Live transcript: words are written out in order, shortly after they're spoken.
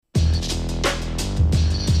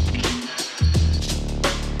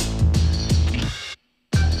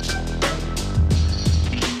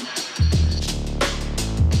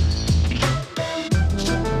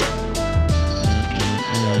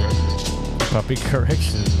Puppy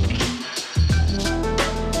corrections.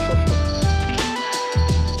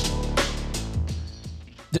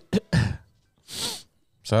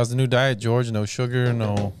 So how's the new diet, George? No sugar,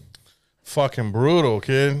 no. Fucking brutal,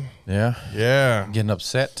 kid. Yeah. Yeah. Getting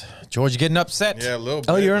upset. George, getting upset. Yeah, a little bit.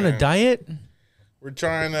 Oh, you're on a man. diet? We're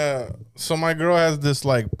trying to. So my girl has this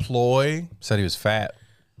like ploy. Said he was fat.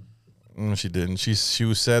 She didn't. She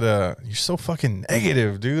said, "You're so fucking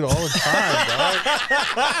negative, dude, all the time, dog.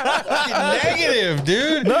 Fucking negative,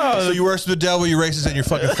 dude. No, so you worship the devil, you racist, and you're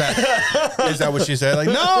fucking fat." Is that what she said? Like,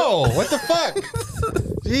 no. What the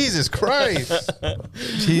fuck? Jesus Christ.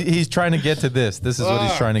 He's trying to get to this. This is what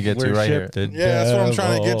he's trying to get to right here. Yeah, that's what I'm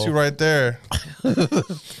trying to get to right there.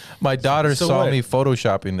 My daughter saw what? me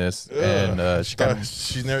photoshopping this, and she got.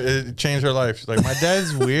 She never. It changed her life. She's like, my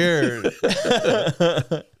dad's weird.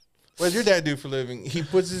 What does your dad do for a living? He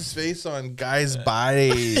puts his face on guys'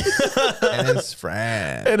 bodies and his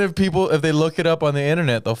friends. And if they look it up on the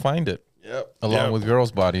internet, they'll find it. Yep. Along with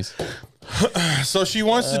girls' bodies. So she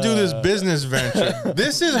wants to do this business venture.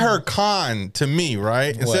 This is her con to me,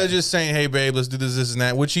 right? Instead of just saying, hey, babe, let's do this, and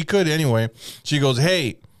that, which she could anyway. She goes,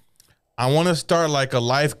 hey, I want to start like a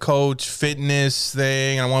life coach fitness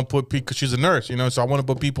thing. I want to put people, because she's a nurse, you know, so I want to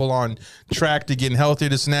put people on track to getting healthier,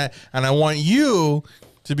 this and that. And I want you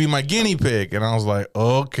to be my guinea pig. And I was like,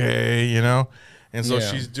 okay, you know. And so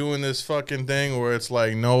she's doing this fucking thing where it's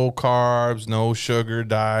like no carbs, no sugar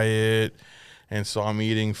diet. And so I'm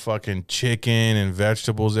eating fucking chicken and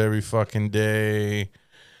vegetables every fucking day.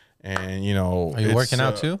 And, you know. Are you working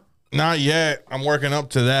out too? Not yet. I'm working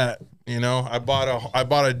up to that. You know, I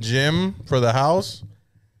bought a gym for the house.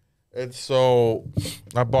 And so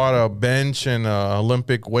I bought a bench and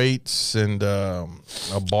Olympic weights and a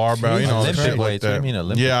barbell, you know, Olympic shit like weights? that. What do you mean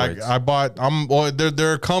Olympic weights? I bought. Well,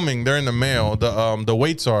 they're coming. They're in the mail. The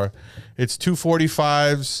weights are. It's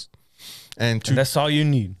 245s and two. That's all you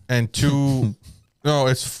need. And two. No,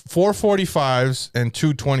 it's 445s and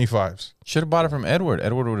 225s. Should have bought it from Edward.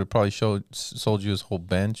 Edward would have probably sold you his whole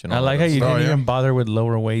bench. And all I like that how you stuff. didn't even bother with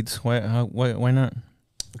lower weights. Why not?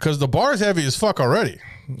 Because the bar is heavy as fuck already.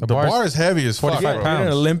 The bar is heavy as fuck. 45 bro. pounds.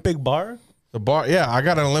 An Olympic bar? The bar, yeah, I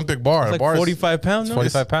got an Olympic bar. It's The like bar is 45 pounds? No?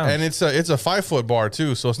 45 pounds. And it's a 5-foot bar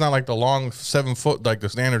too, so it's not like the long 7 foot, like the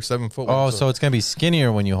standard 7 foot. Oh, one, so it's gonna be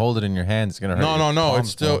skinnier when you hold it in your hand. It's gonna hurt. no, your no,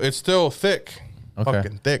 palms more. it's still thick, Okay.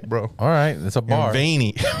 fucking thick, bro. All right, it's a bar. And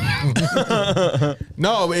veiny.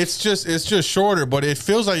 No, it's just shorter, but it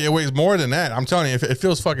feels like it weighs more than that. I'm telling you, it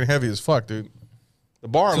feels fucking heavy as fuck, dude. The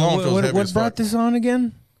bar alone feels heavy What as brought fuck. this on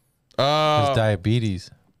again? It's diabetes.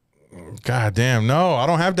 God damn, no, I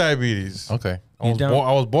don't have diabetes. Okay. I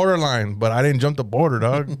was borderline, but I didn't jump the border,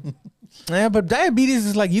 dog. Yeah, but diabetes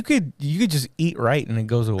is like you could just eat right and it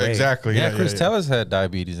goes away. Exactly. Yeah, Yeah, Chris yeah. Tellers had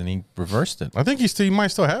diabetes and he reversed it. I think he might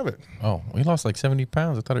still have it. Oh, he lost like 70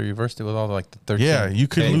 pounds. I thought he reversed it with all the 13. Yeah, you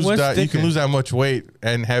can days. lose What's that. You thicker? can lose that much weight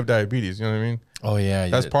and have diabetes. You know what I mean? Oh yeah,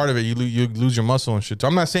 That's part of it. You lose your muscle and shit. So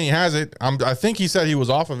I'm not saying he has it. I think he said he was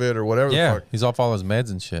off of it or whatever. Yeah, The fuck. he's off all his meds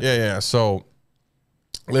and shit. Yeah. So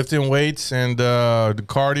lifting weights and the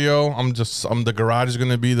cardio. The garage is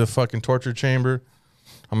gonna be the fucking torture chamber.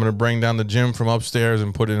 I'm gonna bring down the gym from upstairs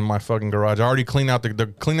and put it in my fucking garage. I already cleaned out the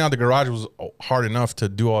cleaning out the garage was hard enough to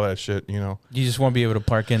do all that shit. You know. You just won't be able to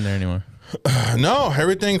park in there anymore. No,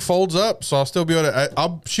 everything folds up, so I'll still be able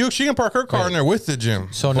to. She can park her car in there with the gym.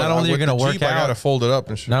 So But not only you're with gonna the work Jeep, I out- gotta fold it up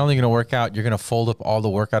and shit. Not only you're gonna work out, you're gonna fold up all the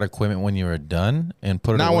workout equipment when you are done and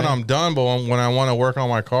put it Not away. when I'm done, but when I want to work on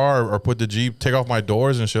my car or put the Jeep, take off my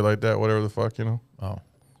doors and shit like that, whatever the fuck, you know. Oh.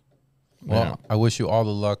 Well, Yeah. I wish you all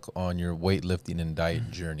the luck on your weightlifting and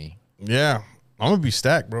diet journey. Yeah, I'm gonna be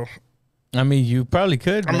stacked, bro. I mean, you probably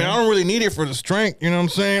could. I mean, I don't really need it for the strength, you know what I'm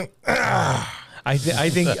saying? I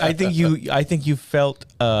think you felt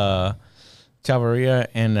Chavarria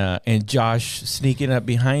and Josh sneaking up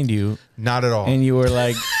behind you, Not at all. and you were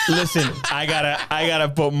like, "Listen, I gotta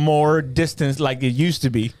put more distance like it used to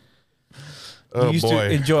be." Oh, You used boy.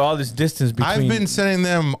 to enjoy all this distance between. I've been sending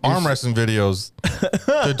them arm wrestling videos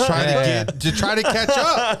to try to catch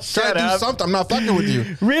up, try to do something. I'm not fucking with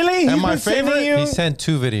you. Really? And He's my been sending favorite- you? He sent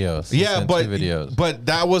 2 videos. He Yeah, sent but 2 videos. but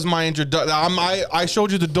that was my introduction. I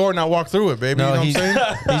showed you the door and I walked through it, baby. No, you know he, what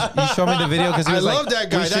I'm saying? he showed me the video because he I was like, love that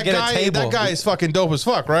guy. We should get a table. That guy is fucking dope as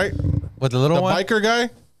fuck, right? With the little The one biker guy.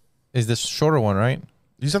 is the shorter one, right?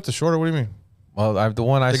 You just have to shorter. What do you mean? Well, I have the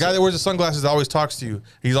one I The guy that wears the sunglasses that always talks to you.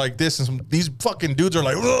 He's like this, and these fucking dudes are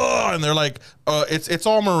like, "Ugh," and they're like, it's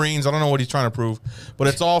all Marines. I don't know what he's trying to prove, but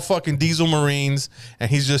it's all fucking diesel Marines, and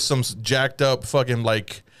he's just some jacked up fucking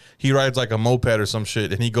like. He rides like a moped or some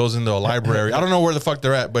shit, and he goes into a library. I don't know where the fuck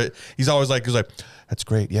they're at, but he's always like, that's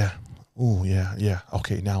great, yeah. Ooh, yeah.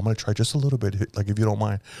 Okay, now I'm gonna try just a little bit, like if you don't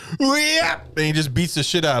mind. Yeah, and he just beats the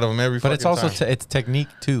shit out of him every. But it's fucking also time. it's technique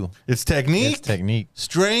too. It's technique, It's technique.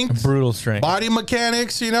 strength, Brutal strength. body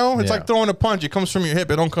mechanics. You know, it's Yeah. like throwing a punch. It comes from your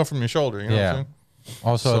hip. It don't come from your shoulder. You know what I'm Yeah. saying?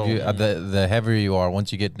 Also, So- if you, the heavier you are,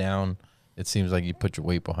 once you get down, it seems like you put your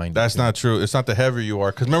weight behind. That's you too. not true. It's not the heavier you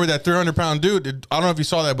are. Because remember that 300-pound dude? I don't know if you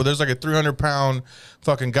saw that, but there's like a 300-pound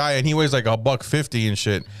fucking guy, and he weighs like $150 and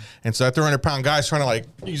shit. And so that 300-pound guy's trying to like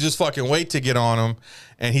use his fucking weight to get on him,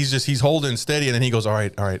 and he's holding steady, and then he goes, all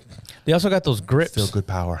right, They also got those grips. feel good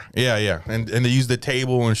power. Yeah, and they use the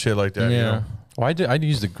table and shit like that. Yeah. You know? Well, I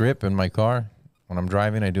use the grip in my car when I'm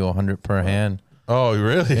driving. I do 100 per hand. Oh,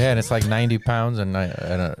 really? Yeah, and it's like 90 pounds, and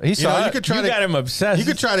he You saw know, it. you could try You to got him obsessed. you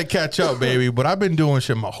could try to catch up, baby, but I've been doing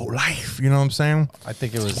shit my whole life. You know what I'm saying? I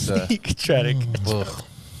think it was. You could try to. Ugh.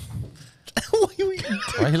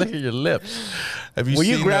 Why you look at your lips? Have you Were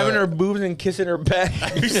you seen, grabbing her boobs and kissing her back?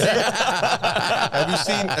 Have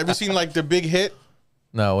you seen like The Big Hit?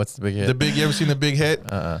 No, what's the big hit? You ever seen The Big Hit?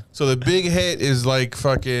 So The Big Hit is like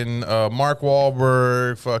fucking Mark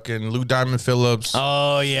Wahlberg, fucking Lou Diamond Phillips.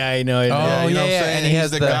 Oh yeah, I know. Oh, you know yeah, what I'm saying? and he He's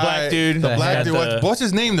has the the guy, black dude. The that black had dude. the- What's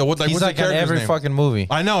his name though? What's He's the like in character's every name? fucking movie.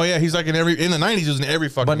 I know, yeah. He's like in the 90s. He was in every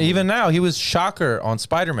fucking. But movie. even now, he was Shocker on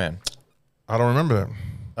Spider-Man. I don't remember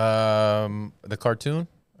that. The cartoon.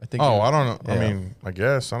 I think. Oh, I don't know. Yeah. I mean, I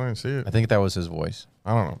guess I didn't see it. I think that was his voice.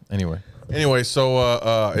 I don't know. Anyway,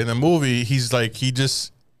 So in the movie, he's like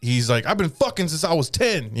I've been fucking since I was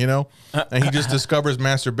 10, you know, and he just discovers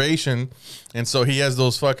masturbation, and so he has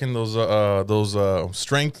those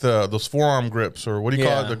strength those forearm grips, or what do you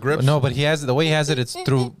call Yeah. it, the grips? no, but he has the way he has it. It's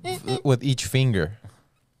through with each finger.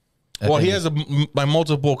 I Well, he think has by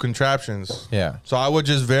multiple contraptions. Yeah. So I would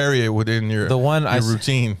just vary it within your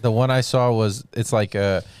routine. The one I saw was it's like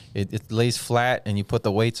it lays flat and you put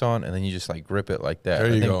the weights on and then you just like grip it like that. There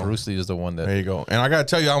I you think go. Bruce Lee is the one that. There you go. And I gotta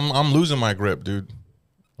tell you, I'm losing my grip, dude.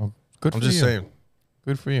 Good I'm for just you. saying.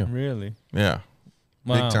 Good for you. Really? Yeah.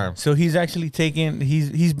 Wow. Big time. So he's actually taken.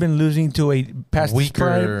 He's been losing to a past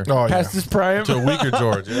Weaker- his prime. Oh, Past yeah. his prime. To a weaker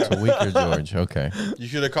George. Yeah. It's a weaker George. Okay. You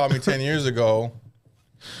should have called me 10 years ago.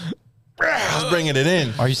 I was bringing it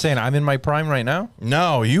in. Are you saying I'm in my prime right now?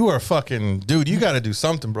 No, you are fucking dude. You got to do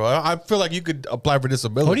something, bro. I feel like you could apply for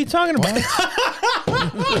disability. What are you talking about?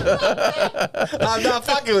 I'm not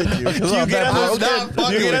fucking with you. You get on those, not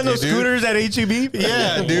fucking you get with on those dude. scooters at HEB?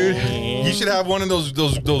 Yeah, dude. You should have one of those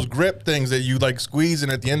grip things that you like squeeze,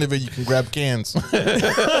 and at the end of it, you can grab cans.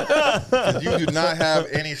 'Cause you do not have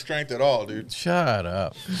any strength at all, dude. Shut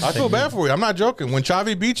up. I feel bad for you. I'm not joking. When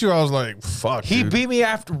Chavi beat you, I was like, "Fuck." He dude. beat me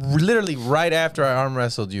after literally right after I arm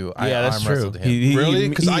wrestled you. I Yeah, that's arm true. wrestled him. Really?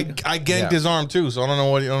 Because he- I ganked Yeah. his arm too, so I don't know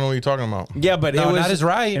what you're talking about. Yeah, but No, it was not his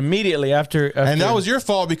right. immediately after. And that was your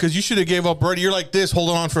fault because you should have gave up already. You're like this,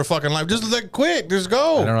 holding on for a fucking life. Just like quick, just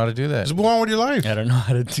go. I don't know how to do that. Just move on with your life. I don't know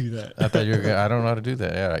how to do that. I thought you were. I don't know how to do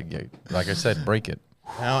that. Yeah, like I said, break it.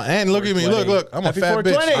 Now, and look at me. Look. I'm a Happy fat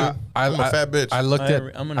bitch. 420. I'm a fat bitch. I looked at.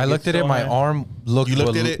 I'm gonna I get looked at so it. My high. arm looked. You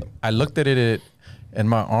looked at it? I looked at it, and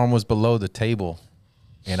my arm was below the table,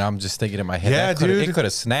 and I'm just thinking in my head. Yeah, that coulda- dude. It could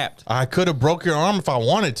have snapped. I could have broke your arm if I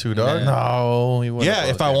wanted to, dog. No, he wouldn't Yeah,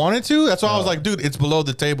 have if I broke it. wanted to. That's why I was like, dude, it's below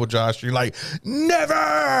the table, Josh. You're like, never.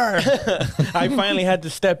 I finally had to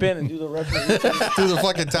step in and do the referee. Through the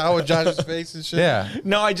fucking towel with Josh's face and shit. Yeah,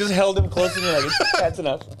 No, I just held him close to me like that's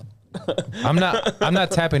enough. I'm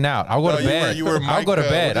not tapping out. I'll go No, to bed. you were Mike, I'll go to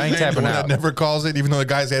bed. what's I his ain't name? The tapping one out. That never calls it, even though the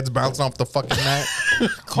guy's head's bouncing off the fucking mat.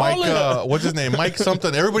 Mike, what's his name? Mike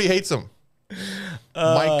something. Everybody hates him.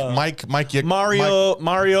 Mike.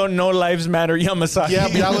 Mario, no lives matter. Yamasaki. Yeah,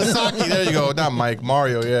 Yamasaki. There you go. Not Mike.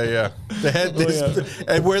 Mario. Yeah. The head.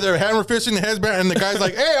 And where they're hammer fisting the head's back, and the guy's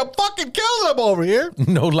like, "Hey, I'm fucking killing him over here."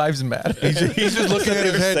 No lives matter. He's just looking at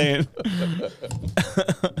his head. saying.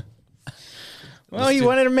 Well, he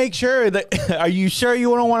wanted to make sure that. Are you sure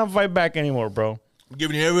you don't want to fight back anymore, bro? I'm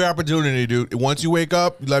giving you every opportunity, dude. Once you wake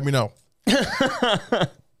up, let me know.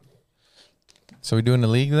 So we doing the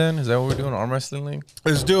league then? Is that what we're doing? Arm wrestling league?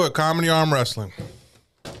 Let's do it. Comedy arm wrestling.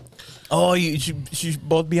 Oh, you should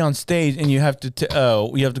both be on stage, and you have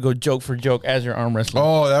to go joke for joke as your arm wrestler.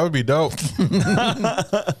 Oh, that would be dope.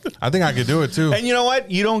 I think I could do it too. And you know what?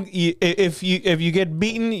 If you get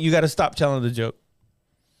beaten, you got to stop telling the joke.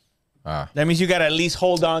 That means you got to at least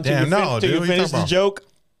hold on till Damn, you, no, till dude, you what you finish the talking joke.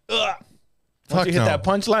 Ugh. Once Fuck you hit no. that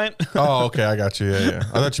punchline. Oh, okay, I got you. Yeah.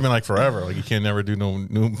 I thought you meant like forever. Like you can't never do no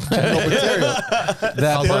material. That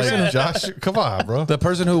I was person, like, Josh, come on, bro. the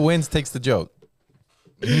person who wins takes the joke.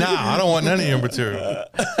 Nah, I don't want none of your material.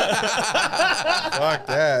 Fuck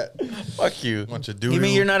that. Fuck you. Bunch of doo-doo. You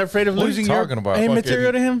mean you're not afraid of What are you losing your talking about? hey, Fucking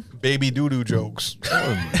material to him? baby doo-doo jokes.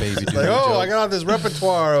 Baby dude. Like, oh, I got all this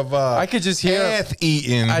repertoire of I could just hear. ass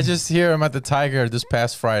eating. I just hear him at the Tiger this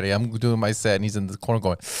past Friday. I'm doing my set, and he's in the corner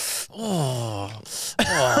going, And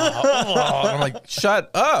I'm like,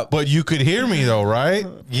 shut up. But you could hear me though, right?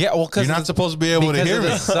 Yeah, well, because You're not supposed to be able to because hear of me.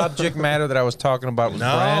 the subject matter that I was talking about was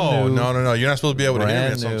brand new. No. You're not supposed to be able to hear me.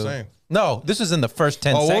 Brand That's what I'm new. saying. No, this was in the first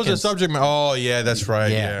 10 Oh, seconds. what was the subject matter? Oh, yeah, that's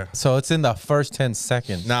right. Yeah. So it's in the first 10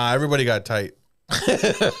 seconds. Nah, everybody got tight.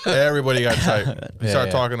 Everybody got tight. We Yeah, start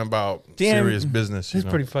yeah. talking about Damn, serious business. He's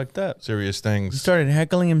pretty fucked up. serious You things. started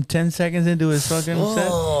heckling him 10 seconds into his fucking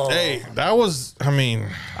set. Hey, that was. I mean,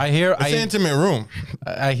 I hear it's an intimate room.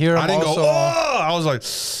 I hear him I didn't also. go. Oh, I was like,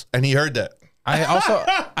 and he heard that.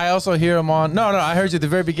 I also hear him on. No, I heard you at the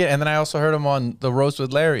very beginning, and then I also heard him on the roast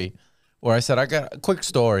with Larry, where I said I got a quick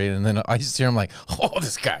story, and then I just hear him like, oh,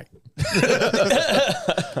 this guy.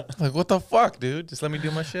 Like, what the fuck, dude? Just let me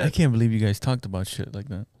do my I shit. can't believe you guys talked about shit like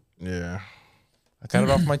that. Yeah, I got it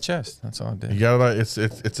off my chest. That's all I you did. gotta like. It's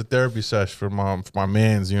a therapy session for my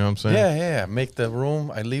mans. You know what I'm saying? Yeah. Make the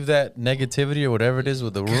room. I leave that negativity or whatever it is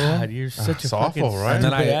with the room. God, you're such a it's fucking awful, right? and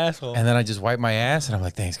then stupid I asshole. and then I just wipe my ass, and I'm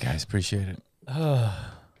like, thanks, guys, appreciate it.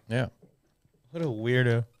 Yeah. What a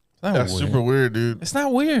weirdo. It's not That's weird. super weird, dude. It's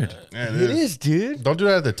not weird. Yeah, It is, dude. Don't do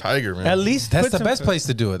that at the Tiger, man. At least That's put the some- best place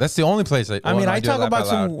to do it. That's the only place. I mean, I do it talk laugh about out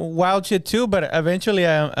some loud. wild shit too, but eventually,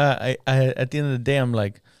 I at the end of the day, I'm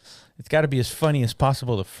like, it's got to be as funny as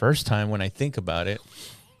possible the first time when I think about it.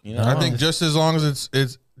 You know, I think just as long as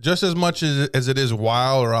it's just as much as it is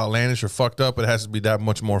wild or outlandish or fucked up, it has to be that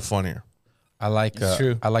much more funnier. I like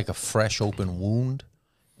true. I like a fresh open wound,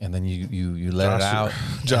 and then you let it out.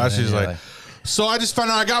 Josh and is then like, so I just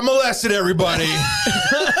found out I got molested, everybody.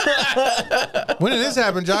 When did this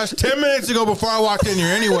happen, Josh? 10 minutes ago before I walked in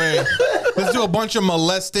here anyway. Let's do a bunch of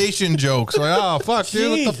molestation jokes. Like, oh, fuck,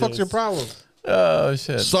 dude. What the fuck's your problem? oh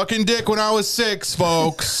shit. Sucking dick when I was 6,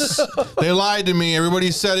 folks. They lied to me.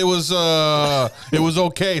 Everybody said it was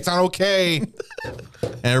okay. It's not okay.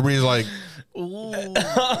 And everybody's like, ooh.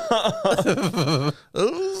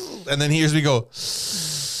 And then here's me go,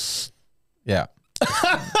 Yeah.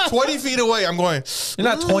 20 feet away. I'm going, You're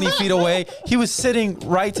not 20 feet away. He was sitting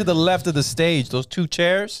right to the left of the stage. Those two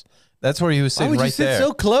chairs. That's where he was why sitting would you right sit there.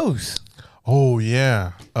 so close? oh,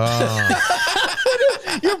 yeah.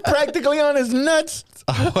 You're practically on his nuts.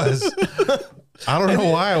 I don't know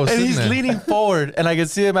why I was and sitting he's there. leaning forward, and I can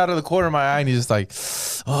see him out of the corner of my eye, and he's just like,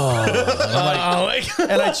 oh. And I'm like,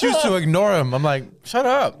 and I choose to ignore him. I'm like, shut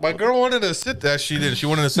up. My girl wanted to sit there. She did. She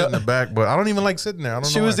wanted to sit in the back, but I don't even like sitting there. I don't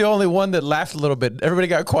She know. was why. the only one that laughed a little bit. Everybody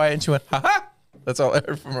got quiet, and she went, ha ha. That's all I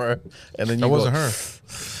heard from her. And then you That go, wasn't her.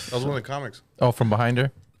 That was one of the comics. Oh, from behind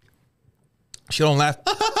her? She don't laugh.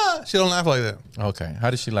 She don't laugh like that. Okay. How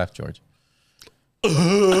does she laugh, George? She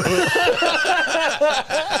don't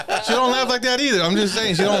laugh like that either. I'm just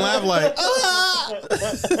saying she don't laugh like.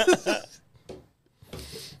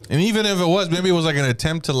 And even if it was, maybe it was like an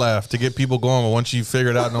attempt to laugh to get people going. But once she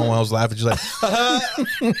figured out no one else laughing, she's like,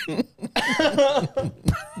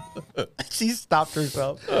 She stopped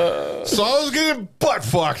herself. so I was getting butt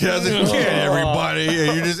fucked as a kid, everybody.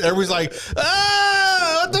 And you just, everybody's like,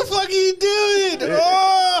 what the fuck are you doing?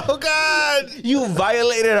 Oh, God. You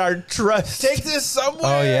violated our trust. Take this somewhere.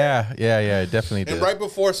 Oh, yeah. Yeah, it definitely did. And right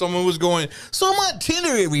before someone was going, so I'm on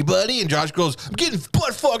Tinder, everybody. And Josh goes, I'm getting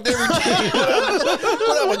butt fucked every day.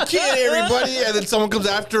 When I'm a kid, everybody. And then someone comes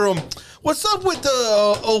after him. What's up with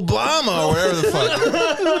the Obama or whatever the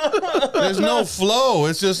fuck? There's no flow.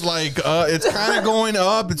 It's just like, it's kind of going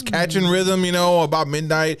up. It's catching rhythm, you know, about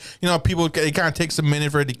midnight. You know, people, it kind of takes a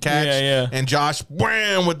minute for it to catch. Yeah. And Josh,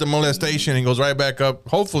 wham, with the molestation and goes right back up.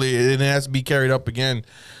 Hopefully, it has to be carried up again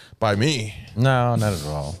by me. No, not at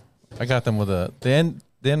all. I got them with the end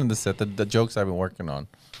of the set, the jokes I've been working on,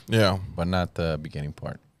 Yeah. but not the beginning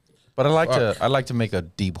part. But I like to make a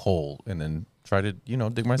deep hole and then try to,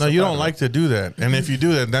 dig myself. No, you out don't of like it. to do that. And if you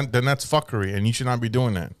do that, then that's fuckery, and you should not be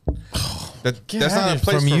doing that. That's out not a of-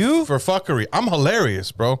 place from you? for fuckery. I'm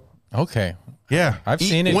hilarious, bro. Okay. Yeah. I've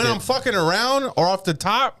seen it. When I'm fucking around or off the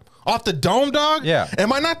top, off the dome, dog. Yeah.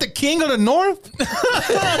 Am I not the king of the north?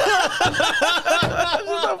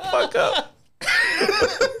 Fuck up.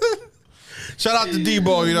 Shout out to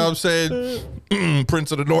Debo, you know what I'm saying?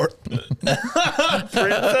 Prince of the North.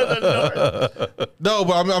 No,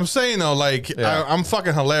 but I'm saying though, like Yeah. I'm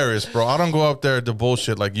fucking hilarious, bro. I don't go up there to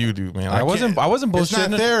bullshit like you do, man. I wasn't bullshitting. It's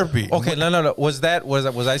not therapy. Okay, no. Was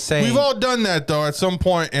I saying? We've all done that though at some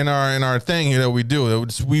point in our thing here that we do.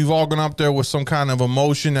 We've all gone up there with some kind of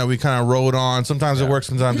emotion that we kind of rode on. Sometimes it worked,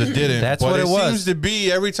 sometimes it didn't. That's but what it was. Seems to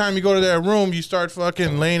be every time you go to that room, you start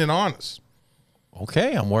fucking laying it on us.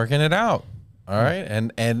 Okay, I'm working it out. All right,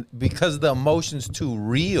 and because the emotion's too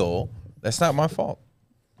real, that's not my fault.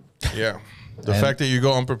 Yeah. The fact that you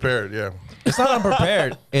go unprepared, yeah. It's not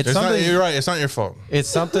unprepared. It's something. You're right. It's not your fault. It's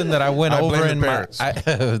something that I went I over blame in the my.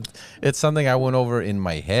 parents. It's something I went over in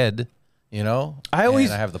my head. You know, I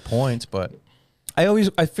always- and I have the points, but I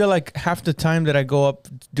feel like half the time that I go up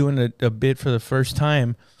doing a bit for the first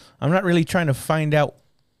time, I'm not really trying to find out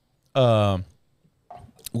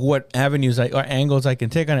what avenues or angles I can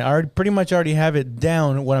take on it. I pretty much already have it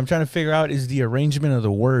down. What I'm trying to figure out is the arrangement of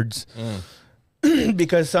the words.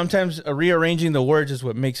 Because sometimes rearranging the words is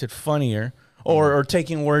what makes it funnier, or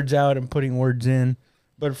taking words out and putting words in.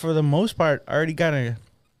 But for the most part, I already gotta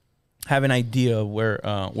have an idea of where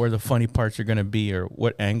the funny parts are gonna be, or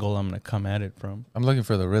what angle I'm gonna come at it from. I'm looking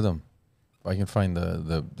for the rhythm. If I can find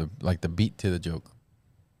the like the beat to the joke,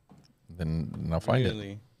 then I'll find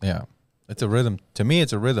it. Yeah, it's a rhythm. To me,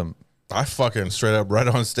 it's a rhythm. I fucking straight up right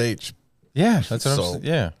on stage. Yeah, that's what So- I'm saying.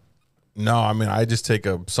 Yeah. No, I mean I just take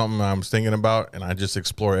something I'm thinking about and I just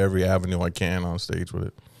explore every avenue I can on stage with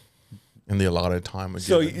it in the allotted time.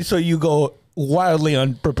 So you go wildly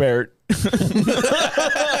unprepared.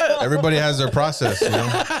 Everybody has their process, you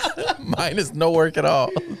know. Mine is no work at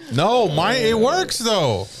all. No, it works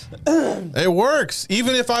though. It works.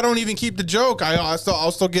 Even if I don't even keep the joke, I'll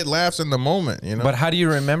still get laughs in the moment, you know. But how do you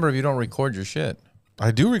remember if you don't record your shit?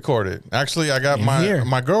 I do record it. Actually, I got here.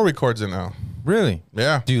 my girl records it now. Really?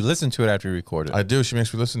 Yeah, Do you listen to it after you record it? I do. She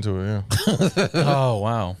makes me listen to it. Yeah, Oh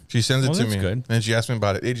wow! she sends it Well, to that's me, good. and she asked me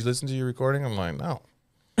about it. Did you listen to your recording? I'm like, no.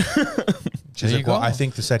 She's There like, you well, go. I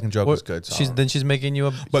think the second joke was good. So She's making you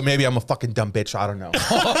a. but maybe I'm a fucking dumb bitch. So I don't know. And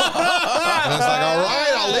it's like, all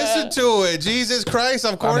right, I'll listen to it. Jesus Christ,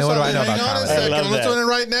 of course. what do I Hang know on about a comedy? second. I love I'm listening that.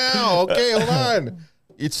 right now. Okay, hold on.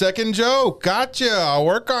 It's second joke. Gotcha. I'll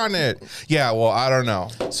work on it. Yeah, well, I don't know.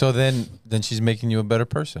 So then she's making you a better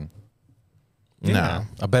person, Nah.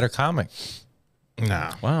 a better comic.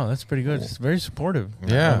 Nah. Wow, that's pretty good. It's very supportive.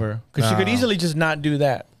 Yeah. because she could easily just not do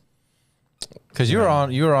that. Because you were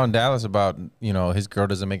on Dallas about his girl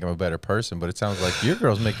doesn't make him a better person, but it sounds like your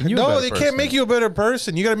girl's making you. a No, better they person. can't make you a better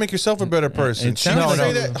person. You got to make yourself a better person. it She sounds could like-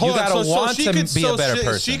 say No, that. no. Hold You on. gotta So want she to could be a better she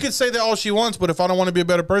person. could say that all she wants, but if I don't want to be a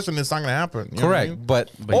better person, it's not going to happen. You know what I Correct, mean? but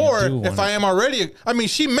But you Or do if wanna- I am already, I mean,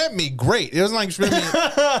 she met me great. It wasn't like she met me.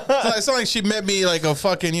 It's not like she met me like a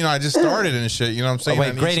fucking. I just started and shit. You know what I'm saying? wait,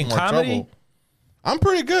 I need great some in more comedy? trouble. I'm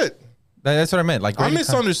pretty good. that's what I meant. Like I'm great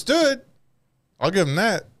misunderstood. I'll give him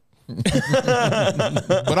that.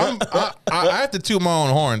 But I have to toot my own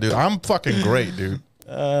horn, dude. I'm fucking great, dude.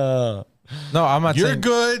 no, I'm not You're saying.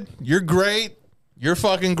 good. You're great. You're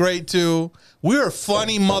fucking great too. We're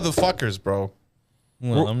funny motherfuckers, bro.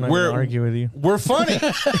 Well, I'm not We're- gonna argue with you. We're funny.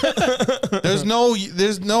 there's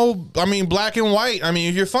no. I mean, black and white. I mean,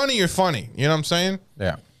 if you're funny, you're funny. You know what I'm saying?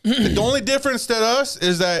 Yeah. The only difference to us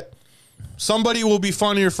is that somebody will be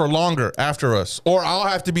funnier for longer after us, or I'll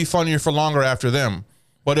have to be funnier for longer after them.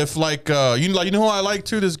 But if like you know who I like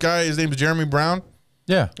too? This guy, his name's Jeremy Brown.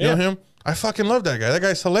 Yeah. You know him? I fucking love that guy. That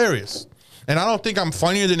guy's hilarious. And I don't think I'm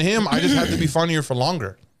funnier than him. I just have to be funnier for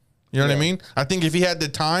longer. You know what I mean? I think if he had the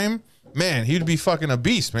time, man, he'd be fucking a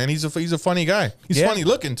beast, man. He's a funny guy. He's Yeah. funny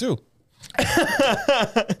looking too.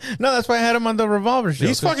 No, that's why I had him on the Revolver Show.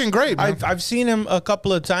 He's 'cause fucking great, man. I've seen him a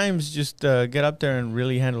couple of times just get up there and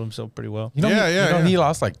really handle himself pretty well. You know, Yeah, he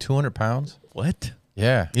lost like 200 pounds. What?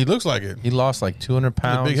 Yeah. He looks like it. He lost like 200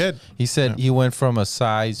 pounds. big head. He said he went from a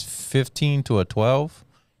size 15 to a 12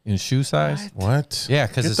 in shoe size. What? Yeah,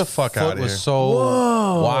 because Get his the fuck foot out of was here.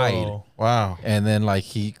 so wide, Wow. and then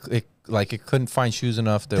like it couldn't find shoes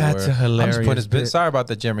enough that That's were. a hilarious I'm just put his bit. Sorry about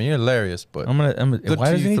that, Jeremy. You're hilarious, but I'm gonna. Good Why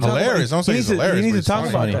to doesn't you he for talk hilarious. about Don't say he he's needs to- hilarious, He but needs to he's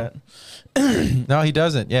talk funny. about that. no, he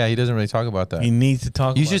doesn't. Yeah, he doesn't really talk about that. He needs to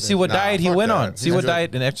talk. You about should see that. what Nah, diet he fuck went that. on. See He's what good.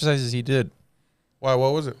 diet and exercises he did. Why?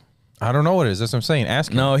 What was it? I don't know what it is. That's what I'm saying. Ask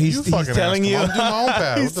him. No, You he's fucking telling ask him. you. I'm doing my own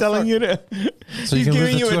path. He's What the telling fuck? you to. So you he's can lose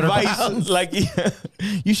giving the you 200 advice. pounds? Like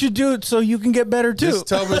you should do it so you can get better too. This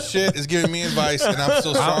tub of shit is giving me advice, and I'm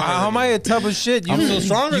so strong. How am I a tub of shit? You, I'm so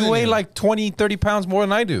stronger You than weigh you. like 20, 30 pounds more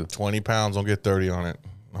than I do. 20 pounds. Don't get 30 on it.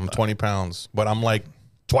 I'm 20 pounds, but I'm like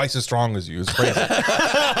twice as strong as you. It's crazy.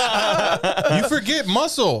 You forget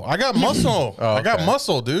muscle. I got muscle. I got okay.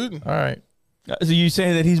 muscle, dude. All right. So you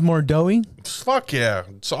saying that he's more doughy? Fuck yeah.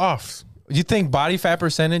 Soft. You think body fat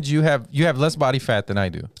percentage? You have less body fat than I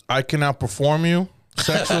do. I can outperform you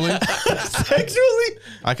sexually. Sexually?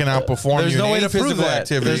 I can outperform There's you no in way any to prove physical that.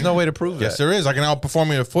 activity. There's no way to prove that. Yes, there is. I can outperform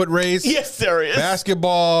you in a foot race, Yes, there is.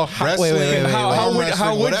 basketball, wrestling, wait, How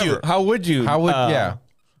would whatever. you? How would you? How would yeah?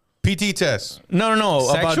 PT test. No.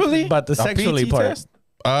 Sexually? About the A sexually PT part. test?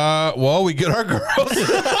 Well, we get our girls.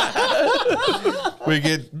 We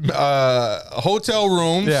get hotel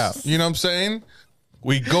rooms. Yeah. You know what I'm saying?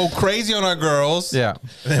 We go crazy on our girls. Yeah.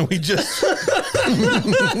 And then we just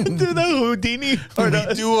Do the Houdini or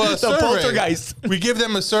we do a the survey. poltergeist. We give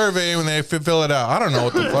them a survey when they fill it out. I don't know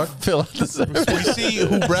what the fuck. Fill out the survey. We see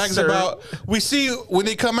who brags about. We see when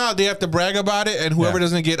they come out, they have to brag about it, and whoever Yeah.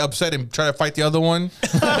 doesn't get upset and try to fight the other one,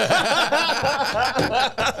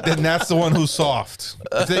 then that's the one who's soft.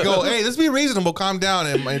 If they go, "Hey, let's be reasonable, calm down,"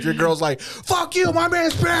 and if your girl's like, "Fuck you, my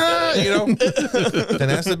man's bad," you know, then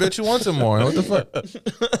that's the bitch who wants it more. What the fuck?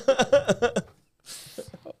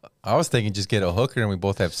 I was thinking just get a hooker and we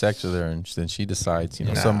both have sex with her, and then she decides,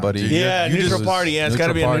 somebody. dude. Yeah, You neutral just- party. Yeah, it's got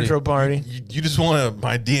to be a party. neutral party. You just want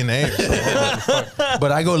my DNA or something.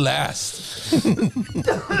 But I go last.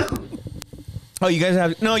 Oh, you guys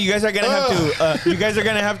have no. You guys are gonna have to. You guys are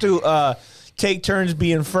gonna have to take turns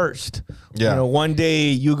being first. Yeah. You know, one day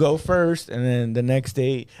you go first, and then the next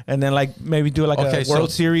day, and then like maybe do like a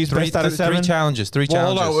World Series best out of seven. Three challenges. Well,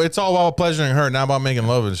 hold on. It's all about pleasuring her, not about making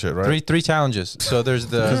love and shit, right? Three challenges. So there's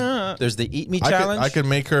the eat me challenge. I could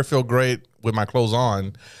make her feel great with my clothes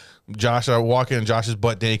on. Josh, I walk in, Josh is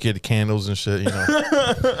butt naked, candles and shit,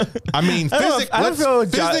 I mean,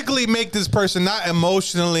 let's physically make this person, not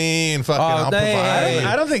emotionally and fucking I'll provide.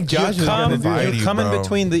 I don't think Josh is gonna do that. You're coming bro.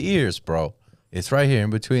 between the ears, bro. It's right here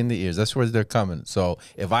in between the ears. That's where they're coming. So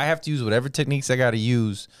if I have to use whatever techniques I got to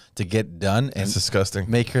use to get done and That's disgusting.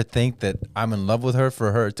 make her think that I'm in love with her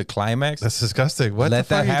for her to climax, That's disgusting. What Let the fuck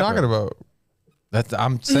that are you happen. talking about? that's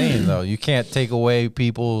I'm saying though. You can't take away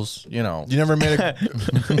people's, You never made a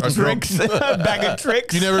tricks, bag of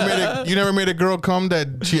tricks. You never made a girl come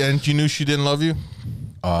that she knew she didn't love you.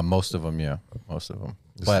 Most of them, yeah, most of them.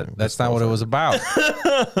 But that's not what it was about.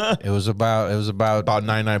 It was about About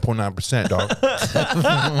 99.9%, dog.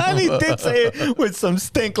 And he did say it with some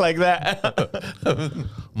stink like that.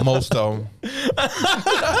 Most of them. Get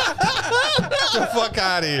the fuck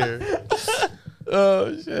out of here.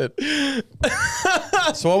 oh shit.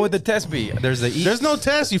 So what would the test be? There's There's no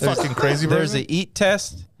test, you fucking crazy person. There's the eat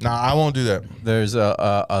test. Nah, I won't do that. There's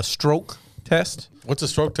a stroke test. What's a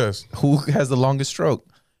stroke test? Who has the longest stroke?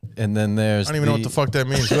 And then there's I don't even know what the fuck that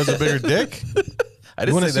means. Who has a bigger dick? I You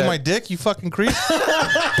didn't want to say see that. my dick, you fucking creep?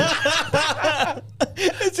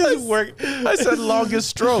 It's just work. I said longest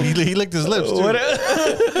stroke. He licked his lips, too. What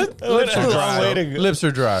a long way to go. Lips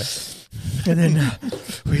are dry. And then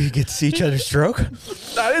we get to see each other's stroke.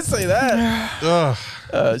 I didn't say that.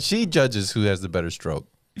 Ugh. She judges who has the better stroke.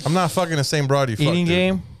 I'm not fucking the same broad you fucked, Eating dude.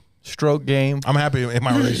 game, stroke game. I'm happy in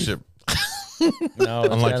my relationship. No,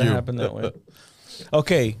 it's Unlike gotta you. happen that way.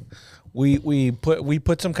 Okay, we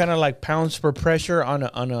put some kind of like pounds per pressure on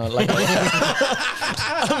a like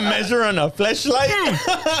a measure on a fleshlight,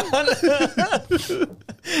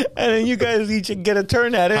 and then you guys each get a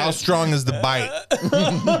turn at it. How strong is the bite?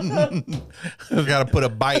 You got to put a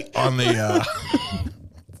bite on the.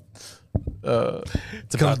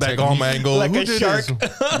 It comes back on my angle. Like Who a did shark.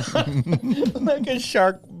 this? Like a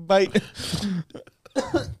shark bite.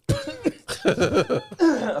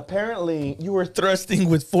 Apparently, you were thrusting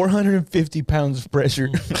with 450 pounds of pressure.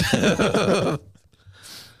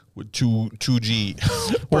 With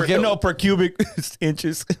 2G. per cubic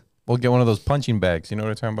inches. We'll get one of those punching bags. You know what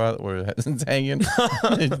I'm talking about? Where it's hanging.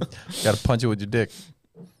 Got to punch it with your dick.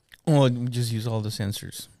 Well, just use all the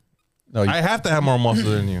sensors. No, I have to have more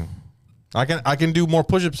muscle than you. I can do more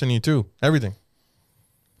push-ups than you too. Everything.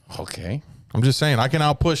 okay. I'm just saying. I can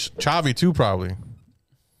outpush Chavi too, probably.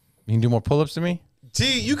 You can do more pull-ups than me?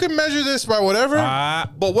 See, you can measure this by whatever.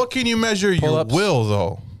 But what can you measure your Pull-ups. will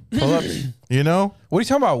though? Pull-ups? You know? What are you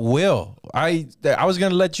talking about, Will? I was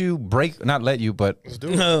going to let you break, not let you, but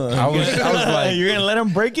I was like, You're gonna let him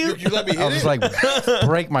break you? You let me hit I was it? like,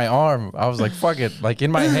 break my arm. I was like, fuck it. Like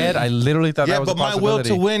in my head, I literally thought Yeah, that was but a my will possibility.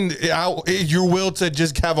 to win, your will to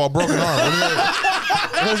just have a broken arm.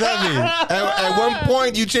 What does that mean? At one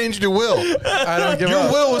point, you changed your will. I don't give Your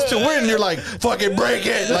up. will was to win. You're like, fucking break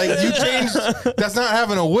it. Like, you changed. That's not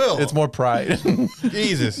having a will. It's more pride.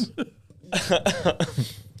 Jesus.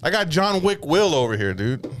 I got John Wick will over here,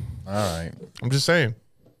 dude. All right. I'm just saying.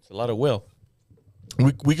 It's a lot of will.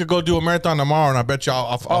 We could go do a marathon tomorrow, and I bet you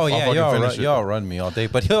I'll Oh, fucking yeah, finish it. y'all run me all day,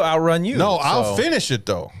 but he'll outrun you. No, so. I'll finish it,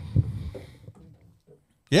 though.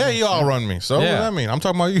 Yeah, you outrun me. So what Yeah. does that mean? I'm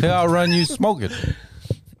talking about you. He'll outrun you smoking.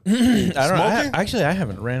 I don't know. Smoking? Actually, I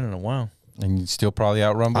haven't ran in a while. And you still probably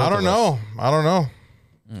outrun both I don't of us. know. I don't know.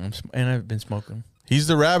 And I've been smoking. He's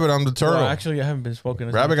the rabbit. I'm the turtle. Well, actually, I haven't been smoking.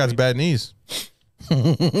 as Rabbit much got weed. bad knees.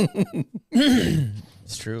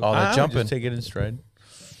 It's true. All that I would jumping. just take it in stride.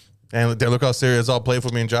 And they look how serious all play for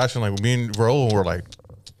me and Josh. And like me and Raul were like,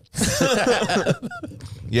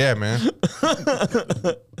 yeah, man.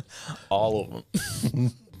 All of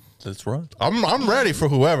them. Let's run. I'm ready for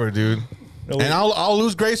whoever, dude. And I'll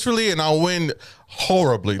lose gracefully and I'll win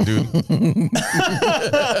horribly, dude. Throw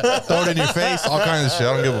it in your face, all kinds of shit.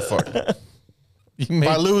 I don't give a fuck. If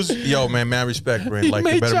I lose, yo, man, mad respect, Brent. Like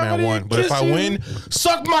the made better man somebody won. But if kiss I you. win,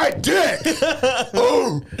 suck my dick.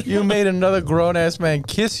 Ooh. You made another grown ass man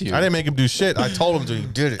kiss you. I didn't make him do shit. I told him to. He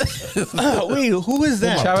did it. Wait, who is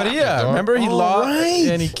that? Chavarria. Remember he lost right.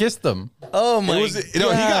 and he kissed them. Oh my It was, he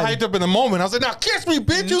got hyped up in the moment. I was like, "Now kiss me,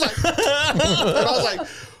 bitch." He was like, and I was like,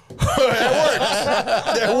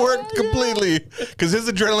 that worked completely because his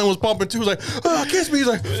adrenaline was pumping too. He was like, "Oh, kiss me." He's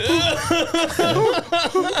like,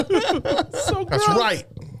 "That's right,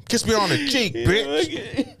 kiss me on the cheek,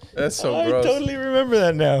 bitch." That's so I totally remember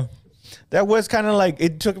that now. That was kind of like,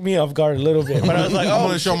 it took me off guard a little bit, but I was like, I'm oh,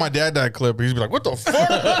 gonna show my dad that clip. He's be like, "What the fuck?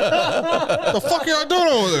 The fuck y'all doing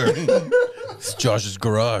over there? It's Josh's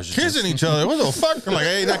garage. Kissing each other? What the fuck?" I'm like,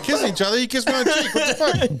 "Hey, not kissing each other. You kiss me on the cheek. What the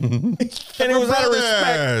fuck?" and it was out of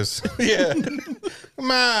respect. Yeah.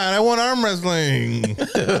 Come on, I want arm wrestling.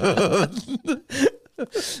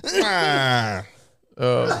 Come on.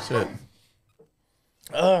 Oh shit.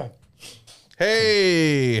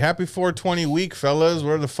 Hey, happy 420 week, fellas.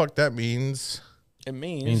 Where the fuck that means? It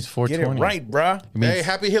means, Means get 420. it right, bruh. Hey,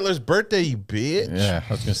 happy Hitler's birthday, you bitch. Yeah,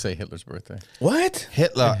 I was gonna say Hitler's birthday. What?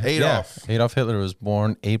 Hitler, Adolf. Yeah, Adolf Hitler was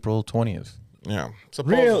born April 20th. Yeah,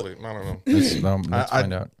 supposedly. I don't know. Let's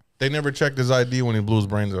find out. They never checked his ID when he blew his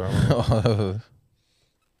brains out. I don't know.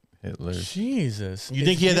 Hitler. Jesus. You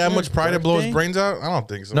think he had that much pride to blow his brains out? I don't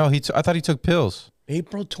think so. No, I thought he took pills.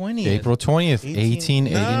 April 20th. April 20th,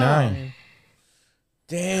 1889.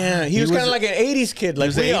 Damn. He was was kind of like an 80s kid, like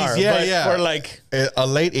was we 80s, are. yeah, but yeah. For like, A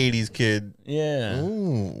late 80s kid. yeah.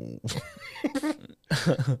 Ooh.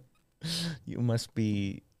 You must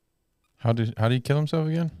be. How did he kill himself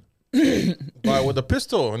again? With a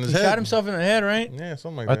pistol in his He head. shot himself in the head, right? Yeah,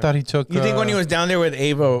 something like I that. thought he took. You think when he was down there with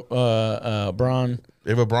Ava Braun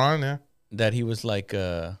Eva Braun, yeah. that he was like,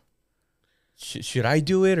 should I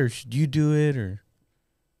do it or should you do it or?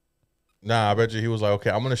 Nah, I bet you he was like,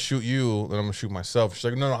 "Okay, I'm going to shoot you, then I'm going to shoot myself." She's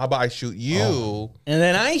like, "No, how about I shoot you, And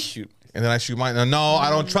then I shoot. and then I shoot mine?" No,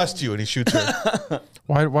 I don't trust you. And he shoots her.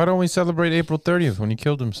 Why don't we celebrate April 30th when he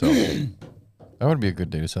killed himself? That would be a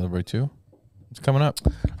good day to celebrate too. It's coming up.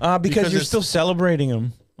 Because Because you're it's- still celebrating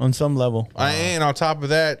him on some level. I ain't. On top of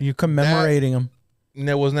that, You're commemorating him.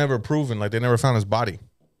 that was never proven. Like, they never found his body.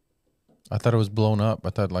 I thought it was blown up.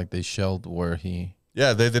 I thought like they shelled where he.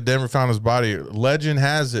 Yeah, they never found his body. Legend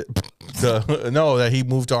has it, that he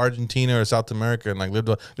moved to Argentina or South America and like lived.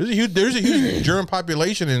 There's a huge German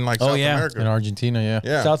population in like South yeah. America. In Argentina, yeah.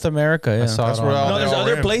 Yeah, South America, yeah. I saw That's it where on, all No, there's they all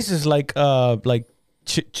other ran. places like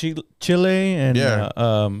Chile and Yeah.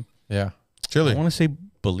 yeah. I Chile, want to say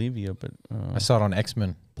Bolivia, but I saw it on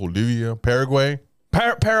X-Men. Bolivia, Paraguay.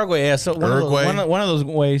 Paraguay. Yeah, so Uruguay. one of those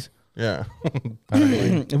ways. Yeah,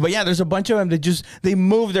 But yeah, there's a bunch of them that they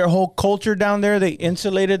moved their whole culture down there. They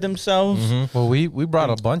insulated themselves. Well, we brought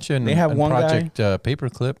a bunch in. They have in one Project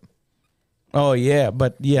Paperclip. Oh yeah,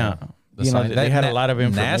 but yeah, they had a lot of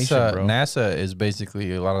information, bro. NASA is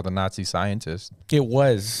basically a lot of the Nazi scientists. It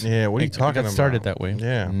was. yeah. What are you It talking got about? started that way.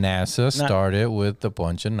 Yeah. NASA started with a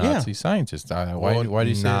bunch of Nazi scientists. Why do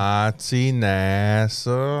you say Nazi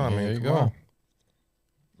NASA? I mean, there you come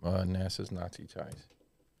go. on. NASA's Nazi ties?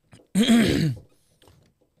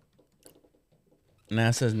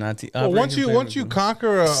 NASA's Nazi. Well, once you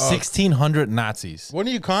conquer a 1,600 Nazis. once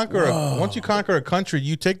you conquer a country,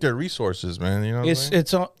 you take their resources, man. You know, what I'm saying?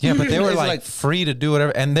 it's all, Yeah, but they were it's like free to do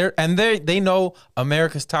whatever, and they know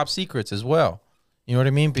America's top secrets as well. You know what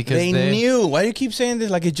I mean? Because they knew. Why do you keep saying this?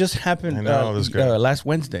 Like it just happened. I know, this guy. Last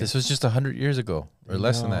Wednesday. This was just 100 years ago, or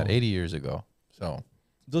less than that, 80 years ago. So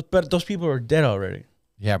But those people are dead already.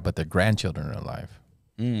 yeah, but their grandchildren are alive.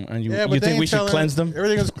 And you, Yeah, but you they think we ain't should telling- cleanse them?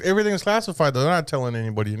 Everything is classified. Though. They're not telling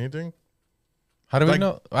anybody anything. How do we Like,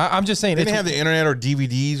 know? I'm just saying. They It's, didn't have the internet or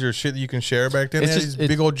DVDs or shit that you can share back then. They It's had just- these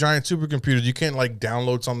big old giant supercomputers. You can't like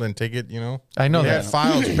download something and take it. You know. I know They that. had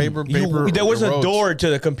files, paper. There was a roads. door to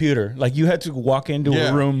the computer. Like you had to walk into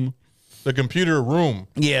Yeah. a room. The computer room.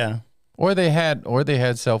 Yeah. Or they had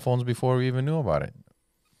cell phones before we even knew about it.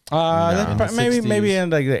 That's In the maybe 60s. in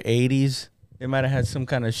like the 80s. They might have had some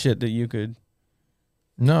kind of shit that you could.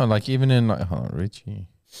 No, like even in like Richie.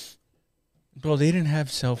 Bro, they didn't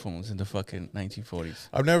have cell phones in the fucking 1940s.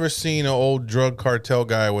 I've never seen an old drug cartel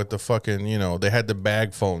guy with the fucking, you know, they had the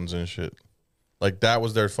bag phones and shit. Like that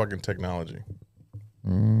was their fucking technology.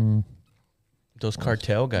 Those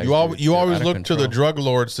cartel guys. You always out of look to the control. drug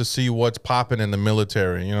lords to see what's popping in the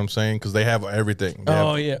military. You know what I'm saying? Because they have everything. They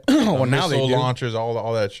Oh have yeah. Well, now they missile do. launchers,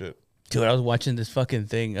 all that shit. Dude, I was watching this fucking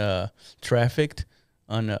thing, Trafficked,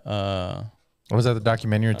 on What was that the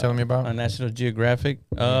documentary you're telling me about? on National Geographic.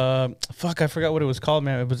 Fuck, I forgot what it was called,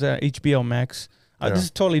 man. It was HBO Max. This is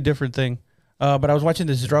a totally different thing. But I was watching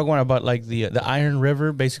this drug one about like the Iron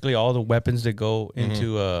River, basically all the weapons that go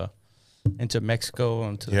into Mexico,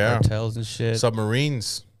 into the cartels and shit.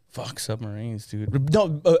 Submarines. Fuck submarines, dude.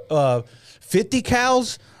 No, 50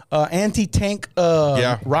 cals, anti-tank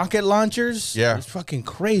rocket launchers. Yeah. It's fucking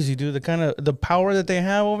crazy, dude. The power that they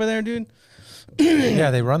have over there, dude.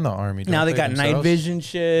 Yeah, they run the army. Now they got themselves? night vision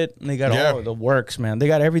shit. And they got Yeah. all the works, man. They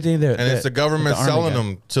got everything there. And it's the government selling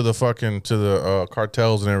them to the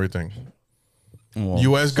cartels and everything. Well,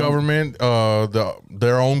 U.S. government,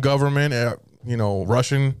 their own government, you know,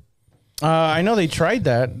 Russian. I know they tried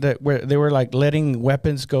that where they were like letting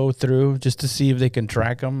weapons go through just to see if they can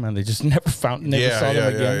track them, and they just never saw them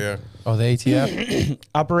again. Oh, the ATF.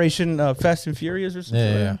 Operation Fast and Furious or something.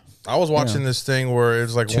 Yeah. I was watching this thing where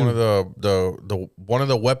it's like one of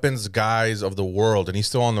the weapons guys of the world, and he's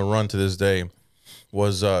still on the run to this day.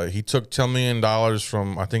 Was he took $10 million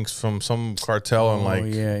from some cartel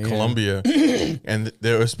in Colombia, and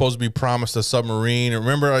they were supposed to be promised a submarine.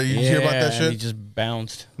 Remember you hear about that shit? He just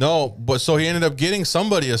bounced. No, but so he ended up getting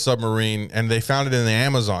somebody a submarine, and they found it in the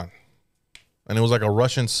Amazon. And it was like a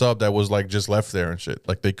Russian sub that was like just left there and shit.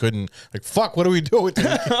 Like they couldn't, like, fuck, what do we do with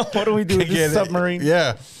this? What do we do with this submarine?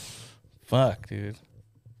 Yeah. Fuck, dude.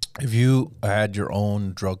 If you had your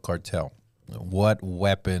own drug cartel, what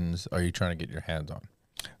weapons are you trying to get your hands on?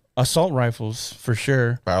 Assault rifles for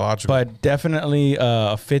sure, Biological. but definitely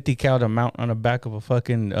a 50 cal to mount on the back of a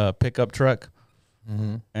fucking pickup truck,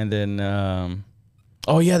 and then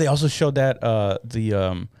oh yeah, they also showed that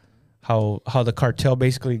how the cartel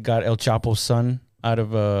basically got El Chapo's son out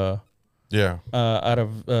of the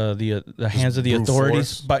hands of the brute authorities.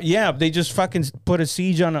 force. But yeah, they just fucking put a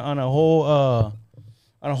siege on a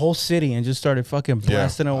whole city and just started fucking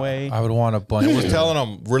blasting away. I would want a bunch. was telling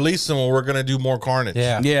them, release them or we're going to do more carnage.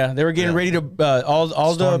 Yeah. Yeah, they were getting ready to all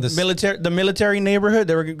Storm the military neighborhood.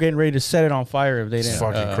 They were getting ready to set it on fire if they didn't. It's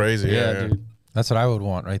fucking crazy. Yeah. dude. That's what I would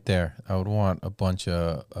want right there. I would want a bunch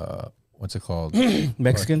of what's it called?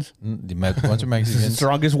 Mexicans, A bunch of the Mexicans.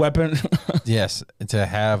 strongest weapon. Yes, to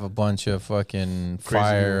have a bunch of fucking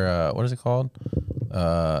fire. What is it called?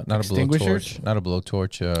 Not a Extinguishers? blowtorch. Not a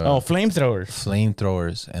blowtorch. Flamethrowers.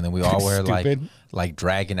 Flamethrowers, and then we all wear Stupid. like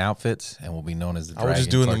dragon outfits, and we'll be known as the. I was just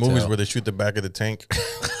Dragon doing the Cartel. movies where they shoot the back of the tank.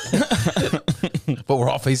 But we're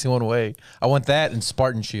all facing one way. I want that and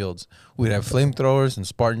Spartan shields. We'd have flamethrowers and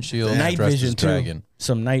Spartan shields. Night dressed as vision too. dragon.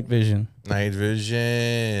 Some night vision Night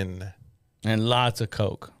vision. and lots of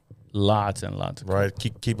coke. Lots and lots of coke. Right.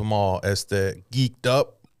 Keep them all geeked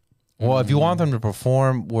up. Well, if you want them to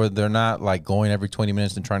perform where they're not like going every 20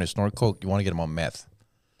 minutes and trying to snort coke, you want to get them on meth.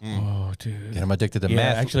 Oh, dude. Get them addicted to Yeah,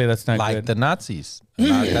 meth. actually, that's not like good. the Nazis.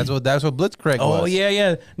 That's what Blitzkrieg was. Oh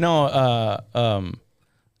yeah. No,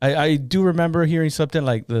 I do remember hearing something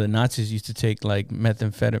like the Nazis used to take like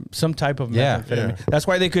methamphetamine, some type of Yeah. methamphetamine. Yeah. That's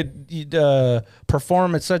why they could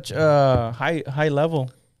perform at such a high level.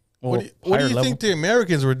 What do you think the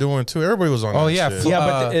Americans were doing too? Everybody was on. Oh, that yeah, shit. Yeah,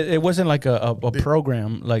 but it wasn't like a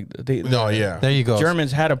program. Like No, yeah. There you go.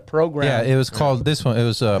 Germans had a program. Yeah, it was called this one. It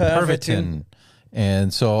was Pervitin.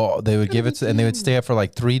 And so they would give it, and they would stay up for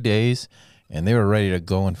like 3 days, and they were ready to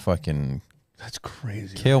go and fucking That's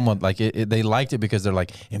crazy. kill them. Like they liked it because they're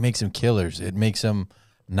like, it makes them killers. It makes them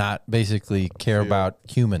not basically care about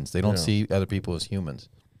humans. They don't see other people as humans.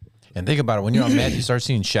 And think about it. When you're on meth, you start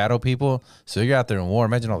seeing shadow people. So you're out there in war.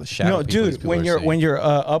 Imagine all the shadow No, people. these dude, people when are you're seeing. when you're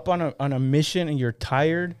up on a mission and you're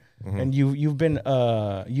tired and you've been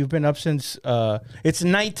up since it's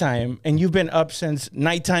nighttime and you've been up since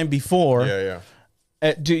nighttime before. Yeah.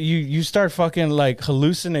 You start fucking like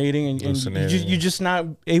hallucinating and you're just not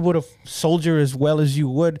able to soldier as well as you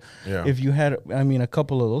would if you had a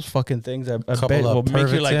couple of those fucking things. I bet will make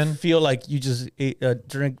you like Pervitin. feel like you just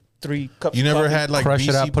drink 3 cups. You of never coffee. had like Crush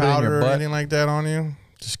it BC up, put it in your powder or butt. anything like that on you?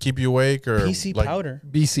 Just keep you awake or PC like, powder.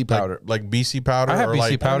 BC powder. like BC powder I have or BC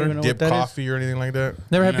like powder. I don't even know dip what that is. coffee or anything like that?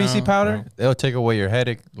 Never had No, BC powder? no. It'll take away your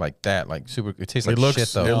headache like that. Like super. It tastes like It looks shit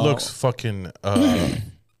though. it looks fucking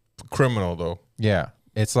criminal though. Yeah.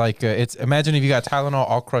 It's like it's imagine if you got Tylenol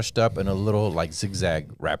all crushed up in a little like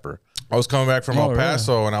zigzag wrapper. I was coming back from El really?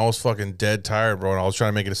 Paso and I was fucking dead tired, bro. And I was trying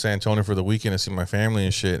to make it to San Antonio for the weekend to see my family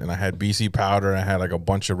and shit. And I had BC powder. And I had like a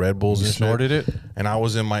bunch of Red Bulls You and snorted shit. it? And I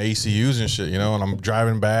was in my ACUs and shit, you know. And I'm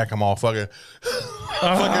driving back. I'm all fucking,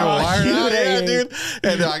 fucking wired out, yeah, dude.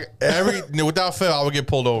 And like without fail, I would get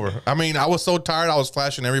pulled over. I mean, I was so tired. I was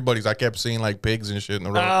flashing everybody's. I kept seeing like pigs and shit in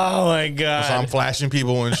the road. Oh my god! So I'm flashing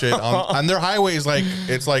people and shit on their highways. Like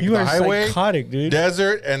it's like You the are highway, psychotic, dude.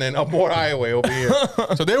 desert, and then a more highway over here.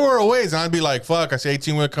 So they were a ways, and I'd be like, "Fuck!" I see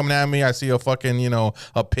 18-wheeler coming at me. I see a fucking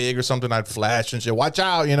a pig or something. I'd flash and shit. Watch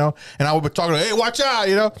out, and I would be talking, "Hey, watch out,"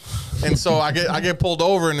 And so I get pulled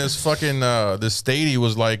over, and this fucking this statey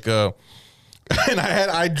was like. And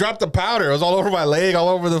I dropped the powder. It was all over my leg, all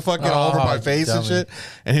over the fucking, all over my face and shit.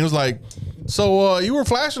 And he was like, "So you were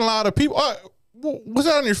flashing a lot of people. What's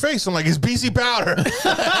that on your face?" I'm like, "It's BC powder."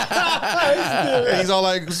 And he's all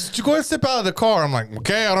like, "Go ahead and step out of the car." I'm like,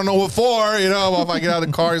 "Okay, I don't know what for." If I get out of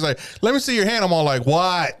the car, he's like, "Let me see your hand." I'm all like,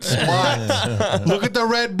 "What? What? Look at the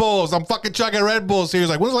Red Bulls. I'm fucking chugging Red Bulls." He's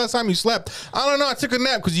like, "When's the last time you slept?" "I don't know. I took a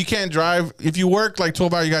nap," because you can't drive. If you work like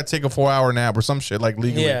 12 hours, you got to take a 4-hour nap or some shit like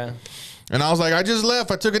legally. Yeah. And I was like, "I just left.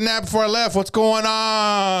 I took a nap before I left. What's going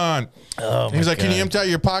on?" And he's like, "Can you empty out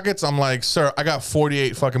your pockets?" I'm like, "Sir, I got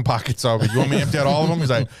 48 fucking pockets of it. You want me to empty out all of them?" He's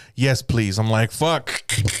like, "Yes, please." I'm like, "Fuck."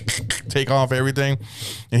 Take off everything.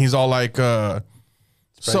 And he's all like,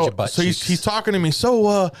 your butt cheeks. he's talking to me.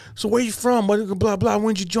 So where you from? What blah blah?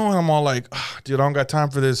 When'd you join? I'm all like, "Dude, I don't got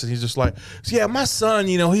time for this." And he's just like, "Yeah, my son,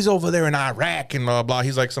 he's over there in Iraq and blah blah."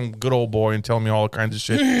 He's like some good old boy and telling me all kinds of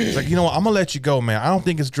shit. He's like, "You know what? I'm gonna let you go, man. I don't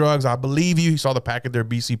think it's drugs. I believe you." He saw the packet there,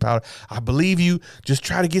 BC powder. "I believe you. Just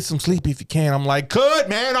try to get some sleep if you can." I'm like, "Good,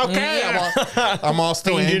 man. Okay." I'm all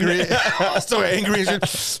still angry. I'm still angry and shit.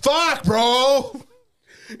 Fuck, bro.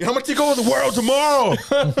 I'm gonna take over the world tomorrow.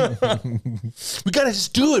 We gotta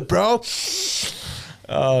just do it, bro.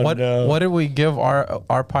 Oh no! What did we give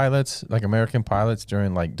our pilots, like American pilots,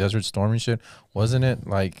 during like Desert Storm and shit? Wasn't it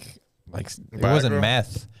like it wasn't Viagra?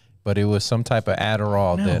 meth, but it was some type of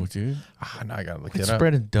Adderall No, that dude. now I gotta look Quit it up.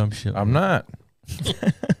 spreading dumb shit. I'm not.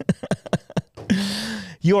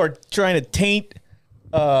 You are trying to taint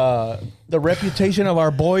the reputation of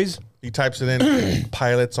our boys. He types it in.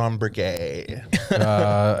 Pilots on brigade.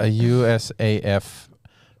 A USAF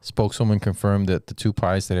spokeswoman confirmed that the two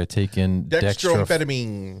pilots that had taken dextro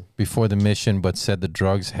Dextroamphetamine. before the mission, but said the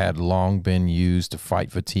drugs had long been used to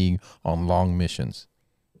fight fatigue on long missions.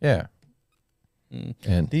 Yeah.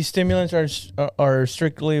 And These stimulants are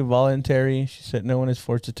strictly voluntary. She said no one is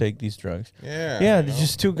forced to take these drugs. Yeah. Yeah,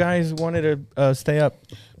 just two guys wanted to stay up.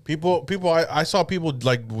 People. I saw people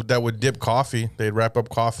like that would dip coffee. They'd wrap up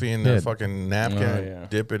coffee in their Yeah. fucking napkin, Oh, and yeah.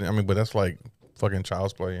 dip it. I mean, but that's like fucking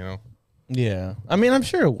child's play, Yeah, I mean, I'm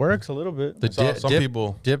sure it works a little bit. the Some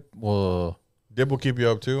people dip will keep you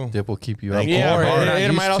up too. keep you up. Yeah, Or but you're not it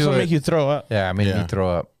used might to also it. make you throw up. Yeah, I made Yeah. me throw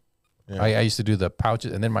up. Yeah. I used to do the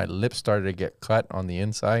pouches, and then my lips started to get cut on the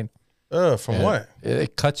inside. From And what?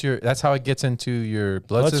 It cuts your. That's how it gets into your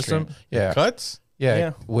blood Bloodstream. system. Yeah, Cuts?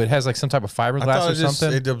 yeah. Yeah. It has like some type of I fiberglass thought or it just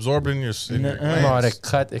something. it absorbed in your. No, No, glands.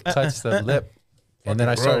 it cuts the lip, and then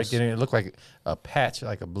I Fucking started gross. getting. It looked like a patch,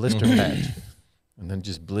 like a blister patch, and then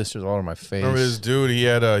just blisters all over my face. Remember this dude?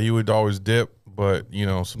 He would always dip, but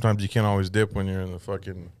sometimes you can't always dip when you're in the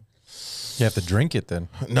fucking. You have to drink it then.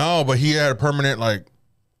 No, but he had a permanent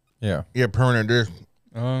Yeah. this.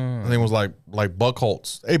 I think it was like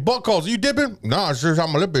Buckholz. "Hey, Buckholz, you dipping?" "No, it's just how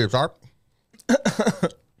my lip is, sir." All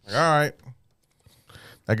right.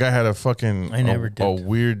 That guy had a fucking I never a dipped.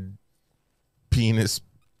 weird penis.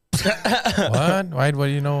 What? Why? What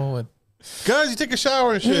do you know? What? Guys, you take a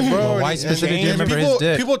shower and shit, bro. Well, why And- specifically and remember his people,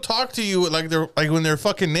 dick? people talk to you like they're like when they're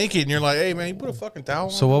fucking naked, and you're like, "Hey, man, you put a fucking towel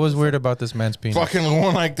on." So what was weird about this man's penis? Fucking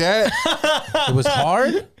one like that? It was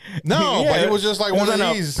hard. No, but it was just like one of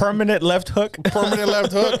a these permanent left hook. permanent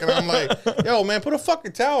left hook, and I'm like, "Yo, man, put a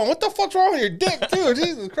fucking towel on. What the fuck's wrong with your dick, too?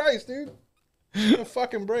 Jesus Christ, dude. Give me a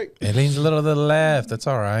fucking break." It leans a little to the left. That's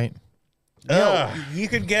all right. Yo, you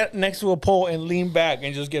could get next to a pole and lean back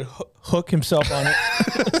and just get hook himself on it.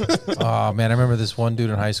 Oh man, I remember this one dude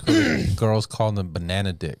in high school. The girls called him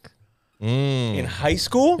banana dick In high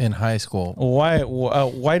school? in high school.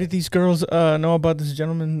 Why did these girls know about this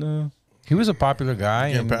gentleman? He was a popular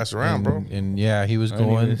guy. Getting passed around, bro. And yeah, he was knew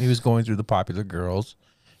going. this. He was going through the popular girls.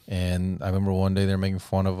 And I remember one day they were making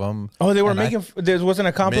fun of him. Oh, they were And making. There wasn't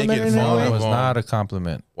a compliment Making in fun No, it. it was him. not a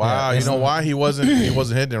compliment. Wow, Yeah, you know why he wasn't hitting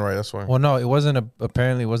it right? That's why. Well, no, it wasn't a.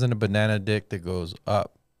 Apparently, it wasn't a banana dick that goes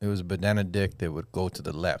up. It was a banana dick that would go to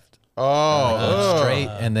the left, Oh, straight,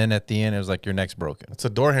 and then at the end, it was like your neck's broken. it's a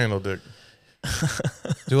door handle dick.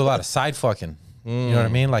 Do a lot of side fucking. You know what I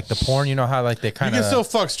mean? Like the porn. You know how like they You kind can of still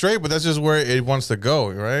fuck straight, but that's just where it wants to go,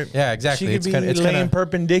 right? yeah, She exactly. could It's be kind of laying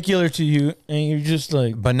perpendicular to you, and you're just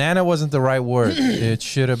like, banana wasn't the right word. It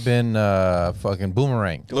should have been fucking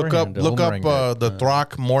boomerang. Look up Boomerang the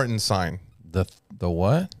Throckmorton sign. The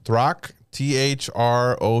what? Throck,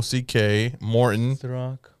 THROCK, Morton, the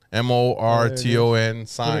rock. MORTON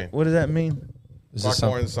sign. What does that mean? Is this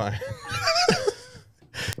something? Throckmorton sign.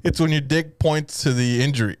 It's when your dick points to the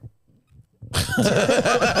injury.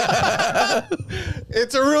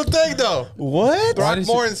 It's a real thing though. What?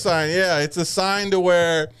 Throckmorton sign, yeah, it's a sign to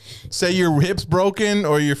where, say your hip's broken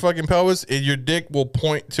or your fucking pelvis, and your dick will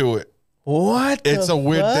point to it. What? It's the a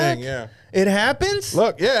weird fuck? thing, yeah. It happens.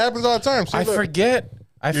 Look, yeah, it happens all the time. See, I look. forget.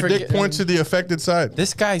 I Your forget. dick points to the affected side.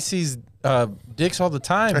 This guy sees dicks all the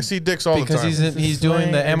time. I see dicks all the because time. he's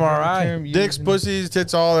doing the MRI. Dicks, pussies,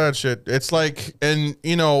 tits, all that shit. It's like, and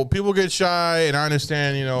you know, people get shy, and I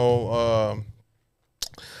understand, you know,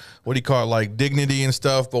 what do you call it, like dignity and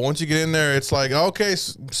stuff. But once you get in there, it's like, okay,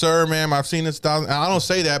 sir, ma'am, I've seen this thousand. And I don't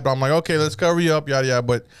say that, but I'm like, okay, let's cover you up, yada yada.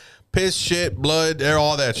 But piss, shit, blood,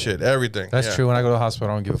 all that shit, everything. That's Yeah. true. When I go to the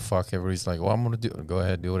hospital, I don't give a fuck. Everybody's like, well, I'm gonna do. Go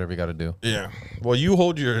ahead, do whatever you got to do. Yeah. Well, you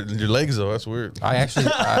hold your legs though. That's weird. I actually,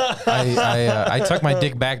 I tuck my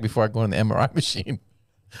dick back before I go in the MRI machine.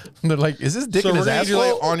 They're like, is this dick So in we're his gonna need you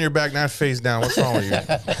asshole? lay on your back, not face down. What's wrong with you?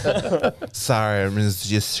 Sorry, I'm just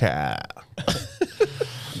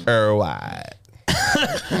what?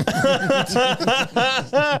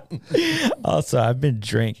 Also, I've been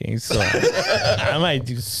drinking, so I might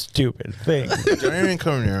do stupid things. Don't even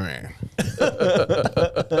come near me.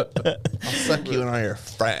 I'll suck you and all your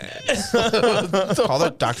friends. Call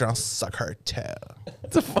the doctor. I'll suck her too.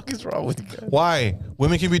 What the fuck is wrong with you guys? Why?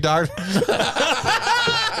 Women can be doctors.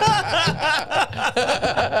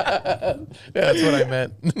 Yeah, that's what I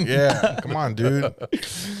meant. Yeah, come on, dude.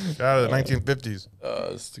 Got out of the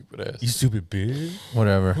 1950s. Stupid ass. You stupid bitch.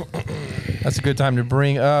 Whatever. That's a good time to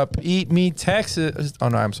bring up Eat Me Texas. Oh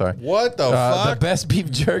no, I'm sorry. What the fuck? The best beef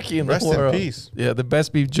jerky in Rest the in world. peace. Yeah, the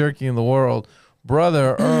best beef jerky in the world.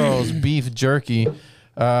 Brother Earl's Beef Jerky.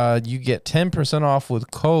 You get 10% off with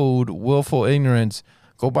code Willful Ignorance.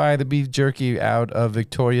 Go buy the beef jerky out of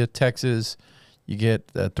Victoria, Texas. You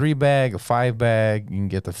get a 3-bag, a 5-bag. You can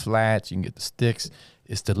get the flats. You can get the sticks.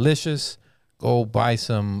 It's delicious. Go buy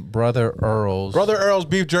some Brother Earl's. Brother Earl's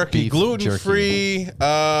beef jerky, Beef gluten free.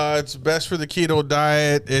 It's best for the keto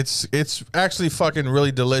diet. It's actually fucking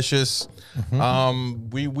really delicious.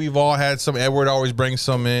 We've all had some. Edward always brings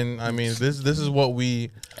some in. I mean, this is what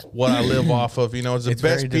I live off of. You know, it's the It's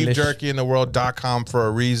best very beef delicious. jerky in the world.com for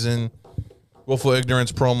a reason. Willful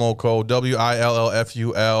Ignorance promo code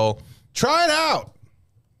WILLFUL. Try it out.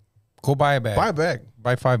 Go buy a bag. Buy a bag.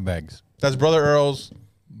 Buy 5 bags. That's Brother Earl's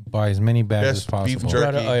Buy as many bags as best possible. beef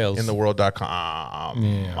jerky Brother Earl's. in the world.com.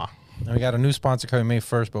 Yeah. And we got a new sponsor coming May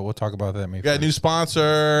 1st, but we'll talk about that May 1st. We got a new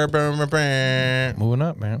sponsor. Yeah, Moving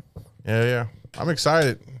up, man. yeah. I'm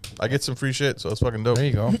excited. I get some free shit, so it's fucking dope. There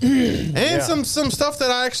you go. And some stuff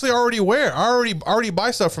that I actually already wear. I already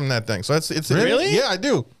buy stuff from that thing. So it's Really? yeah, I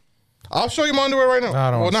do. I'll show you my underwear right now.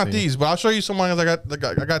 I don't well, wanna not see. these, but I'll show you some ones I got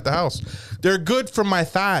at the house. They're good for my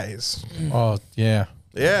thighs. Oh, yeah.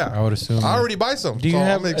 Yeah, I would assume. I already buy some. Do you so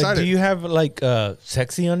have? I'm excited. Do you have like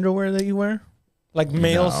sexy underwear that you wear? Like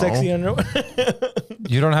male No. sexy underwear?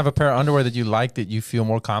 You don't have a pair of underwear that you like that you feel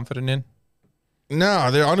more confident in?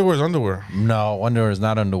 No, their underwear is underwear. No, underwear is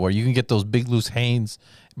not underwear. You can get those big loose Hanes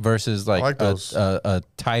versus like, like those. a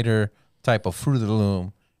tighter type of Fruit of the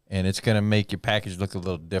Loom, and it's gonna make your package look a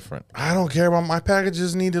little different. I don't care about my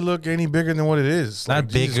packages. Need to look any bigger than what it is. Not Like,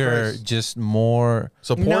 Jesus bigger, Christ. just more.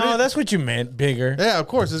 Support No, it? that's what you meant. Bigger. Yeah, of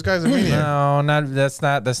course. This guy's a maniac. No, not that's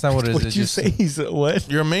not what it is. What It's you just- say? He's a what?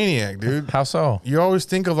 You're a maniac, dude. How so? You always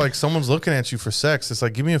think of like someone's looking at you for sex. It's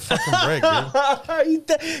like, give me a fucking break,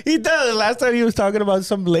 dude. he does. Last time he was talking about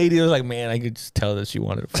some lady, I was like, man, I could just tell that she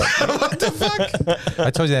wanted to fuck. What the fuck? I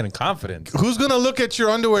told you that in confidence. Who's gonna look at your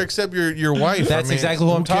underwear except your wife? That's I mean, exactly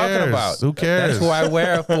who I'm talking cares? about. Who cares? That's who I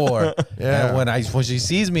wear it for. Yeah. And when she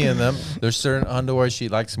sees me in them, there's certain underwear she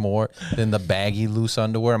likes more than the baggy loose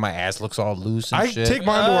underwear. My ass looks all loose and I shit. take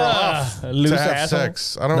my underwear off loose to have asshole.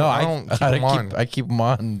 sex. I don't. no, I don't keep them on. I keep them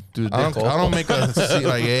on through the I dick don't. hole. I don't make a scene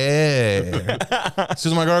like yeah. As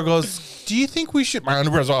soon as my girl goes, do you think we should? My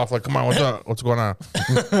underwear's off. Like, come on, what's up? What's going on?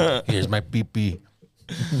 Here's my pee.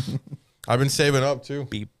 I've been saving up too.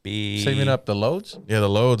 Beep beep. Saving up the loads. Yeah, the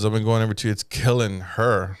loads. I've been going over to. It's killing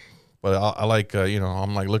her. But I like,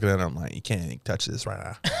 I'm like looking at her. I'm like, you can't even touch this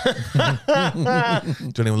right now.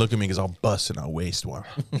 Don't even look at me because I'll bust and I'll waste one.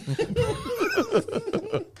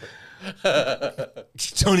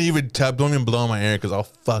 Don't even blow my air because I'll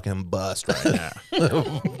fucking bust right now.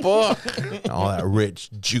 All that rich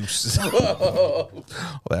juice, all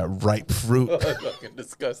that ripe fruit, Fucking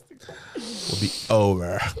disgusting. will be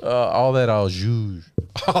over. All that au juge.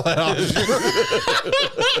 All that au jus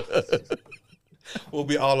will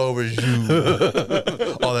be all over you.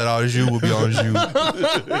 All that au jus will be on you.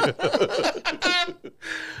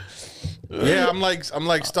 Yeah, I'm like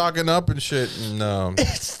stocking up and shit, and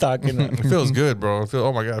Stocking up. it feels good, bro.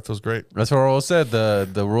 Oh my god, it feels great. That's what Earl said.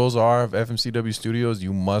 The rules are of FMCW Studios,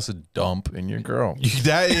 you must dump in your girl.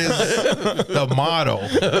 That is the motto.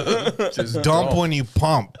 Just dump when you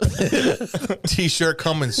pump. T-shirt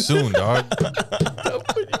coming soon, dog.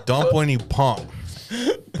 Dump when you pump.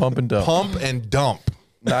 Pump and dump. Pump and dump.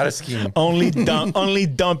 Not a scheme. Only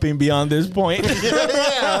dumping beyond this point.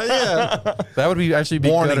 Yeah. That would be actually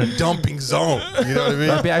be Warning, good. dumping zone. You know what I mean?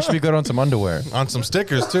 That'd be actually good on some underwear. On some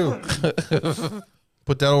stickers too.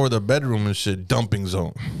 Put that over the bedroom and shit. Dumping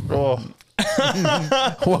zone. Welcome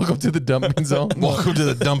to the dumping zone. Welcome to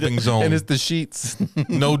the dumping zone. And it's the sheets.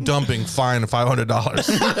 No dumping. Fine,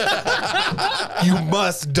 $500. You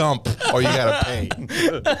must dump, or you gotta pay.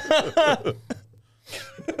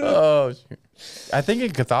 Oh, shoot. I think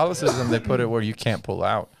in Catholicism they put it where you can't pull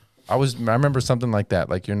out. I remember something like that.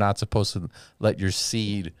 Like you're not supposed to let your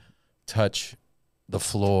seed touch the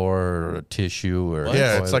floor or a tissue or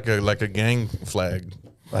Yeah, it's like a gang flag.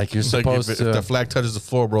 like you're It's like supposed if to. the flag touches the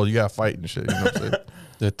floor, bro, you gotta fight and shit. You know what I'm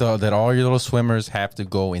saying? that all your little swimmers have to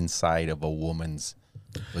go inside of a woman's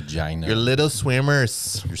vagina. Your little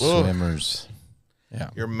swimmers. Your swimmers. Yeah.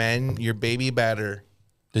 Your men, your baby batter.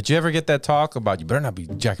 Did you ever get that talk about you better not be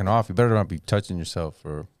jacking off? You better not be touching yourself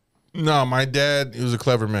or. No, my dad, he was a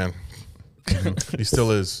clever man. He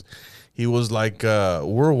still is. He was like,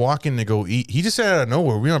 we're walking to go eat. He just said out of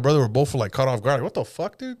nowhere. We and my brother were both like caught off guard. Like, what the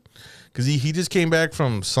fuck, dude? Because he just came back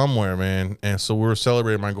from somewhere, man. And so we were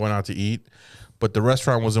celebrating by going out to eat. But the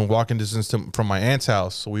restaurant was in walking distance from my aunt's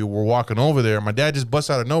house. So we were walking over there. My dad just busts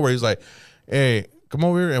out of nowhere. He's like, hey, come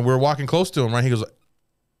over here. And we're walking close to him, right? He goes,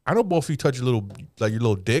 I know both of you touch your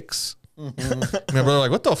little dicks. My brother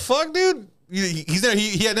like, what the fuck, dude? He's there.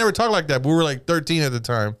 He had never talked like that. But we were like 13 at the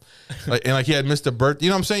time, and he had missed a birth. You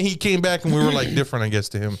know what I'm saying? He came back and we were like different, I guess,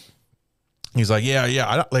 to him. He's like, yeah.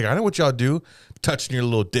 I know what y'all do, touching your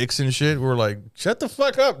little dicks and shit. We were like, shut the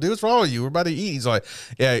fuck up, dude. What's wrong with you? We're about to eat. He's like,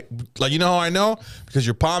 yeah, like you know how I know? Because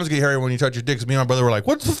your palms get hairy when you touch your dicks. Me and my brother were like,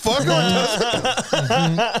 what the fuck?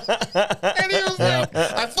 And he was like,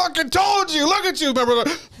 I fucking told you. Look at you. My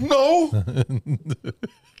brother, no.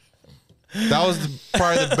 That was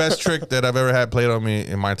probably the best trick that I've ever had played on me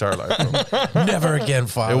in my entire life, bro. Never again,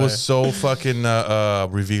 father. It was so fucking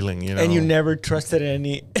revealing, you know. And you never trusted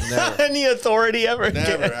any authority ever.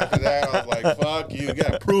 Never. After that, I was like, fuck you. You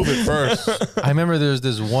gotta prove it first. I remember there's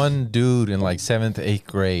this one dude in like 7th, 8th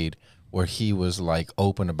grade where he was like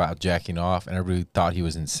open about jacking off, and everybody thought he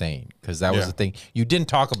was insane because that was the thing. You didn't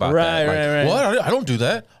talk about that. Like, Right. What? I don't do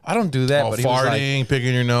that. I don't do that. All but he was like, farting,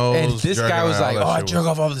 picking your nose. and this jerking guy was around, like, all "Oh, that I shit jerk was-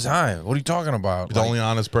 off all the time. What are you talking about?" He's the only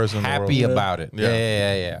honest person in the happy world. about it.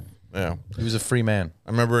 Yeah. Yeah. He was a free man.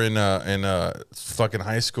 I remember in fucking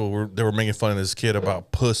high school, they were making fun of this kid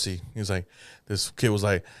about pussy. He was like, this kid was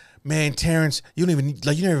like, man, Terrence, you never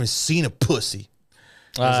even seen a pussy.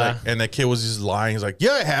 I was like, and that kid was just lying. He's like,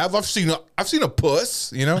 yeah, I have. I've seen a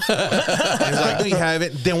puss, you know? And he's like, no, you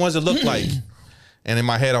haven't. Then what does it look like? And in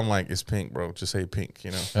my head, I'm like, it's pink, bro. Just say pink,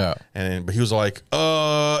 you know? Yeah. But he was like,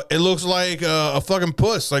 it looks like a fucking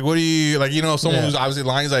puss. Like, what do you, like, you know, someone who's obviously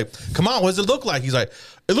lying. He's like, come on, what does it look like? He's like,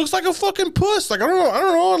 it looks like a fucking puss. Like, I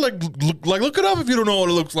don't know. Like, look it up if you don't know what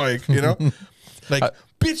it looks like, you know? Like,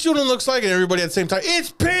 bitch, you know what it looks like. And everybody at the same time,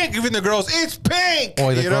 it's pink. Even the girls, it's pink.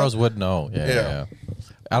 Boy, the you know? girls would know. Yeah.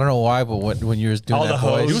 I don't know why, but when you were doing All that the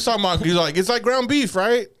hoes. He voice, was talking about, he's like, it's like ground beef,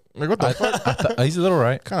 right? Like, what the fuck? he's a little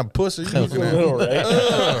right. Kind of pussy you looking at? Little,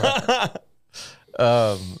 right?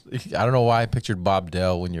 I don't know why I pictured Bob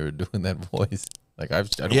Dell when you were doing that voice. Like I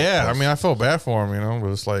don't Yeah, I mean, I felt bad for him, you know,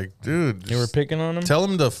 but it's like, dude, You were picking on him? tell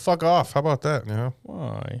him to fuck off. How about that, you know?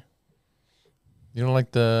 Why? you don't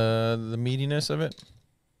like the meatiness of it.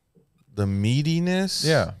 The meatiness?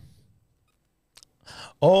 Yeah.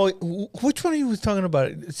 Oh, which one are you talking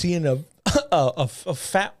about? Seeing a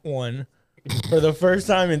fat one for the first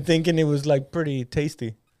time and thinking it was like pretty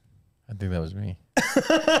tasty. I think that was me.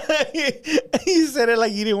 He said it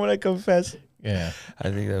like he didn't want to confess. Yeah. I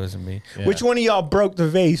think that was me. Yeah. Which one of y'all broke the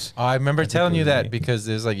vase? Oh, I remember telling it you was that me. because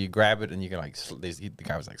there's like you grab it and you can like the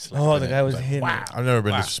guy was like slapping Oh, the it. guy was Like, hitting. wow. it. I've never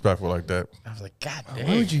been disrespectful like that. I was like, God damn.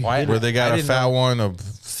 why would you hit Where it? they got I a didn't fat know. one, a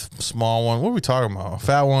small one. What are we talking about? A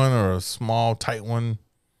fat one or a small, tight one?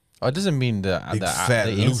 Oh, it doesn't mean the fat,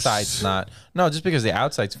 the loose. inside's not. No, just because the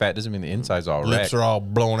outside's fat doesn't mean the inside's all Lips wrecked. are all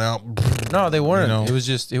blown out. No, they weren't. You know? It was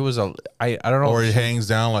just. It was a. I don't know. Or it hangs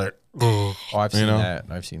down like. Oh, I've seen know? that.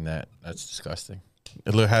 I've seen that. That's disgusting.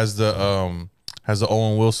 It has the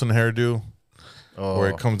Owen Wilson hairdo. Oh, Where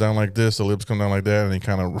it comes down like this, the lips come down like that, and he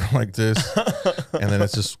kind of like this, and then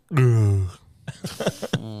it's just, and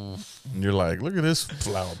you're like, look at this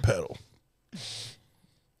flower petal.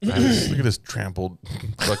 Look at this trampled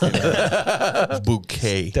fucking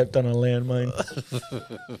bouquet. Stepped on a landmine.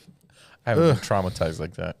 I haven't been traumatized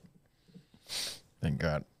like that. Thank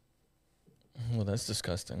God. Well, that's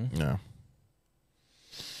disgusting. Yeah.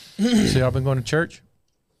 So y'all been going to church?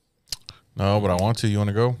 No, but I want to. You want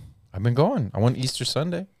to go? I've been going. I went Easter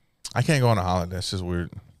Sunday. I can't go on a holiday. It's just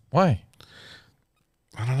weird. Why?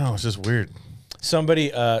 I don't know. It's just weird. Somebody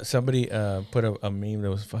put a meme that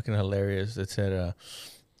was fucking hilarious that said,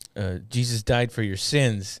 Jesus died for your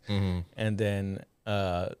sins. And then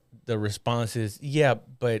the response is, yeah,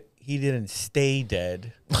 but he didn't stay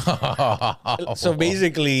dead. So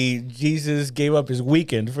basically, Jesus gave up his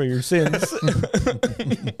weekend for your sins.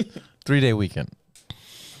 3-day weekend.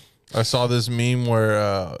 I saw this meme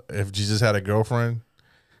where if Jesus had a girlfriend,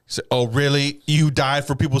 he said, "Oh, really? You died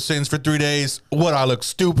for people's sins for 3 days? What? I look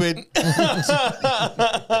stupid?"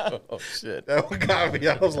 Oh shit! That one got me.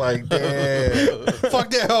 I was like, "Damn, fuck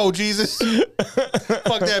that hoe, Jesus.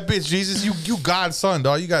 Fuck that bitch, Jesus. You God's son,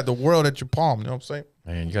 dog. You got the world at your palm. You know what I'm saying?"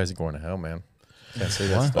 Man, you guys are going to hell, man. Can't say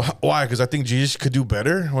that stuff. Why? Because I think Jesus could do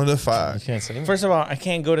better. What the You fuck? can't say First of all, I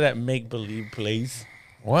can't go to that make-believe place.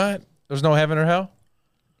 what? There's no heaven or hell.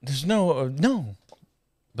 There's no.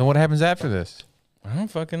 Then what happens after this? I don't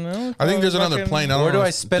fucking know. I think there's another plane. I don't Where do know I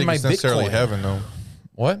if- spend think my it's necessarily Bitcoin? heaven though.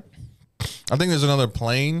 What? I think there's another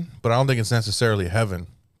plane, but I don't think it's necessarily heaven.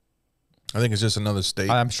 I think it's just another state.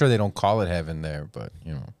 I'm sure they don't call it heaven there, but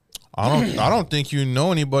you know. I don't think you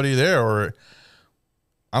know anybody there, or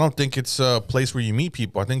I don't think it's a place where you meet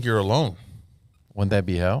people. I think you're alone. Wouldn't that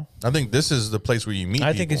be hell? I think this is the place where you meet I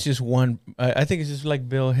people. think it's just one. I think it's just like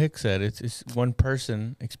Bill Hicks said. It's one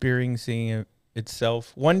person experiencing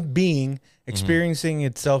itself, one being experiencing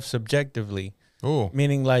itself subjectively. Oh,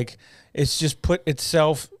 Meaning, like, it's just put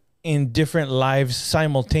itself in different lives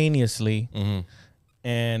simultaneously,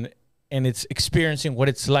 and it's experiencing what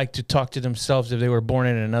it's like to talk to themselves if they were born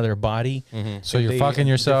in another body. So If you're they fucking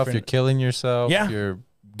yourself, different- you're killing yourself, Yeah. you're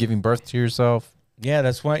giving birth to yourself. Yeah,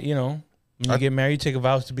 that's why when you get married, you take a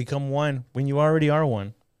vow to become one when you already are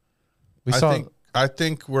one. We saw I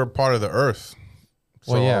think we're part of the earth.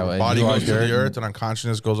 So Well, yeah, our and body you are goes to dirt the earth, and- and our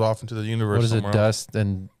consciousness goes off into the universe. what is it? somewhere else. Dust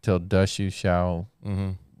until dust you shall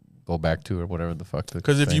go back to, or whatever the fuck.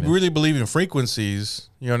 Because if you really believe in frequencies,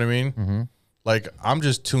 you know what I mean. Like I'm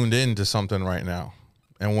just tuned in to something right now,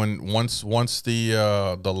 and once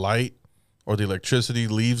the light or the electricity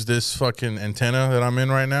leaves this fucking antenna that I'm in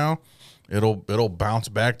right now, it'll bounce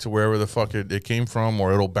back to wherever the fuck it came from,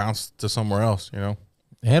 or it'll bounce to somewhere else. You know.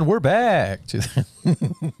 and we're back.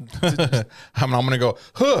 I'm gonna go.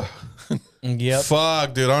 Huh. Yep.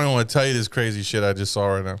 Fuck, dude. I don't even want to tell you this crazy shit I just saw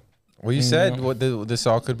right now. Well, you said this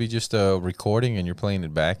all could be just a recording, and you're playing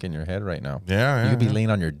it back in your head right now. Yeah, You could be yeah. laying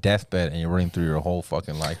on your deathbed and you're running through your whole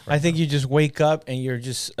fucking life. I think you just wake up and you're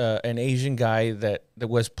just an Asian guy that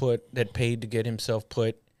paid to get himself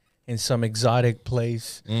put in some exotic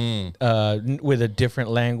place with a different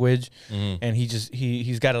language, and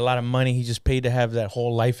he's got a lot of money. He just paid to have that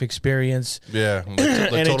whole life experience. Yeah, like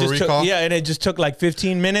And Total Recall. and it just took like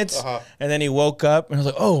 15 minutes, and then he woke up and I was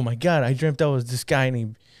like, "Oh my god, I dreamt I was this guy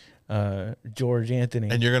named George Anthony."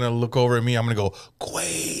 And you're gonna look over at me. I'm gonna go,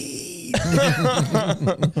 Quaid,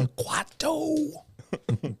 Quato.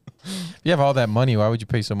 If you have all that money, why would you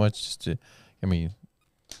pay so much just to? I mean,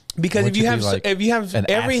 Because Wouldn't if you you have be like if you have an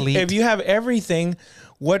athlete? if you have everything,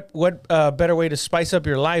 what better way to spice up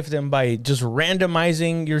your life than by just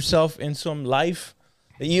randomizing yourself in some life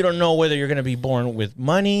that you don't know whether you're going to be born with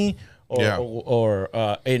money or Yeah. or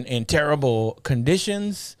in terrible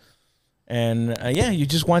conditions. And you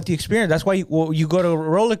just want the experience. That's why you go to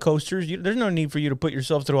roller coasters. There's no need for you to put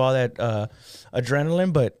yourself through all that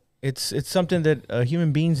adrenaline, but it's something that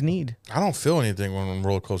human beings need. I don't feel anything when on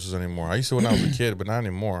roller coasters anymore. I used to when I was a kid, but not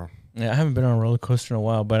anymore. Yeah, I haven't been on a roller coaster in a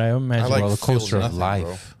while, but I imagine I like roller feels coaster of nothing,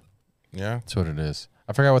 life. bro. Yeah. That's what it is.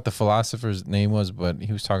 I forgot what the philosopher's name was, but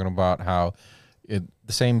he was talking about how the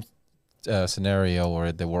same scenario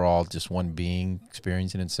where that we're all just one being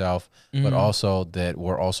experiencing itself, but also that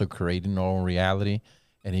we're also creating our own reality.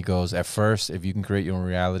 And he goes, at first, if you can create your own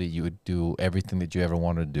reality, you would do everything that you ever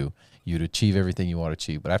wanted to do. You'd achieve everything you want to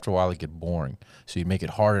achieve. But after a while, it get boring. So you make it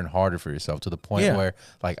harder and harder for yourself to the point where,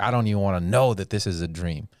 like, I don't even want to know that this is a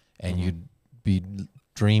dream. And you'd be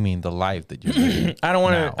dreaming the life that you're living. I don't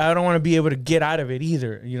want to be able to get out of it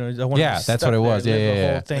either. You know, I want that's what it was.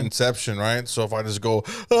 Yeah. Inception, right? So if I just go,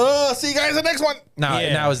 see you guys in the next one.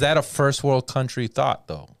 Now is that a first world country thought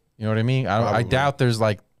though? You know what I mean? I doubt there's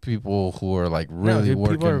like people who are like really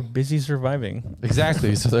working. People are busy surviving.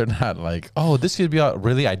 Exactly. So they're not like, oh, this could be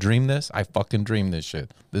really. I dreamed this. I fucking dreamed this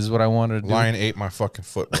shit. This is what I wanted to do. Lion ate my fucking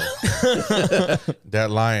foot, bro. That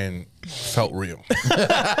lion felt real.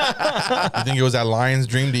 You think it was that lion's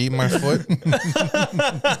dream to eat my foot?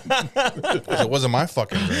 It wasn't my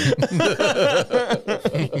fucking dream.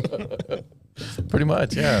 Pretty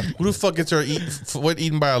much, yeah. Who the fuck gets their foot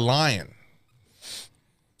eaten by a lion?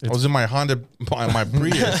 I was in my Honda, my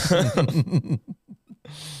Prius,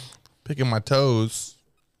 picking my toes.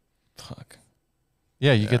 Fuck.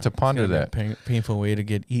 Yeah, you get to ponder that. Painful way to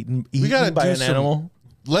get eaten gotta by do an animal.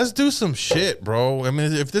 Let's do some shit, bro. I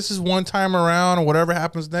mean, if this is one time around or whatever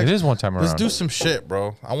happens next, It is one time around. let's do some shit,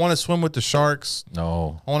 bro. I want to swim with the sharks.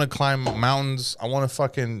 No. I want to climb mountains. I want to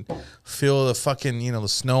fucking feel the fucking, the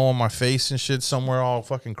snow on my face and shit somewhere all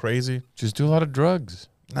fucking crazy. Just do a lot of drugs.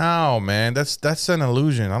 No, man, that's an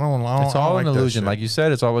illusion. I don't It's all like an that illusion. shit. Like you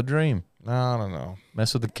said, it's all a dream. No, I don't know.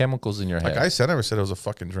 Mess with the chemicals in your head. Like I said, I never said it was a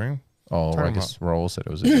fucking dream. Oh, Talking I guess Raul said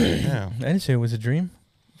it was a dream. Yeah, I didn't say it was a dream.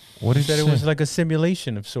 What did I said you it was say? like a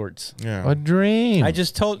simulation of sorts. yeah. A dream. A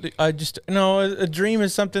dream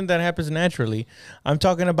is something that happens naturally. I'm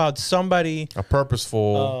talking about somebody, A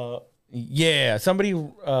purposeful somebody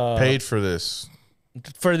paid for this.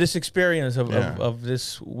 for this experience Yeah. of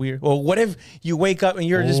this weird. Well, what if you wake up and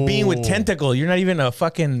you're just being with Ooh. tentacle? You're not even a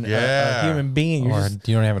fucking a human being. You're or just,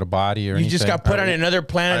 you don't have a body or you anything. just got put on another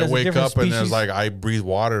planet. I as a wake different up species. and there's like I breathe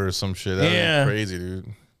water or some shit. That's Yeah. crazy, dude.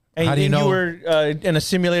 And, How do you and know? you were in a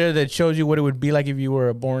simulator that shows you what it would be like if you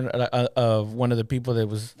were born of one of the people that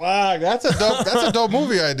was Wow, that's a dope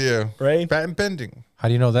movie idea. right. Patent pending. How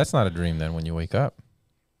do you know that's not a dream then when you wake up?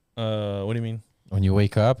 What do you mean? When you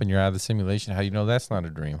wake up and you're out of the simulation, how do you know that's not a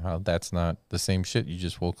dream? How that's not the same shit you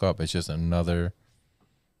just woke up? It's just another,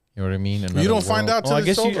 you know what I mean? Another You don't find world. out till Well,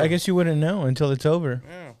 it's over. I guess you wouldn't know until it's over.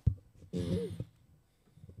 Yeah.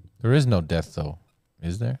 There is no death though,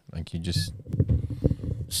 is there? Like you just,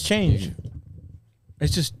 It's change.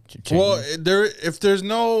 It's just change. Well, if there's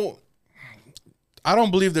no, I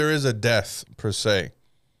don't believe there is a death per se,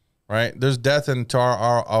 right? There's death into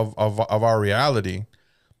our reality,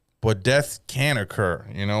 but death can occur,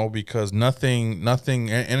 because nothing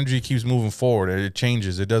energy keeps moving forward. It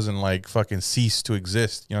changes. It doesn't like fucking cease to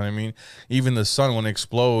exist. You know what I mean? Even the sun, when it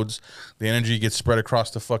explodes, the energy gets spread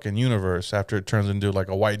across the fucking universe after it turns into like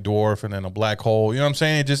a white dwarf and then a black hole. You know what I'm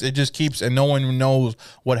saying? It just keeps, and no one knows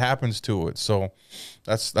what happens to it. So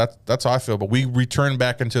that's how I feel. But we return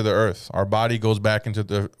back into the earth. Our body goes back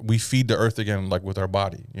into we feed the earth again, like with our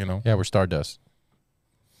body, yeah, we're stardust.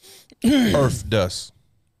 Earth dust.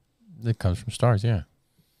 It comes from stars, yeah.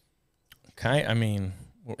 I mean,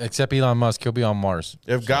 Except Elon Musk, he'll be on Mars.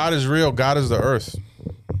 If God is real, God is the earth.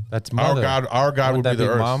 That's mother. Our God would Wouldn't be that the be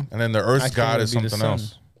earth. mom? And then the earth's Actually, God it is would be the something sun.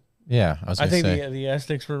 else. Yeah, I was I gonna think say. the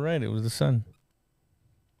Aztecs were right. It was the sun.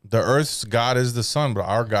 The earth's God is the sun, but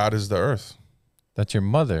our God is the earth. That's your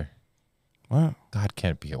mother. What? God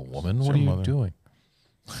can't be a woman. It's What are your you mother. doing?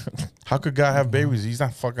 How could God have babies? He's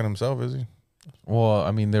not fucking himself, is he? Well,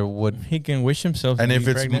 I mean, there would. He can wish himself. And to if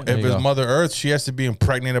be it's pregnant. There if you it's go. Mother Earth, she has to be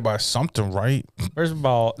impregnated by something, right? First of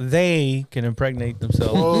all, they can impregnate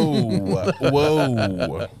themselves Whoa,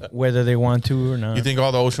 whoa! whether they want to or not. You think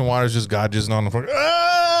all the ocean water is just God jizzing on the fuck?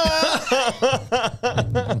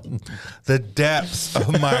 The depths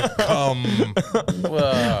of my cum.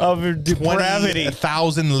 of depravity?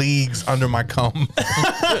 20,000 leagues under my cum.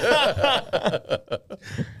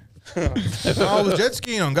 I was jet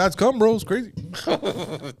skiing on God's cum, bro. It's crazy.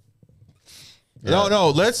 No.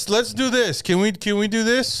 Let's do this. Can we do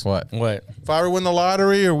this? What? What? If I ever win the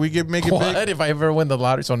lottery, or we make it What? big, If I ever win the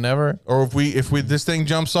lottery, so never? or if we this thing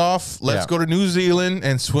jumps off, let's Yeah. go to New Zealand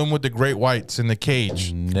and swim with the great whites in the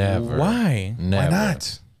cage. Never. Why? Never. Why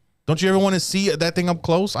not? Don't you ever want to see that thing up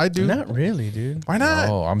close? I do. Not really, dude. Why not?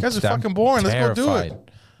 Oh, I'm you guys are I'm fucking boring. Let's go do terrified. it.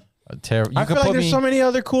 You I could feel like put there's me. so many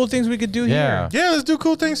other cool things we could do Yeah. here. Yeah, let's do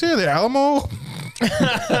cool things here. The Alamo.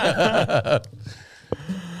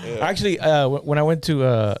 Actually, when I went to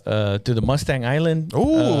the Mustang Island,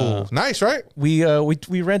 Ooh, nice, right? we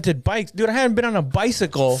rented bikes. Dude, I hadn't been on a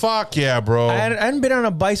bicycle. Fuck yeah, bro. I hadn't been on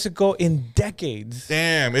a bicycle in decades.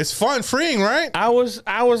 Damn, it's fun, freeing, right? I was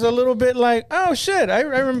a little bit like, oh shit. I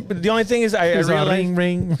remember. The only thing is, I realized.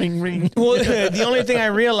 Ring. Well, the only thing I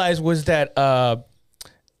realized was that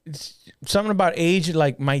it's something about age,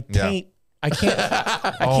 like my taint. I can't.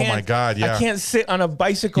 Oh my God, yeah. I can't sit on a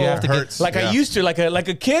bicycle. You have to get- like I yeah. used to. Like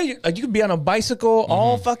a kid, like you could be on a bicycle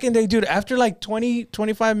all fucking day, dude. After like 20,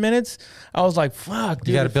 25 minutes, I was like, fuck, dude.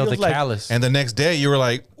 You got to it build a feels like, callus. And the next day, you were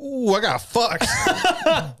like, "Ooh, I got fucked."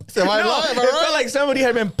 Am I No, lying? Am I it right? felt like somebody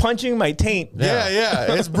had been punching my taint.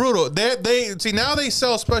 Yeah, it's brutal. They see now they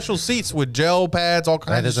sell special seats with gel pads, all That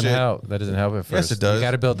kinds of doesn't shit. help. That doesn't help at first. Yes, it does. You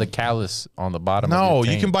got to build the callus on the bottom. No, of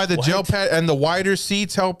your you can tank. buy the gel pad, and the wider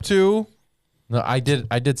seats help too. No, I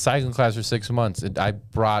did cycling class for 6 months. I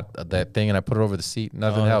brought that thing and I put it over the seat.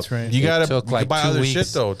 Nothing helped. that's right. You It gotta took you like can buy 2 other weeks. shit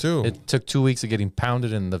though too. It took 2 weeks of getting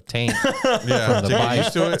pounded in the tank Yeah, from the to get bike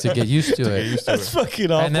used to it. to get used to it. Used to That's it.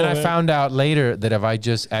 fucking awful. And then I man. found out later that if I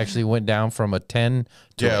just actually went down from a 10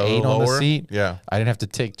 to Yeah, a an 8 little on the lower. seat, Yeah. I didn't have to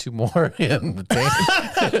take 2 more in the tank.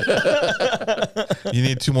 You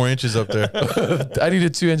need 2 more inches up there. I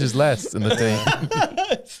needed 2 inches less in the tank.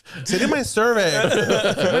 Sit in my survey.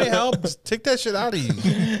 Somebody help. Just take that shit out of you.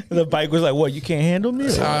 The bike was like, "What? You can't handle me?"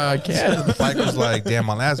 I can't. The bike was like, damn,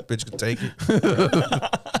 my last bitch could take it.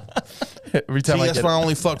 Every See, time I that's get, why I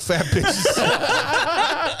only fuck fat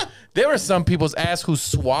bitches. there were some people's ass who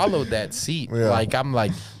swallowed that seat. Yeah. Like I'm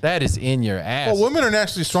like, that is in your ass. Well, women are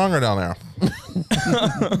naturally stronger down there.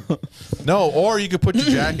 No, or you could put your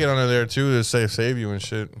jacket under there too to save you and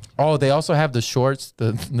shit. Oh, they also have the shorts,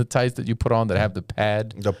 the tights that you put on that have the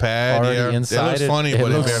pad. The pad, Already yeah, inside it looks it. funny, It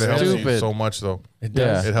but looks it helps you stupid. so much though. It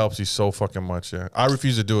does. It helps you so fucking much. Yeah, I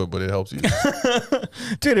refuse to do it, but it helps you.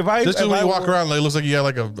 Dude, if I Just if when I you walk were- around, like, it looks like you got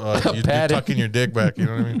like you're padding. tucking your dick back. You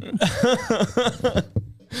know what I mean?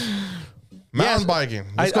 Mountain biking.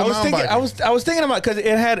 Let's go I was mountain thinking, biking. I was thinking about because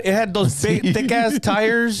it had those big thick ass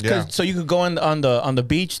tires, Yeah. so you could go on the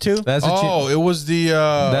beach too. That's what Oh, you. it was the.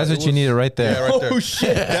 That's what you needed right there. Yeah, right there. Oh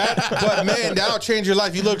shit! But man, that'll change your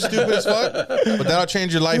life. You look stupid as fuck, but that'll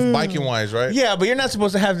change your life biking wise, right? Yeah, but you're not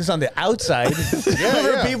supposed to have this on the outside for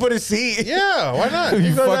yeah. people to see. Yeah, why not?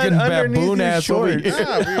 You goes fucking on underneath baboon your ass over shorts. here.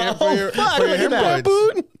 Yeah, for your fuck, for your look at that.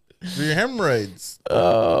 hemorrhoids. For your hemorrhoids.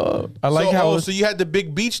 I like so, how so you had the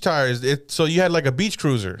big beach tires. So you had like a beach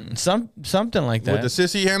cruiser Something like with the that.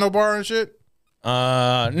 sissy handlebar and shit.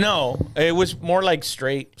 No, it was more like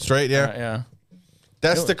straight. Straight, yeah. Yeah.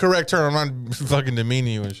 That's the correct term. I'm not fucking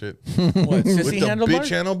demeaning you and shit. What, With sissy the handlebar?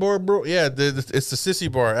 bitch handlebar, bro. Yeah, it's the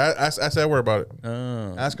sissy bar. Ask Edward about it.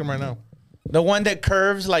 Oh. Ask him right now. The one that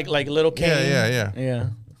curves like little cane. Yeah. Yeah.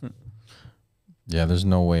 Yeah, there's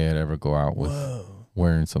no way I'd ever go out with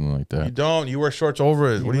wearing something like You that. don't. You wear shorts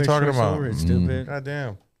over it. What are you wear talking shorts about? over it, stupid. God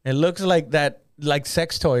damn. It looks like that, like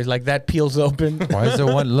sex toys, like that peels open. Why is there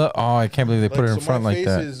one? Look, oh, I can't believe they put it in front my like face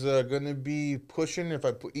that. is gonna be pushing if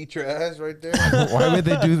I eat your ass right there. Why would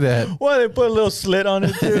they do that? Why they put a little slit on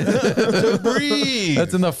it too? To breathe.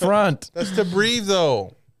 That's in the front. That's to breathe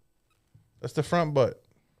though. That's the front butt.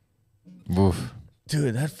 Oof.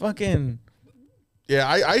 Dude, that fucking. Yeah,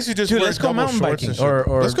 I used to just Dude, wear let's go double mountain shorts and biking shit.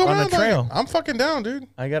 or let's go on a mountain trail. biking. I'm fucking down, dude.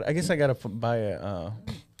 I guess I gotta buy a.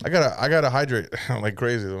 I gotta hydrate like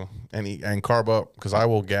crazy though, and eat and carb up because I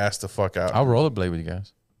will gas the fuck out. I'll rollerblade with you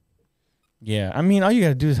guys. Yeah, I mean, all you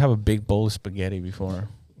gotta do is have a big bowl of spaghetti before.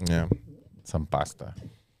 Yeah, Some pasta.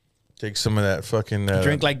 take some of that fucking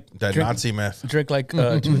Drink that Nazi meth. Drink like 2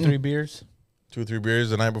 or 3 beers. 2 or 3 beers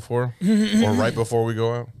the night before, or right before we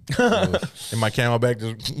go out. In my Camelback,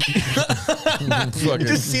 just fucking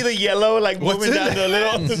Just see the yellow like What's moving in down the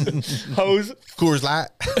little hose. Coors Light.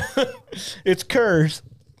 It's Curse.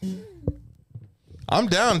 I'm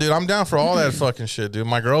down, dude. I'm down for all that fucking shit, dude.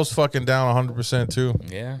 My girl's fucking down 100% too.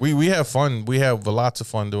 Yeah. We have fun. We have lots of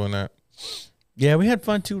fun doing that. Yeah, we had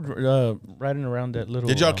fun too, riding around that little.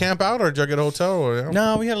 Did y'all camp out or did y'all get a hotel? Or,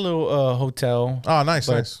 No, we had a little hotel. Oh, nice,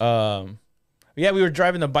 But, nice. Yeah, we were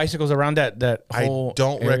driving the bicycles around that I whole.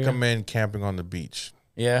 don't area. recommend camping on the beach.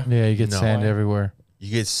 Yeah. Yeah, you get No. sand everywhere. You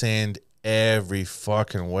get sand every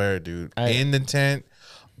fucking where, dude. I- In the tent,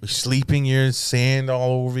 sleeping, you're sand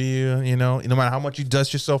all over you. You know, no matter how much you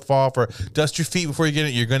dust yourself off or dust your feet before you get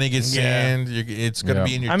it, you're gonna get sand. It's gonna Yeah.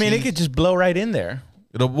 be in your. I mean, it teeth. could just blow right in there.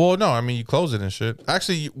 Well, no, I mean you close it and shit.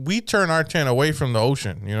 Actually, we turn our tent away from the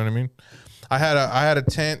ocean. You know what I mean? I had a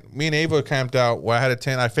tent. Me and Ava camped out where I had a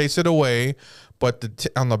tent. I faced it away, but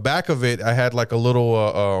on the back of it, I had like a little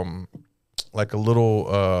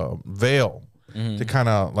veil. to kind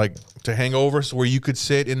of like to hang over, so where you could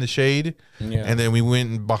sit in the shade. Yeah. And then we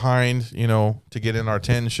went behind, to get in our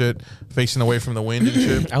tent and shit, facing away from the wind and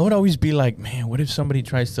shit. I would always be like, man, what if somebody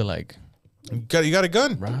tries to like You got a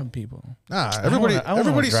gun? rob people? Nah, I don't wanna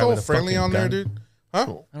everybody's drive so with a friendly fucking on there, gun. dude. Huh? I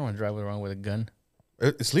don't want to drive around with a gun.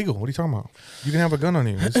 It's legal. What are you talking about? You can have a gun on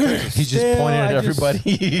you. It's Texas. He's just Still, pointing at I just-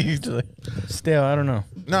 everybody. Still, I don't know.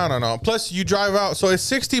 No. Plus, you drive out. So it's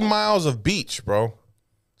 60 miles of beach, bro.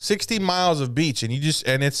 60 miles of beach, and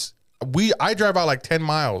I drive out like 10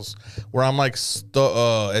 miles where I'm like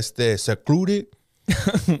secluded,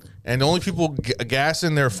 and the only people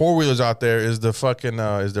gassing their 4-wheelers out there is the fucking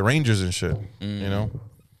is the Rangers and shit.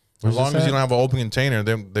 As long as you don't have an open container,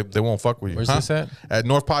 they won't fuck with you. Where's this at? At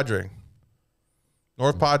North Padre.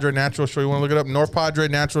 North Padre Natural Shore. You want to look it up? North Padre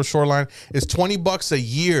Natural Shoreline is $20 a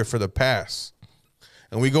year for the pass.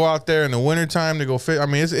 And we go out there in the wintertime to go fish. I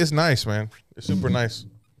mean, it's nice, man. It's super nice.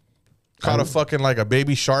 Caught a fucking like a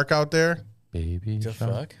baby shark out there. Baby. The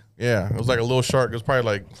fuck? Yeah, it was like a little shark. It was probably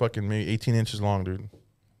like fucking maybe 18 inches long, dude.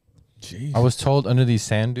 Jeez. I was told under these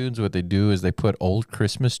sand dunes, what they do is they put old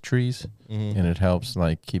Christmas trees, and it helps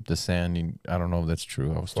like keep the sand. I don't know if that's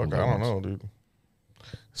true. I was told. Fuck, I that don't once. know, dude.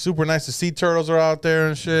 Super nice. The sea turtles are out there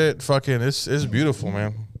and shit. Fucking, it's beautiful,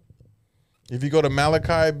 man. If you go to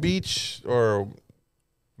Malachi Beach or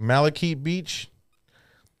Malachite Beach,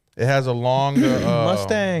 it has a long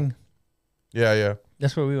Mustang. Yeah.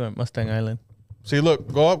 That's where we went, Mustang Island. See,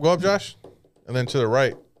 look, go up, Josh, and then to the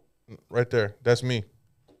right there. That's me.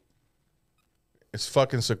 It's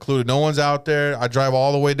fucking secluded. No one's out there. I drive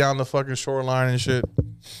all the way down the fucking shoreline and shit.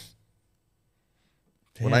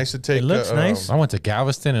 When I used to take, It looks nice. I went to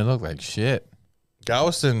Galveston and it looked like shit.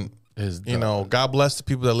 Galveston, Is God bless the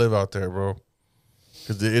people that live out there, bro,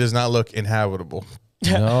 because it does not look inhabitable.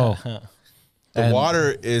 no. The And-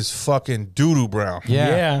 water is fucking doo-doo brown. Yeah.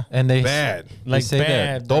 Yeah. And they Bad. Like say that.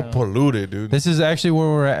 bad. So bro. polluted, dude. This is actually where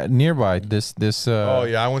we're at nearby. This Oh,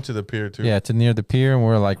 yeah. I went to the pier, too. yeah, to near the pier, and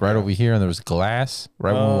we're like right over here, and there was glass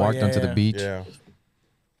right when we Oh, walked onto the yeah. beach. Yeah.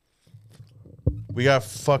 We got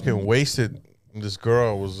fucking wasted. This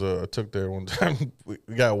girl was took there one time. We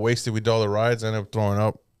got wasted. We did all the rides. I ended up throwing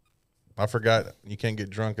up. I forgot you can't get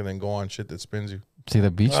drunk and then go on shit that spins you. See,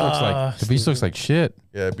 the beach looks like shit.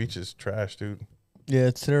 Yeah, the beach is trash, dude. Yeah,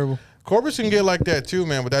 it's terrible. Corpus can get like that too,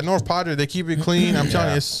 man. But that North Padre, they keep it clean. I'm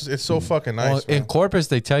telling you, it's so fucking nice. Well, man. in Corpus,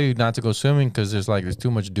 they tell you not to go swimming because there's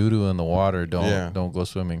too much doo doo in the water. Don't go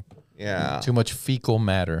swimming. Yeah. Too much fecal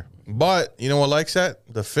matter. But you know what likes that?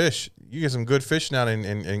 The fish. You get some good fish now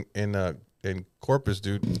in Corpus,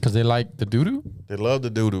 dude. Because they like the doo doo. They love the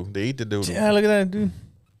doo-doo. They eat the doo-doo. Yeah, look at that, dude.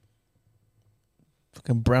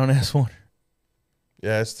 Fucking brown ass water.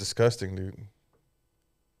 Yeah, it's disgusting, dude.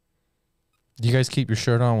 Do you guys keep your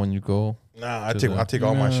shirt on when you go? Nah, I take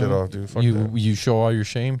all my shit off, dude. Fuck You that. you show all your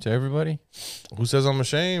shame to everybody? Who says I'm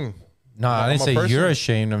ashamed? No, I I'm didn't a say person. you're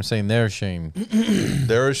ashamed. I'm saying they're ashamed.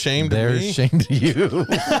 They're ashamed They're of me. ashamed of you.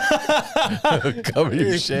 Cover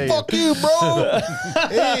your shame. Fuck you, bro.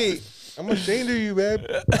 Hey, I'm ashamed of you, man.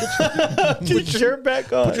 Get your shirt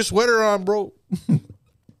back on. Put your sweater on, bro.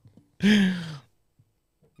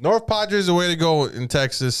 North Padre is the way to go in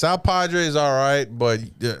Texas. South Padre is all right, but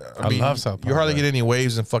I mean, love South you hardly Padre. get any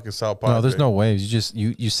waves in fucking South Padre. No, there's no waves. You just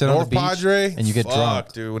you sit on the North beach Padre and you get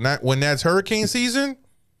fuck, drunk. dude. When that's hurricane season,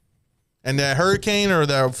 and that hurricane or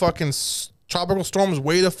that fucking tropical storm is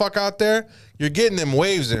way the fuck out there, you're getting them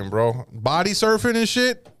waves in, bro. Body surfing and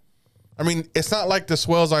shit. I mean, it's not like the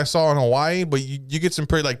swells I saw in Hawaii, but you get some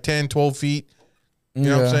pretty like 10, 12 feet. You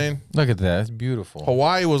know what I'm Yeah. saying? Look at that. It's beautiful.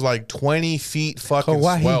 Hawaii was like 20 feet fucking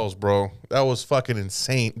Hawaii. swells, bro. That was fucking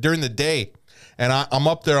insane during the day. And I'm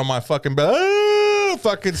up there on my fucking bed,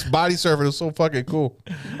 fucking body surfing. It was so fucking cool.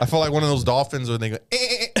 I felt like one of those dolphins when they go,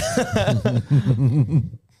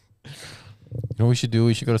 You know what we should do?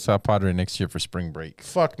 We should go to South Padre next year for spring break.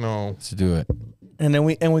 fuck no. Let's do it. And then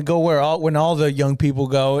we go when all the young people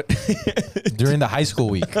go. During the high school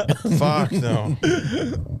week. Fuck no.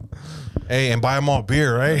 Hey, and buy them all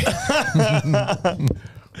beer, right?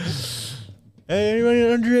 Hey, anybody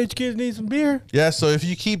underage kids need some beer? Yeah, so if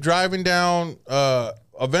you keep driving down,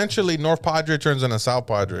 eventually North Padre turns into South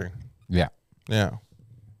Padre. Yeah. Yeah.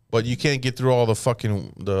 But you can't get through all the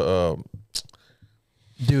fucking the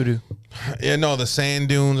Doo-doo. the sand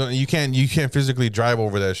dunes. You can't physically drive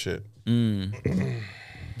over that shit.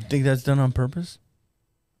 Think that's done on purpose?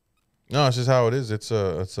 No, it's just how it is. It's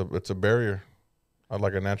a barrier.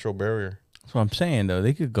 Like a natural barrier. That's what I'm saying, though.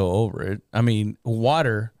 They could go over it. I mean,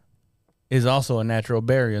 water is also a natural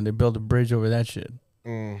barrier, and they build a bridge over that shit.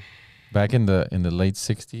 Back in the late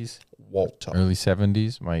 60s, Walter. early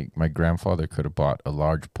 70s, my grandfather could have bought a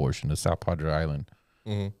large portion of South Padre Island,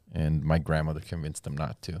 and my grandmother convinced him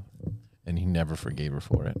not to, and he never forgave her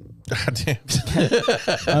for it. God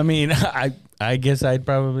damn. I mean, I guess I'd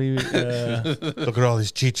probably. Look at all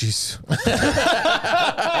these chichis.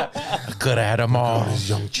 I could have had them All all. these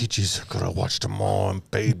young chichis. I could have watched them all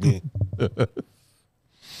and paid me.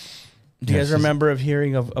 Do you guys remember of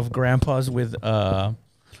hearing of grandpas with, I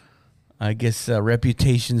guess,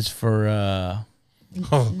 reputations for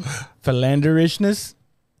philanderishness?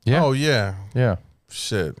 Yeah. Oh, yeah. Yeah.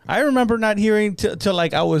 Shit. I remember not hearing till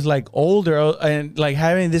like I was like older and like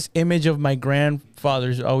having this image of my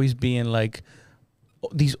grandfathers always being like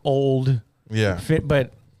these old, Yeah. fit,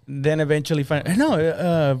 but then eventually find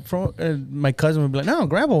my cousin would be like, no,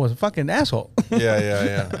 grandpa was a fucking asshole.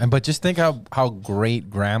 Yeah. But just think how great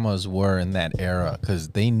grandmas were in that era, because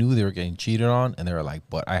they knew they were getting cheated on, and they were like,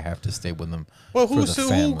 "But I have to stay with them." Well, for the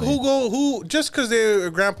family." who just because their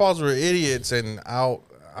grandpas were idiots and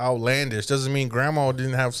outlandish doesn't mean grandma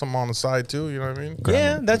didn't have something on the side too. You know what I mean?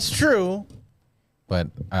 Yeah, that's true. But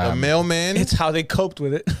A mailman. It's how they coped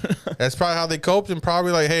with it. That's probably how they coped, and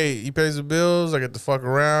probably like, hey, he pays the bills. I get the fuck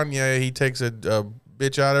around. Yeah, he takes a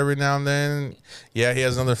bitch out every now and then. Yeah, he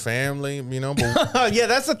has another family. You know, but Yeah,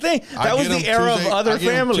 that's the thing. I That was get the him era Tuesday- of other I get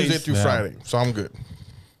him families. Tuesday through Yeah. Friday, so I'm good.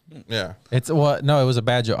 Yeah. it was a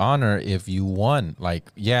badge of honor if you won. Like,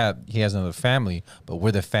 yeah, he has another family, but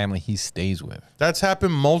we're the family he stays with. That's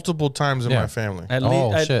happened multiple times in Yeah. my family. At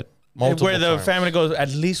Oh, shit. Multiple where the times. family goes,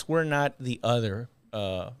 at least we're not the other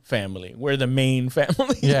family. We're the main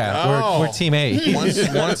family. Yeah, Oh. we're team A.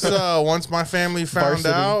 Once my family found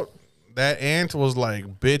Varsity. out, that aunt was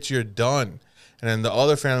like, "Bitch, you're done." And then the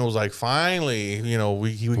other family was like, "Finally, you know,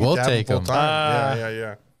 we We'll get to have take him him." full time."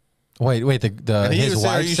 Yeah. Wait, the And he his even said,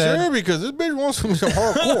 "Are wife you said, sure? Because this bitch wants some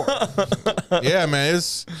hardcore." Yeah, man.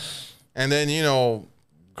 And then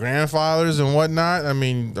grandfathers and whatnot. I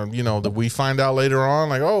mean, that we find out later on,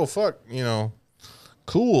 like, oh fuck,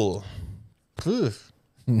 cool. Ugh.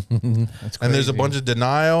 And there's a bunch of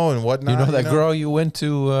denial and whatnot. "You know that girl you went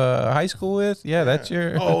to high school with? Yeah, that's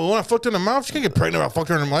your." Oh, when I fucked her in the mouth, she can't get pregnant. I fucked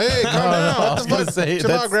her in the mouth. Hey, calm down. no, I What was the gonna fuck? say, Chill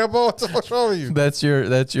that's- out, Grandpa. What the fuck's wrong with you? That's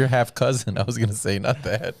your half cousin. I was gonna say, not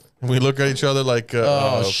that. We look at each other like,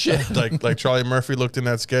 Oh, shit. like Charlie Murphy looked in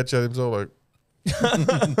that sketch at himself like,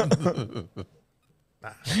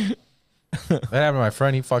 That happened to my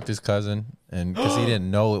friend. He fucked his cousin, and because he didn't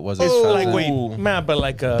know it was his It's cousin. like wait, man, but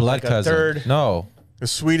like a blood like a cousin. third No, the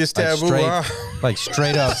sweetest like taboo, straight, huh? like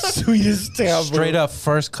straight up, sweetest taboo. straight up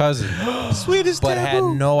first cousin, Sweetest but had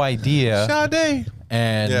no idea. Sade.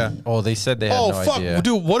 And Yeah. they said they had Oh, no fuck. idea.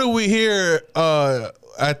 Dude, what did we hear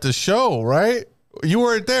at the show, right? You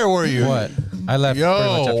weren't there, were you? What? I left pretty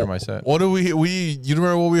much after my set. What did you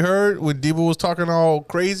remember what we heard when Debo was talking all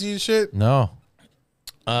crazy and shit? No.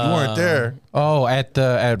 You weren't there. Oh, at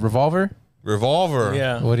Revolver. Revolver.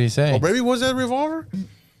 Yeah. What did he say? Oh, baby, was that Revolver?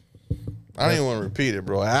 I don't even want to repeat it,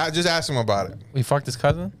 bro. I just asked him about it. We fucked his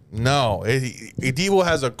cousin. No, Debo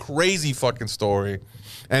has a crazy fucking story,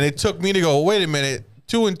 and it took me to go, wait a minute,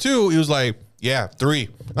 2 and 2. He was like, yeah, 3.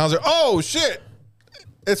 And I was like, oh shit,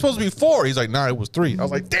 it's supposed to be 4. He's like, nah, it was 3. I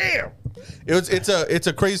was like, damn. It's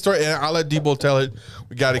a crazy story, and I'll let Debo tell it.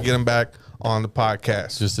 We got to get him back on the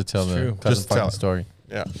podcast. Just to tell the true. cousin Just tell fucking it. story.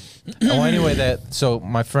 Yeah. Oh, anyway, so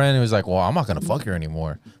my friend was like, well, I'm not gonna fuck her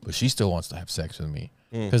anymore, but she still wants to have sex with me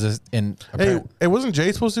because Hey, wasn't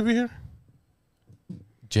Jade supposed to be here?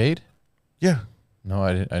 Jade. Yeah. No,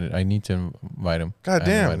 I need to invite him. God I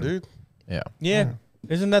damn, invited him. dude. Yeah. Yeah.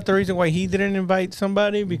 Isn't that the reason why he didn't invite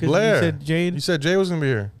somebody? Because Blair. you said Jade. You said Jade was gonna be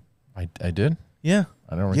here. I did. Yeah.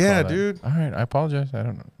 I don't recall. Yeah, that. dude. All right, I apologize. I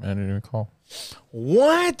didn't recall.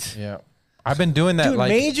 What? Yeah, I've been doing that. Dude, like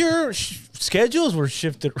major schedules were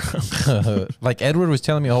shifted around. like Edward was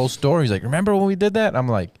telling me a whole story. He's like, "Remember when we did that?" I'm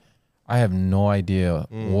like, I have no idea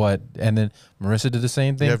what. And then Marissa did the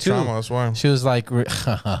same thing You have too. trauma, that's why. She was like,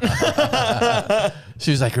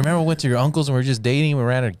 remember we went to your uncle's and we were just dating. We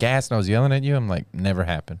ran out of gas and I was yelling at you. I'm like, never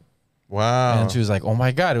happened. Wow. And she was like, oh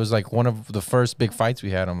my God. It was like one of the first big fights we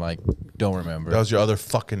had. I'm like, don't remember. That was your other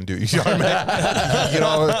fucking dude. You know what I mean? You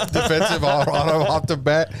know, defensive off the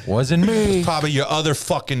bat. Wasn't me. Probably your other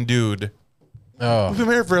fucking dude. Oh, We've been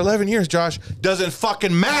married for 11 years, Josh. Doesn't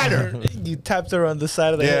fucking matter. You tapped her on the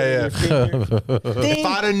side of the Yeah, head. yeah. With your finger. If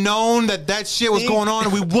I'd have known that shit was going on,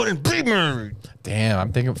 we wouldn't be married. damn.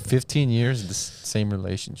 I'm thinking 15 years in the same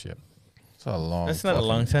relationship. It's a long. That's not a fucking-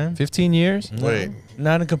 long time. 15 years? Wait,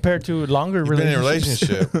 Not compared to longer you've been in a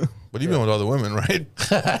relationships. relationship, but you've been with other women, right?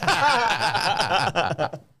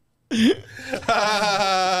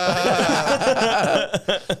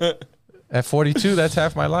 At 42, that's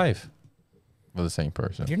half my life. for the same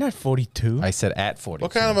person. You're not 42. I said at 40.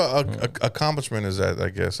 What kind of a accomplishment is that? I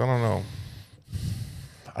guess I don't know.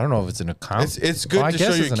 I don't know if it's an accomplishment. It's good Well, to I guess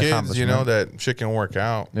show it's your an kids, you know, accomplishment. that shit can work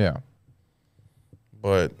out. Yeah.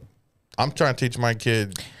 But I'm trying to teach my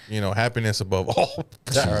kid, you know, happiness above all. All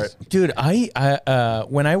right. Dude, I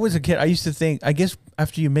when I was a kid, I used to think, I guess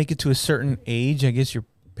after you make it to a certain age, I guess your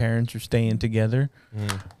parents are staying together.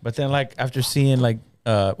 But then, like, after seeing, like,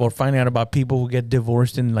 or finding out about people who get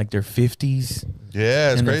divorced in, like, their 50s,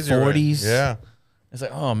 Yeah, it's in crazy. their right? 40s. Yeah. It's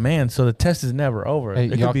like, oh, man, so the test is never over. Hey,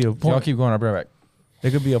 There y'all, could be a y'all point. keep going. I'll be right back. There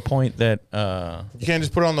could be a point that You can't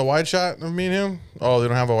just put on the wide shot of me and him? Oh, they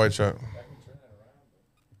don't have a wide shot.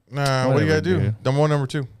 Nah, what do you got to do? Whatever, Number 1, number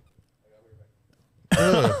 2.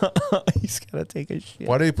 Ugh. he's gotta take a shit.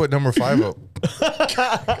 Why did he put number 5 up?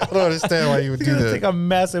 I don't understand why you would He's do gonna take that. a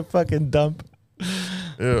massive fucking dump.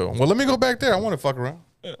 Ew. Well, let me go back there. I want to fuck around.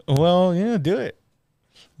 Well, yeah, do it.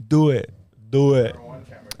 Do it. Do it.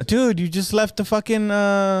 Dude, you just left the fucking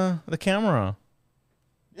the camera.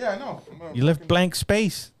 Yeah, I know. You left blank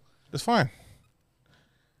space. It's fine.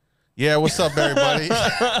 Yeah, what's up, everybody?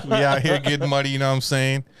 We out here getting muddy, you know what I'm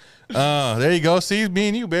saying? There you go. See, me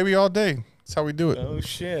and you, baby, all day. That's how we do it. Oh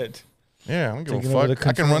shit. Yeah, I don't give Taking a over fuck. the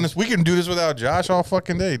I can run this. We can do this without Josh all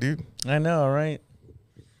fucking day, dude. I know, right?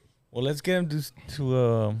 Well, let's get him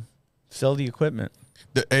to sell the equipment.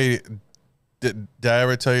 Hey, did I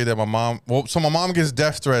ever tell you that my mom? Well, so my mom gets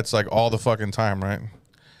death threats like all the fucking time, right?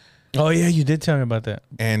 Oh yeah, you did tell me about that.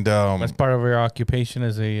 And That's part of your occupation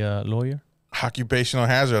as a lawyer. occupational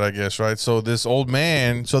hazard, I guess, right? So this old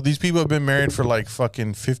man. So these people have been married for like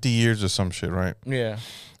fucking 50 years or some shit, right? Yeah.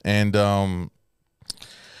 And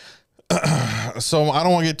so I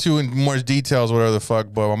don't want to get too in more details, whatever the fuck.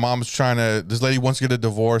 But my mom's trying to. This lady wants to get a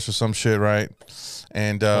divorce or some shit, right?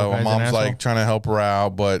 And my guy's an mom's asshole. like trying to help her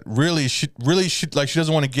out, but really, she like she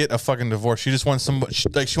doesn't want to get a fucking divorce. She just wants somebody.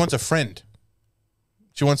 She wants a friend.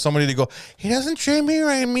 She wants somebody to go. He doesn't treat me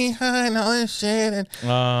right, Mija, and all this shit, and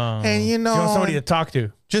you know, you want somebody to talk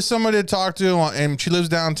to. just somebody to talk to. And she lives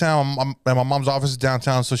downtown, and my mom's office is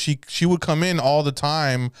downtown, so she would come in all the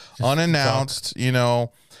time, unannounced, you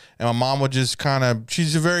know. And my mom would just kind of.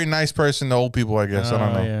 She's a very nice person to old people, I guess. I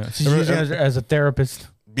don't know. Yeah. She's using it as a therapist.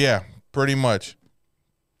 Yeah, pretty much.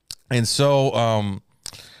 And so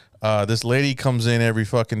this lady comes in every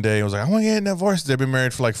fucking day and was like, I want to get a divorce. They've been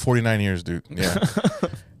married for like 49 years, dude. Yeah.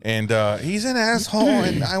 And he's an asshole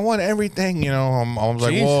and I want everything, you know. I was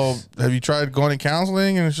like, well, have you tried going to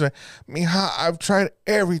counseling? And she's like, Mija, I've tried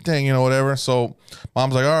everything, you know, whatever. So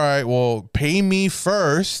mom's like, all right, well, pay me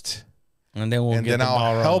first. And then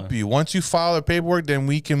I'll help you. Once you file the paperwork, then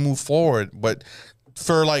we can move forward. But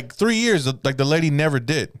for like 3 years, like the lady never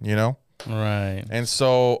did, you know? Right. And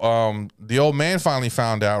so the old man finally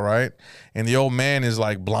found out, right? And the old man is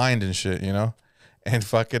like blind and shit, you know? And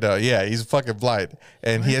yeah, he's fucking blind.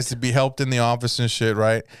 And he has to be helped in the office and shit,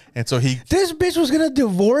 right? And so This bitch was gonna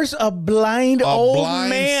divorce a blind old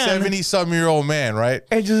man, 70-something-year-old man, right?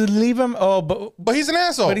 and just leave him. Oh, But he's an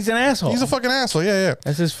asshole. But he's an asshole. He's a fucking asshole. Yeah, yeah.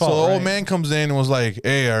 That's his fault. So the right? old man comes in and was like,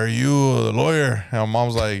 "Hey, are you a lawyer?" And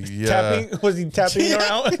mom's like, "Yeah." was he tapping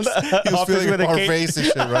around? He was feeling her face and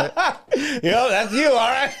shit, right? Yo, that's you, all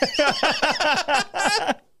right.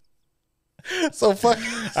 So fuck.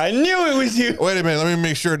 I knew it was you. Wait a minute, let me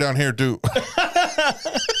make sure down here too.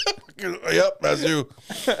 Yep, that's you.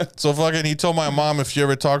 So fucking, he told my mom if she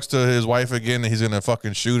ever talks to his wife again, that he's gonna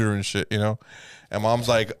fucking shoot her and shit, you know. And mom's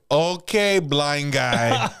like, okay, blind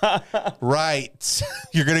guy, right?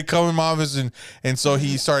 You're gonna come in my office, and so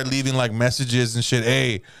he started leaving like messages and shit.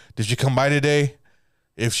 Hey, did you come by today?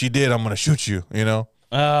 If she did, I'm gonna shoot you, you know.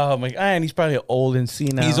 Oh my god! And he's probably old and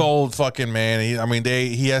senile. He's old fucking man.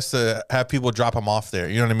 He has to have people drop him off there.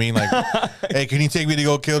 You know what I mean? Like, hey, can you take me to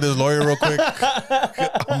go kill this lawyer real quick?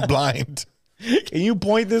 I'm blind. Can you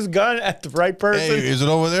point this gun at the right person? Hey, is it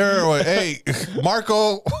over there? Or, hey,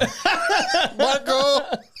 Marco. Marco.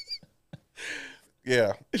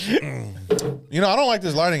 Yeah. You know, I don't like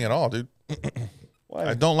this lighting at all, dude. Why?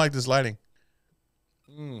 I don't like this lighting.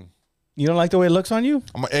 You don't like the way it looks on you?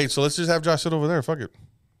 Hey, so let's just have Josh sit over there. Fuck it.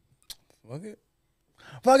 Fuck it.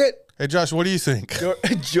 Fuck it. Hey, Josh, what do you think?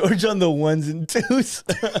 George on the ones and twos.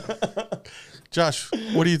 Josh,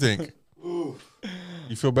 what do you think?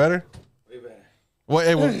 You feel better? Way better. Well,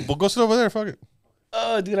 hey, we'll go sit over there. Fuck it.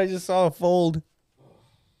 Oh, dude, I just saw a fold.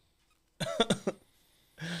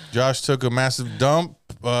 Josh took a massive dump.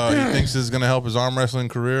 He thinks this is going to help his arm wrestling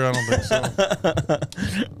career. I don't think so.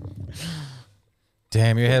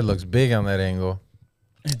 Damn, your head looks big on that angle.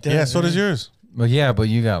 Yeah, so does yours. But yeah, but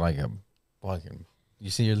you got like a fucking. You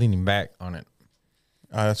see, you're leaning back on it.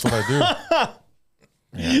 That's what I do.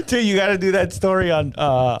 Dude, you got to do that story on.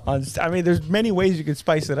 I mean, there's many ways you can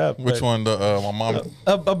spice it up. Which but one? My mom.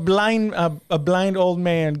 A blind old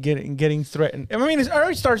man getting threatened. I mean, it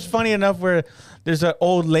already starts funny enough where there's an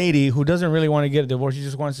old lady who doesn't really want to get a divorce. She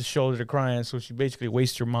just wants to shoulder the crying, so she basically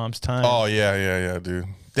wastes your mom's time. Oh yeah, dude.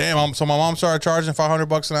 Damn. So my mom started charging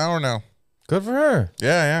 $500 an hour now. Good for her.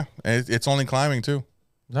 Yeah. And it's only climbing too.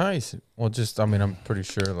 Nice. Well, I mean, I'm pretty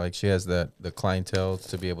sure like she has the clientele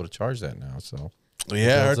to be able to charge that now. So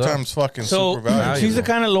Yeah, her builds up. time's fucking So super valuable. she's the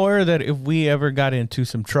kind of lawyer that if we ever got into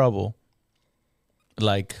some trouble,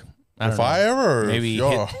 like If I ever, maybe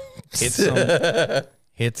yo.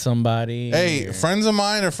 hit somebody. Hey, friends of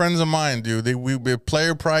mine are friends of mine, dude. We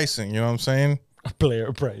player pricing. You know what I'm saying?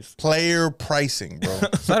 player price. Player pricing, bro.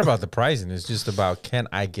 it's not about the pricing. It's just about, can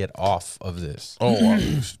I get off of this? Oh,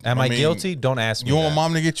 Am I mean, guilty? Don't ask me. You want that. my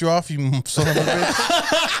mom to get you off, you son of a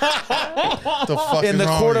bitch? What the fuck In is the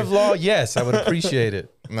wrong court with of law, yes, I would appreciate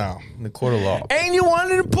it. you? No. In the court of law. And you want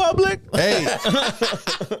it in public? Hey,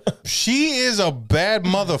 she is a bad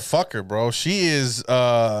motherfucker, bro. She is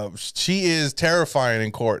terrifying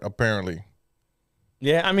in court, apparently.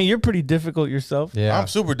 Yeah, I mean, you're pretty difficult yourself. Yeah, I'm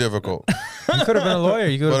super difficult. you could have been a lawyer.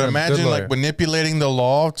 You could have But been a good imagine lawyer. like manipulating the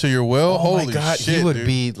law to your will. Oh Holy my God, shit, he would dude.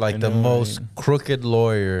 be like the know, most crooked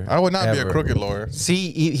lawyer. I would not be ever. a crooked lawyer. See,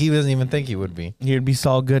 he doesn't even think he would be. He'd be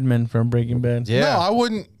Saul Goodman from Breaking Bad. Yeah. No, I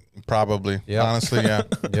wouldn't. Probably. Yep. Honestly, yeah.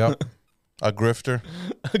 Yep. A grifter.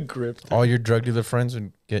 Grip. All your drug dealer friends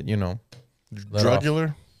would get, let off.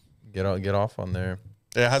 Drugular. Get off on there.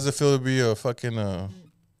 Yeah, how's it feel to be a fucking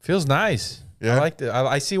Feels nice. Yeah? I like it.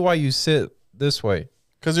 I see why you sit this way.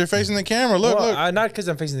 because you're facing the camera. Look, Well, look. not because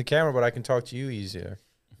I'm facing the camera, but I can talk to you easier.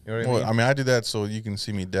 You know what I Well, mean? I mean, I do that so you can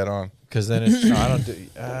see me dead on. Because then it's no, I don't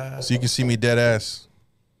do. So you can see me dead ass.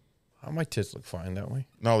 My tits look fine that way.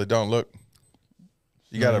 No, they don't. Look.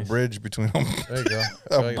 You got a Nice. bridge between them. There you go.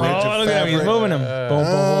 A So you- bridge of Oh, look at him. He's fabric. moving him. Boom,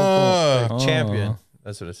 boom, boom, boom. Champion.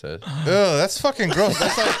 That's what it says. Ugh, that's fucking gross.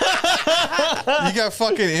 That's like you got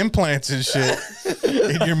fucking implants and shit,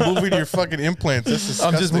 and you're moving your fucking implants. That's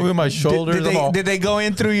disgusting. I'm just moving my shoulders. Did I'm all- they go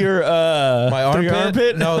in through your my through your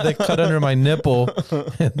armpit? No, they cut under my nipple.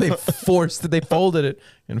 And they folded it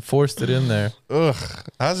and forced it in there. Ugh.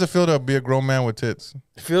 How does it feel to be a grown man with tits?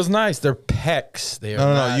 It feels nice. They're pecs. They are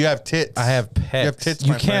No, not- you have tits. I have pecs. You have tits,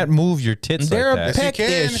 You my can't friend. move your tits They're like a that.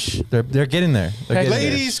 Yes, you peckish. They're getting there. They're getting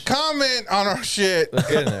Ladies, comment on our shit. there.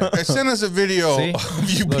 Getting there. And send us a video See? of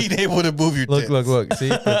you being able to move your Look, tits. look. See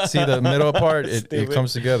the middle part? It Stupid.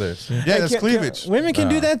 comes together. See? Yeah, that's cleavage. Women can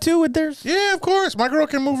do that too with theirs. Yeah, of course. My girl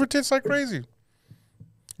can move her tits like crazy.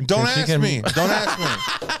 Don't She ask can- me. Don't ask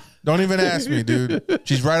me. Don't even ask me, dude.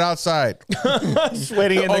 She's right outside. Just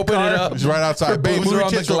waiting in the Open car. it up. She's right outside. Babe, boobs move are your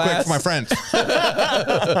on the tits real quick glass. for my friends.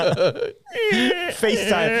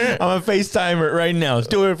 FaceTime. I'm a FaceTimer right now. Let's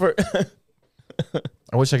do it for.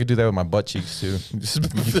 I wish I could do that with my butt cheeks too.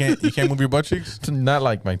 You can't move your butt cheeks? Not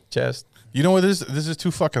like my chest. You know what? This is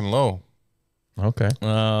too fucking low. Okay.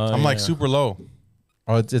 I'm like super low.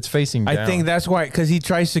 Oh, it's facing down. I think that's why, because he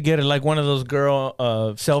tries to get it like one of those girl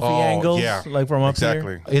selfie Oh, angles, yeah. like from up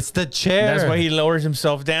Exactly. here. it's the chair. That's why he lowers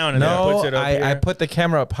himself down and then No, puts it up here. I put the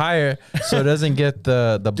camera up higher so it doesn't get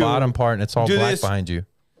the bottom part and it's all do black this. behind you.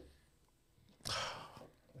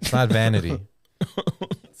 It's not vanity.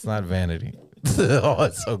 It's not vanity. Oh,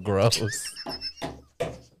 it's so gross.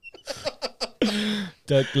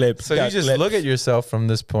 Duck lips. So you duck just lips. look at yourself from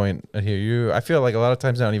this point here. I feel like a lot of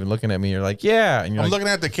times not even looking at me. You're like, yeah, and you're I'm like,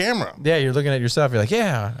 looking at the camera. yeah, you're looking at yourself. You're like,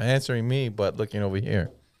 yeah, answering me, but looking over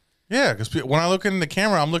here. Yeah, because when I look in the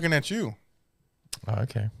camera, I'm looking at you. Oh,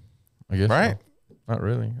 okay, I guess Right? so. Not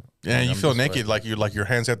really. Yeah, you I'm feel just naked, like your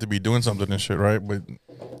hands have to be doing something and shit, right? But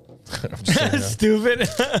I'm just saying, Stupid.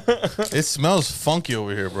 it smells funky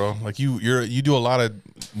over here, bro. Like you do a lot of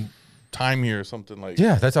time here or something like.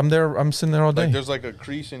 yeah, I'm there. I'm sitting there all day. Like there's like a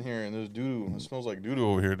crease in here and there's doo-doo. It smells like doo-doo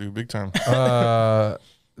over here, dude. Big time.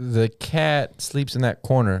 The cat sleeps in that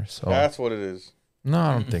corner. So That's what it is. no,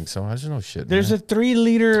 I don't think so. I just know shit. There's man. a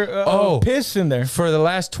 3-liter piss in there. For the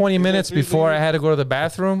last 20 minutes three before I liters? had to go to the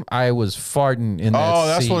bathroom, I was farting in that Oh,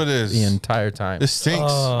 that's seat what it is. the entire time. It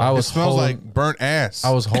stinks. I It was smells holding- like burnt ass.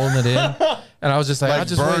 I was holding it in, and I was just like, I'll like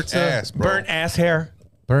just wait burnt till- ass, bro. Burnt ass hair.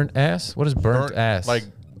 Burnt ass? What is burnt ass? Like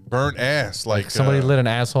burnt ass. Like somebody lit an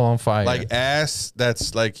asshole on fire. like ass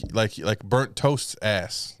that's like burnt toast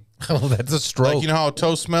ass. oh, that's a stroke. Like you know how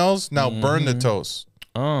toast smells? Now burn the toast.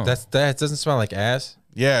 Oh. that doesn't smell like ass.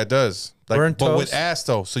 Yeah, it does. Like, Burnt but with toast? ass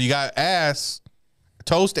though. So you got ass,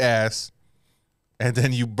 toast ass, and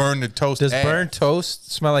then you burn the toast. Does ass. burnt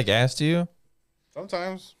toast smell like ass to you?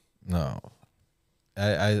 Sometimes. No.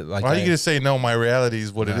 I like. Why are you gonna say no? My reality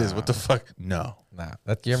is what it is. What the fuck? No. Nah,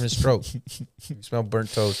 that's you're having a stroke. You smell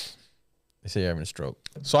burnt toast. They say you're having a stroke.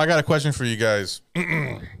 So I got a question for you guys.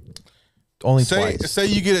 Only Say twice. say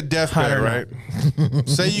you get a deathbed, right?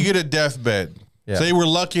 Say you get a deathbed. Yeah. Say we're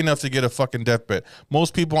lucky enough to get a fucking deathbed.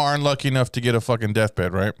 Most people aren't lucky enough to get a fucking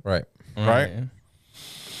deathbed, right? Right. Right.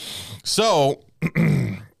 So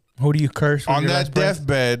Who do you curse with on your that last breath?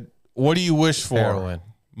 deathbed, what do you wish for? Heroin.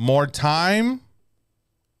 More time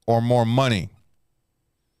or more money?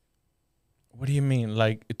 What do you mean?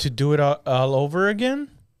 Like to do it all over again?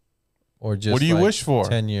 Or just What do you wish for?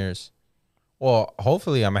 10 years. Well,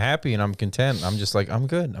 hopefully I'm happy and I'm content. I'm just like, I'm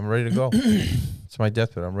good. I'm ready to go. It's my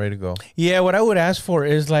deathbed. I'm ready to go. Yeah, what I would ask for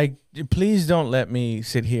is like, please don't let me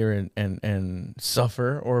sit here and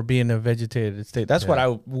suffer or be in a vegetated state. That's what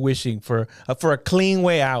I'm wishing for a clean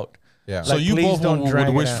way out. Yeah. So Like, you please both don't drag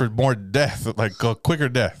would it wish out. for more death, like a quicker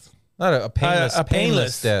death, Not a painless, A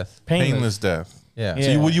painless death. painless death. Yeah. Yeah.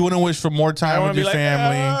 So you wouldn't wish for more time with your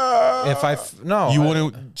family. If You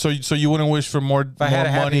wouldn't. So you wouldn't wish for more. If I had a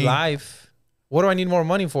happy money. life, what do I need more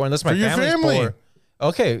money for? Unless my For your family's family. poor.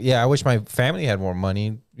 Okay, yeah, I wish my family had more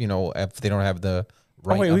money. You know, if they don't have the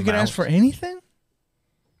right. Oh wait, we can ask for anything?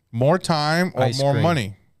 More time or Ice more cream.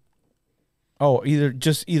 money. Oh,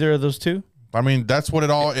 either of those two? I mean, that's what it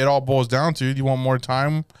all boils down to. Do you want more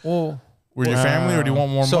time Well, with your family, or do you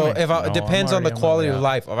want more so money? if No, it depends on the I'm quality already of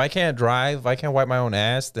life. If I can't drive, if I can't wipe my own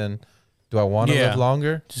ass, then do I want to Yeah. live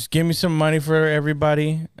longer? Just give me some money for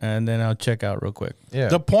everybody and then I'll check out real quick. Yeah.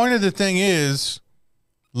 The point of the thing is,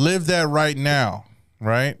 live that right now,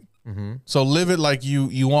 right? Mm-hmm. So live it like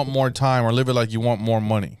you want more time, or live it like you want more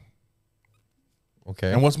money.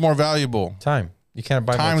 Okay. And what's more valuable? Time. You can't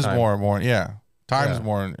buy Time's more time. more. Yeah, time's Yeah.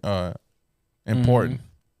 more important.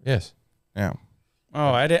 Yes. Yeah.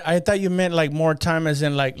 Oh, I thought you meant like more time as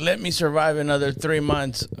in like let me survive another 3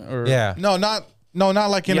 months or Yeah. No, not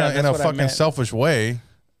like in Yeah, a that's what I fucking meant. selfish way.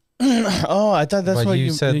 Oh, I thought that's But what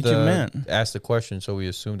you said you meant. asked the question, so we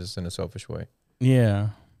assumed it's in a selfish way. Yeah.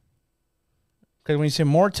 Because when you say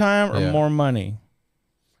more time or Yeah. more money,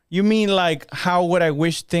 you mean like how would I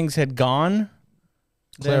wish things had gone?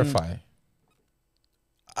 Then- Clarify.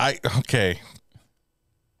 Okay.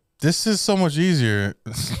 This is so much easier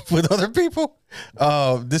with other people.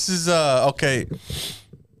 This is okay.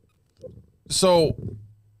 So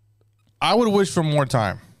I would wish for more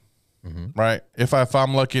time, right? If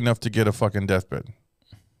I'm lucky enough to get a fucking deathbed,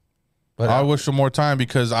 But I wish for more time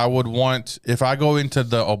because I would want, if I go into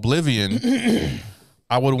the oblivion,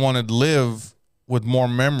 I would want to live with more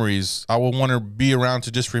memories. I would want to be around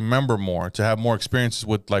to just remember more, to have more experiences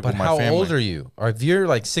with But with my how family. old are you? Or if you're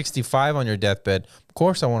like 65 on your deathbed, of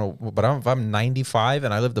course I want to. But if I'm 95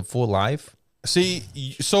 and I lived a full life, See,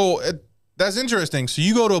 so that's interesting. So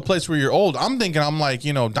you go to a place where you're old. I'm thinking I'm like,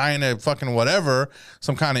 dying of fucking whatever,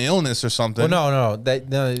 some kind of illness or something. well,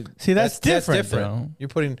 no. See, that's different, though. You're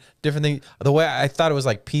putting different things. The way I thought it was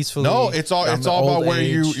like peacefully. No, it's all I'm it's the all about old where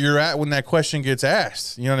age. you're at when that question gets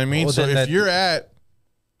asked. You know what I mean? Well, So then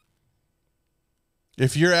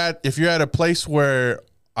if you're at a place where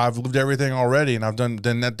I've lived everything already and I've done,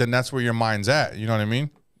 then that's where your mind's at. You know what I mean?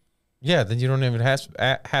 Yeah, then you don't even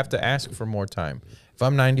have to ask for more time. If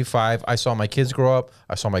I'm 95, I saw my kids grow up.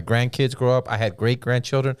 I saw my grandkids grow up. I had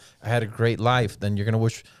great-grandchildren. I had a great life. Then you're going to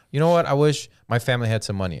wish, you know what? I wish my family had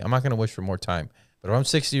some money. I'm not going to wish for more time. But if I'm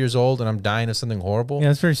 60 years old and I'm dying of something horrible, Yeah,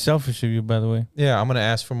 that's very selfish of you, by the way. yeah, I'm going to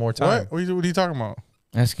ask for more time. What are you talking about?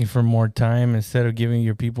 Asking for more time instead of giving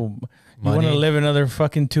your people. You want to Money. live another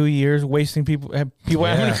fucking 2 years, wasting people having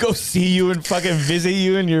Yeah. to go see you and fucking visit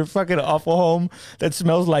you in your fucking awful home that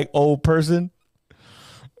smells like old person.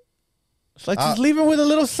 It's like just leave him with a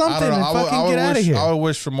little I something don't know. and fucking get out of here. I would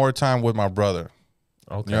wish for more time with my brother.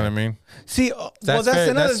 Okay. You know what I mean? See, well, That's that's very-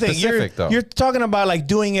 another that's thing. specific, though. You're talking about like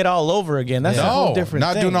doing it all over again. That's a whole No, different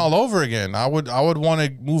not thing. doing all over again. I would want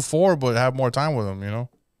to move forward, but have more time with him. You know?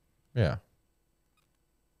 Yeah.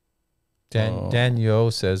 Dan Yo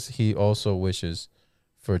says he also wishes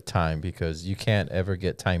for time because you can't ever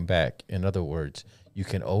get time back. In other words, you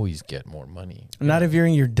can always get more money. Not if you're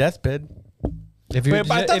in your deathbed. If you,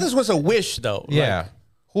 But I thought this was a wish, though. yeah. Like,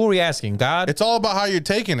 Who are we asking? God? It's all about how you're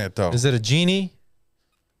taking it, though. Is it a genie?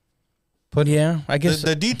 yeah, I guess.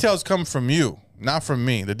 The details come from you, not from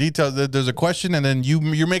me. The details. There's a question, and then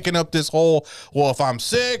you're making up this whole. Well, if I'm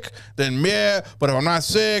sick, then yeah. But if I'm not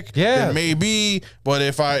sick, Yeah. then maybe. But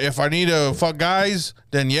if I need to fuck guys,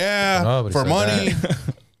 then yeah, Nobody for said money.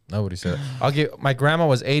 that. Nobody said that. I'll give. My grandma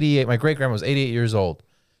was 88. My great grandma was 88 years old.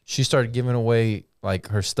 she started giving away like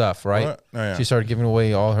her stuff, right? What? Oh, yeah. She started giving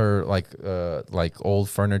away all her like old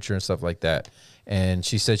furniture and stuff like that. And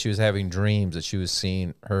she said she was having dreams that she was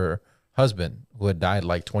seeing her husband who had died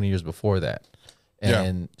like 20 years before that.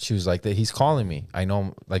 And she was like, that he's calling me. I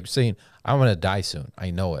know, like saying, I'm going to die soon.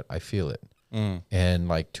 I know it. I feel it. And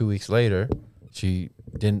like 2 weeks later, she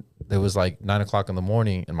didn't, it was like 9 o'clock in the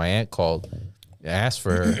morning and my aunt called, asked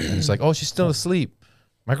for her. And it's like, oh, she's still asleep.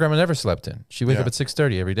 My grandma never slept in. She wake up at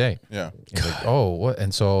 6:30 every day. Yeah. He's like, oh, what?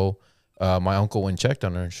 And so my uncle went and checked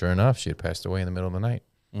on her, and sure enough, she had passed away in the middle of the night.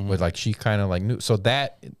 But like she kind of like knew. So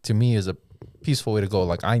that to me is a peaceful way to go.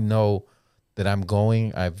 Like I know that I'm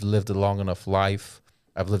going. I've lived a long enough life.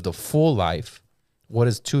 I've lived a full life. What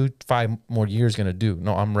is 5 more years gonna do?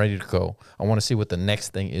 No, I'm ready to go. I want to see what the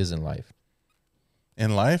next thing is in life.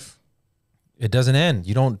 In life, it doesn't end.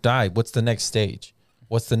 You don't die. What's the next stage?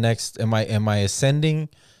 What's the next? Am I ascending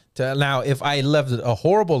to now? If I lived a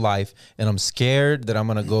horrible life and I'm scared that I'm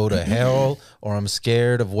gonna go to hell, or I'm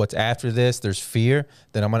scared of what's after this, there's fear.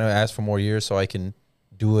 Then I'm gonna ask for more years so I can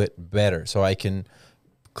do it better, so I can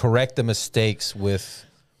correct the mistakes with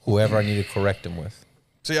whoever I need to correct them with.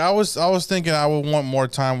 see, I was thinking I would want more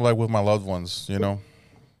time like with my loved ones. You know.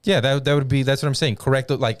 Yeah, that would be. That's what I'm saying. Correct.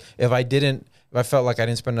 Like if I felt like I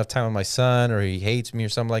didn't spend enough time with my son, or he hates me, or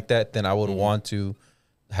something like that, then I would want to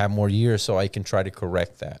have more years so I can try to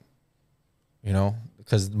correct that, you know,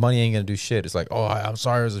 because money ain't gonna do shit. It's like, oh, I'm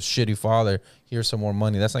sorry, I was a shitty father. Here's some more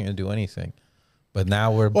money. That's not gonna do anything. But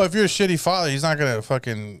now well, if you're a shitty father, he's not gonna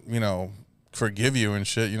fucking forgive you and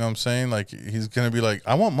shit. You know what I'm saying? Like he's gonna be like,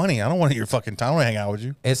 I want money. I don't want your fucking time. I want to hang out with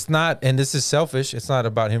you. It's not, and this is selfish. It's not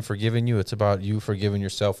about him forgiving you. It's about you forgiving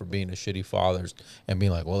yourself for being a shitty father and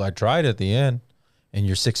being like, well, I tried at the end. And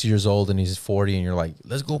you're 6 years old and he's 40 and you're like,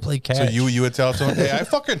 let's go play catch. So you would tell someone, hey, I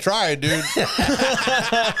fucking tried, dude. You're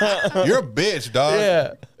a bitch, dog.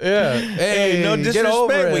 Yeah. Hey, no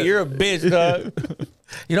disrespect, but you're a bitch, dog.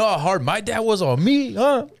 You know how hard my dad was on me,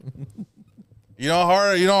 huh? You know how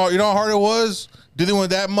hard how hard it was dealing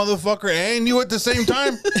with that motherfucker and you at the same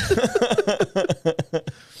time?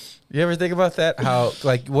 You ever think about that? How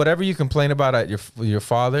like whatever you complain about at your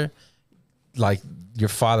father, like your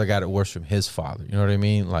father got it worse from his father. You know what I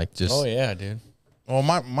mean? Like just Oh yeah, dude. Well,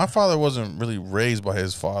 my father wasn't really raised by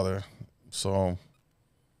his father, so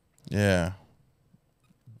yeah.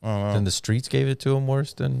 I don't know. Then the streets gave it to him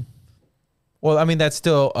worse than. Well, I mean that's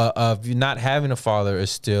still not having a father is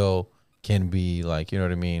still can be like, you know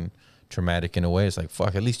what I mean, traumatic in a way. It's like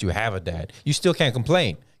fuck, at least you have a dad. You still can't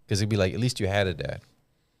complain because it'd be like at least you had a dad.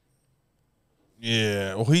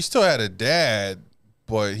 Yeah, well, he still had a dad,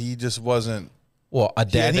 but he just wasn't. Well, a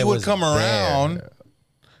dad. Yeah, he that would was come around, there.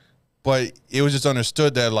 but it was just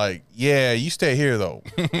understood that, like, yeah, you stay here though.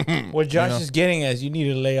 What Josh is getting at is you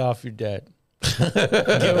need to lay off your dad.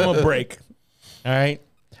 Give him a break. All right.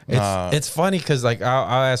 It's funny because like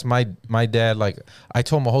I'll ask my dad, like I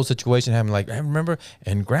told him a whole situation happened, like I remember,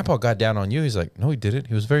 and Grandpa got down on you. He's like, no, he didn't.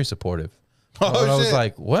 He was very supportive. And I was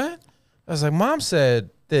like, what? I was like, Mom said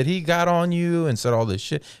that he got on you and said all this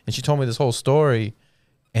shit, and she told me this whole story.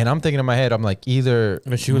 And I'm thinking in my head, I'm like, either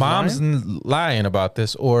Mom's lying about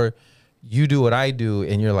this, or you do what I do,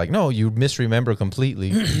 and you're like, no, you misremember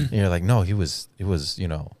completely. And you're like, no, it was, you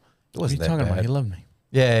know, it wasn't that bad. About? He loved me.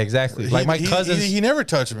 Yeah, exactly. Like my cousins, he never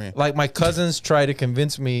touched me. Like my cousins try to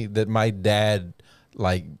convince me that my dad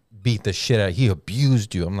like beat the shit out. He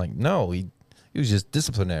abused you. I'm like, no, he was just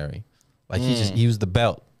disciplinary. Like he used the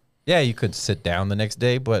belt. Yeah, you could sit down the next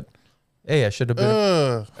day, but hey, I should have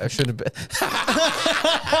been. I should have been.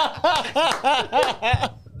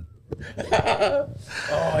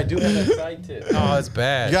 Oh, I do have that side tip. Oh, it's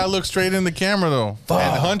bad. You gotta look straight in the camera though,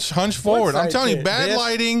 and hunch forward. I'm telling you, bad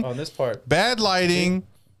lighting on this part. Bad lighting,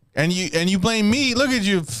 and you blame me. Look at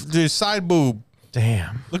you, the side boob.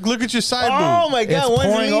 Damn. Look at your side boob. Oh my God! It's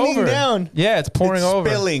One's pouring leaning over. down. Yeah, it's pouring over.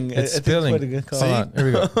 Spilling. It's I think spilling. that's what it's called. Hold on. Here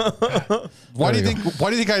we go. Why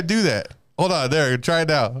do you think I do that? Hold on, there. Try it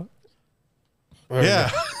out. Yeah.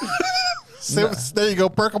 There you go.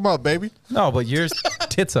 Perk them up, baby. No, but yours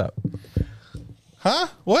tits up. Huh?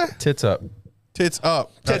 What? Tits up. Tits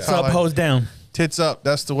up. Tits up, hose down. Tits up.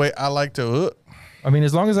 That's the way I like to. I mean,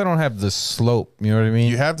 as long as I don't have the slope, you know what I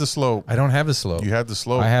mean? You have the slope. I don't have the slope. You have the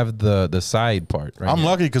slope. I have the side part. Right I'm here.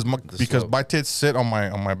 lucky because my tits sit on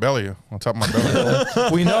my belly, on top of my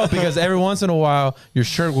belly. We know because every once in a while your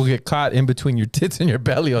shirt will get caught in between your tits and your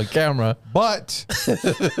belly on camera. But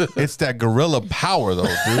it's that gorilla power though,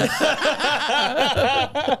 dude.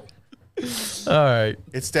 All right.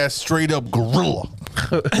 It's that straight up gorilla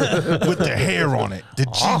with the hair on it. The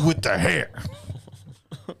G with the hair.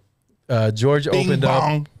 George Bing opened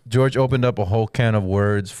bong. up. George opened up a whole can of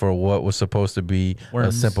words for what was supposed to be a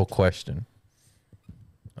Worms. simple question.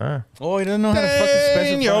 Oh, he doesn't know how to fucking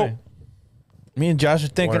specify. Yo. Me and Josh are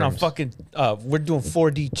thinking on Worms. fucking. We're doing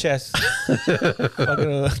 4D chess.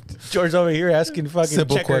 Fucking, George over here asking fucking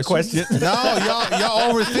Simple checker questions. questions. No,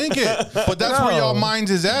 y'all overthink it. But that's where y'all minds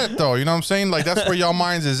is at, though. You know what I'm saying? Like that's where y'all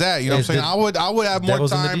minds is at. You know what I'm It's saying? I would have more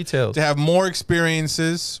devil's in the time details. to have more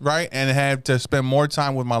experiences, right? And have to spend more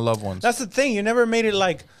time with my loved ones. That's the thing. You never made it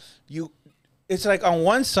like you. It's like on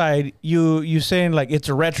one side you saying like it's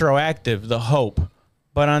retroactive, the hope,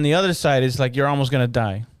 but on the other side it's like you're almost gonna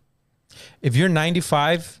die. If you're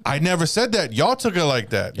 95, I never said that. Y'all took it like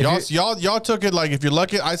that. Y'all took it like if you're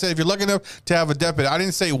lucky. I said if you're lucky enough to have a deathbed. I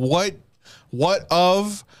didn't say what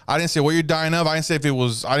of. I didn't say what you're dying of. I didn't say if it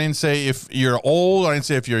was. I didn't say if you're old. I didn't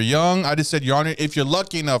say if you're young. I just said you're on it if you're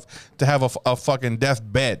lucky enough to have a fucking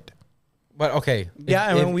deathbed. but okay. Yeah,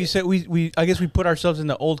 and when we said we I guess we put ourselves in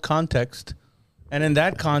the old context. And in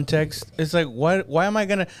that context, it's like, why am I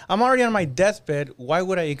gonna? I'm already on my deathbed. Why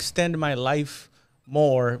would I extend my life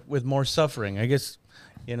more with more suffering? I guess,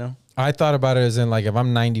 you know. I thought about it as in like if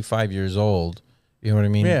I'm 95 years old, you know what I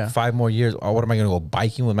mean? Yeah. 5 more years. Oh, what am I going to go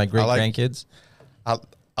biking with my great grandkids? I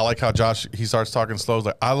like how Josh he starts talking slow. He's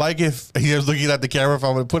like I like if he was looking at the camera if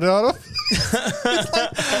I'm gonna put it on him.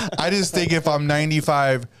 I just think if I'm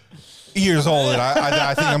 95 years old, and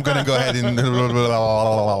I think I'm gonna go ahead and.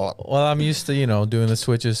 Well, I'm used to doing the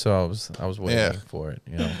switches, so I was waiting Yeah. for it.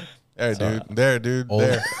 There, dude. Old-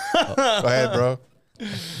 There. Go ahead, bro.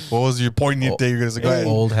 What was your point you think you're gonna say? Go ahead.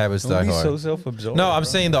 Old habits die Don't be hard. so self-absorbed. No, I'm bro.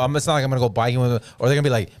 saying though, it's not like I'm gonna go biking with them, or they're gonna be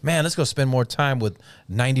like, "Man, let's go spend more time with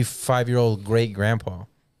 95-year-old great grandpa."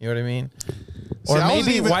 You know what I mean? See, Or I wasn't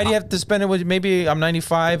maybe even- why do you have to spend it with? Maybe I'm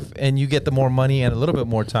 95 and you get the more money and a little bit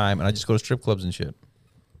more time, and I just go to strip clubs and shit.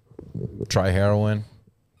 Try heroin,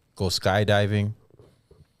 go skydiving,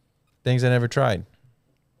 things I never tried.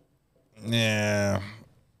 Yeah.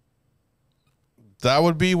 That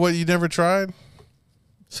would be what you never tried?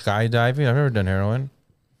 Skydiving, I've never done heroin.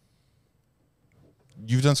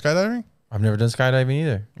 You've done skydiving? I've never done skydiving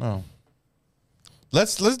either. Oh.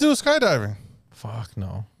 Let's do a skydiving. Fuck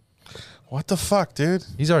no. What the fuck, dude?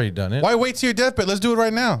 He's already done it. Why wait till your deathbed? Let's do it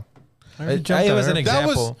right now. It was an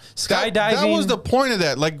example. Skydiving. That was the point of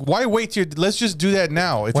that. Like, why wait till? Let's just do that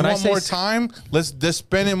now. If When you I want say more s- time, let's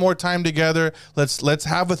spend it more time together. Let's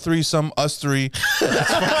have a threesome, us three.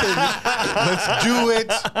 Let's do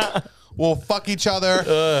it. We'll fuck each other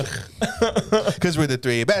because we're the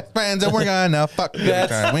three best friends, and we're gonna fuck every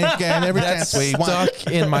time we can, every That's chance we want.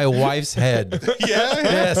 stuck in my wife's head. Yeah.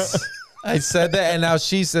 Yes. I said that, and now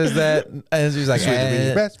she says that, and she's like, We're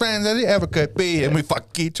the eh. best friends that you ever could be, and we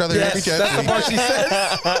fuck each other every Yes, chance that's the we part she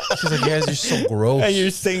said. She's like, "Guys, you're so gross." And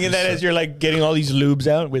you're singing that as you're like getting all these lubes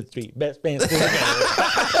out with three best bands.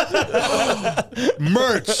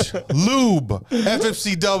 merch, lube,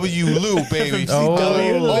 FFCW lube, baby.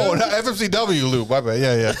 FFCW lube. Oh, no, FFCW lube. My bad.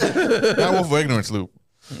 Yeah. Not one for ignorance lube.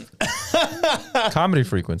 Comedy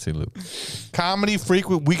frequency loop. Comedy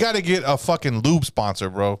frequent. We got to get a fucking lube sponsor,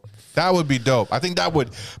 bro. That would be dope. I think that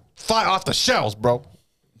would fly off the shelves, bro.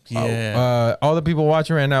 Yeah. All the people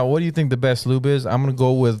watching right now, what do you think the best lube is? I'm gonna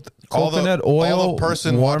go with coconut oil. all the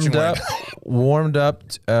person watching right warmed up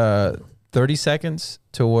 30 seconds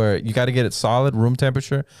to where you got to get it solid room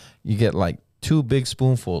temperature. You get like 2 big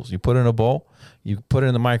spoonfuls. You put it in a bowl. You put it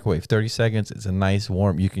in the microwave. 30 seconds. It's a nice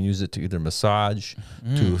warm. You can use it to either massage,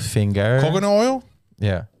 to finger. Coconut oil?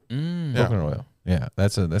 Yeah. Yeah. Coconut oil. Yeah,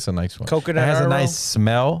 that's a nice one. Coconut It has a oil? nice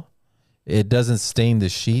smell. It doesn't stain the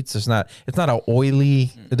sheets. It's not a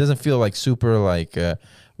oily. It doesn't feel like super like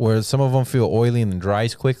where some of them feel oily and then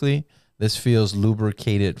dries quickly. This feels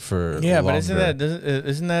lubricated for Yeah, but longer.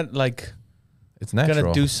 isn't that like It's natural.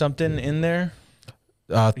 gonna do something in there?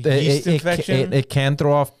 It Yeast infection? can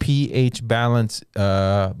throw off pH balance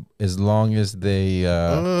as long as they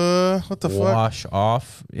What the fuck? wash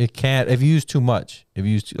off. It can't if you use too much. If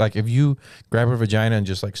you grab her vagina and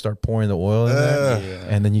just like start pouring the oil in there,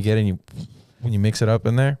 and then you get in when you mix it up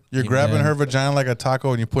in there. You're grabbing then her vagina like a taco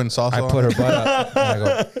and you're putting sauce I on put it? her butt up. And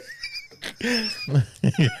I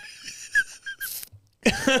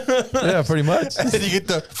go. Yeah, pretty much. And then you get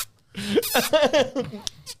the.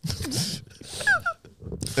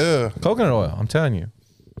 Ugh. Coconut oil. I'm telling you.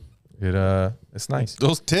 It's nice.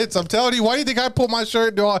 Those tits, I'm telling you. Why do you think I put my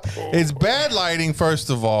shirt on? It's bad lighting, first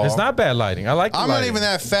of all. It's not bad lighting. I like. The I'm lighting. not even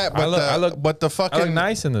that fat, but I look the fucking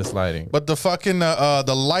nice in this lighting. But the fucking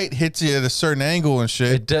the light hits you at a certain angle and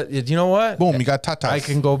shit. You know what? Boom, you got tatas. I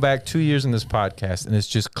can go back 2 years in this podcast, and it's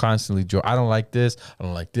just constantly George. I don't like this. I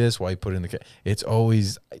don't like this. Why you put it in the? It's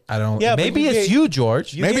always. I don't. Yeah, maybe it's you,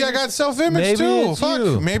 George. Maybe I got self-image Maybe too. it's Fuck.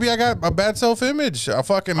 you. Maybe I got a bad self-image. I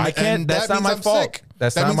fucking. I can't. and That's that not means my I'm fault. sick.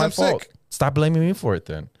 That's That not means my I'm fault. sick. Stop blaming me for it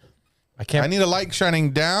then. I can't. I need a light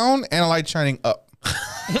shining down and a light shining up.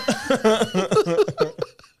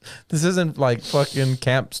 This isn't like fucking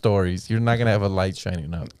camp stories. You're not gonna have a light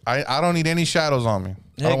shining up. I don't need any shadows on me.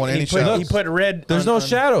 I don't want any shadows. He put red. There's no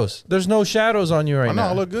shadows. There's no shadows on you right I know, now.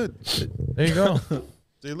 I look good. There you go.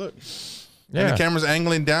 See, look. Yeah. And the camera's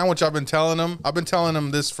angling down, which I've been telling them. I've been telling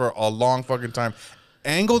them this for a long fucking time.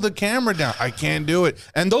 Angle the camera down. I can't do it.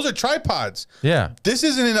 And those are tripods. Yeah. This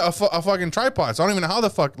isn't a fucking tripod. So I don't even know how the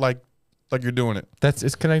fuck like you're doing it.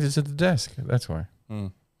 It's connected to the desk. That's why.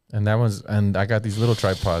 And I got these little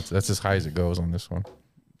tripods. That's as high as it goes on this one.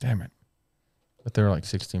 Damn it. But they're like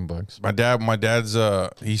 $16. My dad's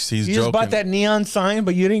he's You joking. just bought that neon sign,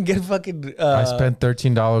 but you didn't get fucking I spent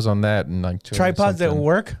 $13 on that and like tripods that something.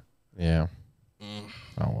 work. Yeah.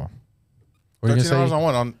 Oh well. What are you $13 gonna say?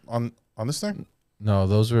 on what? On this thing? No,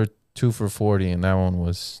 those were 2 for $40, and that one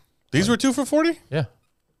was These were 2 for $40? yeah.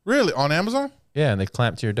 Really? On Amazon? Yeah, and they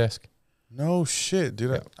clamp to your desk. No shit,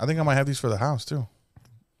 dude. I think I might have these for the house too.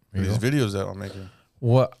 There you These go. videos that I'm making.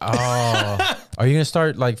 What? Oh, are you gonna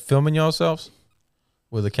start like filming yourselves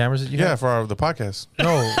with the cameras that you Yeah, have? for the podcast.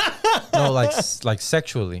 No, like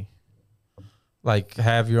sexually, like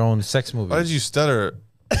have your own sex movie. Why did you stutter?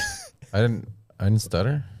 I didn't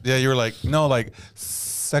stutter. Yeah, you were like, no, like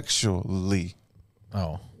sexually.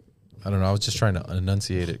 Oh, I don't know. I was just trying to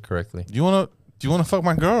enunciate it correctly. Do you wanna fuck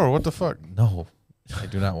my girl or what the fuck? No, I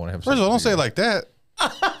do not want to have. First of all, don't say it like that.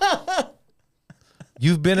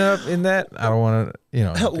 You've been up in that. I don't want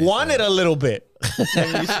to. Want it a little bit.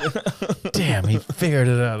 Damn, he figured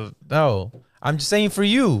it out. No, I'm just saying for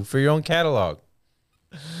you, for your own catalog.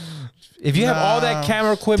 If you have all that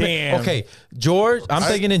camera equipment, Damn. okay, George. I'm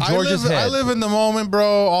thinking in George's head. I live in the moment, bro,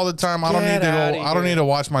 all the time. I don't Get need to outta go. I don't here. need to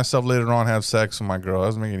watch myself later on have sex with my girl. That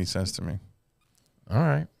doesn't make any sense to me. All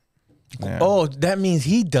right, Yeah. Oh, that means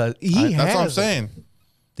he does. He has. That's what I'm it. saying.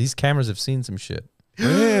 these cameras have seen some shit.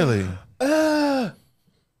 Really?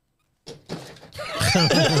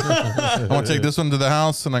 I'm gonna take this one to the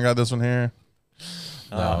house, and I got this one here.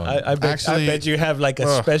 I bet. Actually- I bet you have like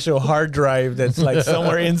a special hard drive that's like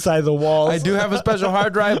somewhere inside the walls. I do have a special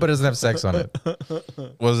hard drive, but it doesn't have sex on it.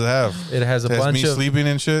 What does it have? It has a It has bunch me of sleeping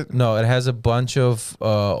and shit. no. It has a bunch of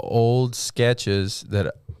old sketches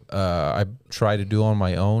that I try to do on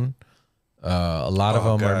my own. A lot of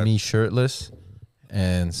Oh, them are God. me shirtless,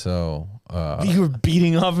 and so You were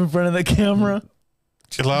beating off in front of the camera.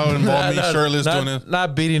 Chill out and involve me shirtless not, doing it.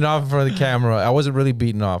 not beating off in front of the camera. I wasn't really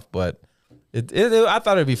beating off, but I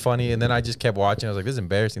thought it'd be funny, and then I just kept watching. I was like, "This is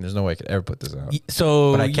embarrassing. There's no way I could ever put this out."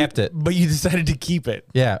 So, But I kept it. But you decided to keep it.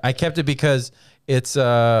 Yeah, I kept it because it's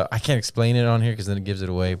I can't explain it on here because then it gives it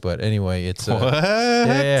away. But anyway, it's What?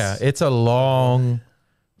 yeah, it's a long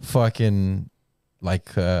fucking like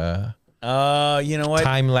You know what?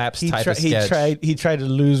 time lapse He type of he sketch. tried to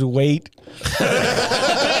lose weight.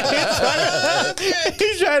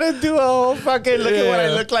 He tried to do a whole fucking look at what I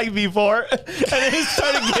Yeah. looked like before, and then he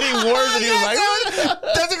started getting worse, and he was like,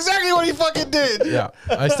 That's exactly what he fucking did. Yeah,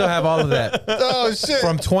 I still have all of that Oh shit.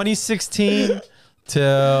 from 2016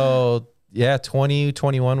 till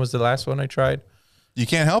 2021 was the last one I tried, You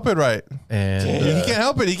can't help it, right? and He can't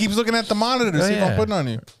help it. He keeps looking at the monitor to see if I'm yeah. putting on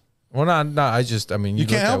you. well, not I mean, you, You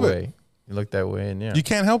can't look help that it. way. You look that way, and yeah. You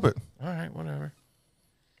can't help it. All right, whatever.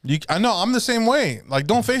 I know I'm the same way. Like,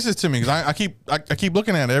 don't face it to me because I keep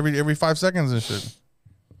looking at it every 5 seconds and shit.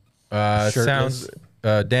 Sounds.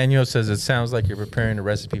 Daniel says it sounds like you're preparing a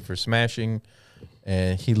recipe for smashing,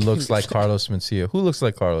 and he looks like Carlos Mencia. Who looks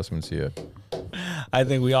like Carlos Mencia? I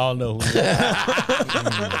think we all know who.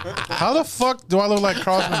 How the fuck do I look like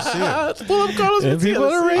Carlos Mencia? Pull up Carlos I People are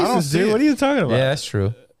don't racist, see dude. it. What are you talking about? Yeah, that's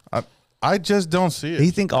true. I just don't see it.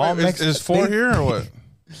 You think all Wait, Mex- is 4 here or what?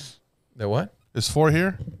 The what? Is 4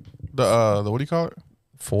 here? The what do you call it?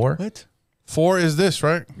 4? What? 4 is this,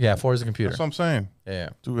 right? Yeah, 4 is a computer. That's what I'm saying. Yeah,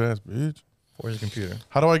 Stupid ass bitch. 4 is a computer.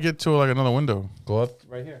 How do I get to like another window? Go up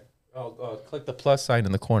right here. Oh, click the plus sign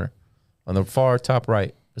in the corner, on the far top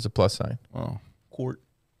right. There's a plus sign, Oh, Court.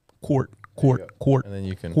 and then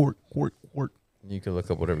you can Court. you can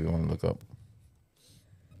look up whatever you want to look up.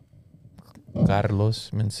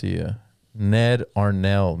 Carlos Mencia. Ned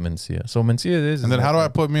Arnell Mencia. So Mencia is. And then how do I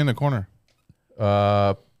put me in the corner?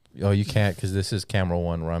 Oh, you can't because this is camera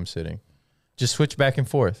one where I'm sitting. Just switch back and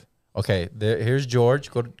forth. Okay, here's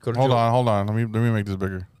George. Go to Hold George. on, hold on. Let me make this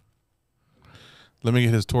bigger. Let me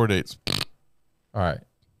get his tour dates. All right.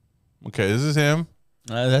 Okay, this is him.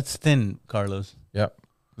 That's thin, Carlos. Yep.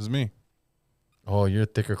 This is me. Oh, you're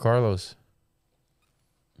thicker, Carlos.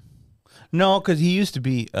 No, because he used to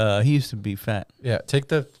be fat. Yeah. Take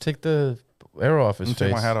the arrow off his Let me face.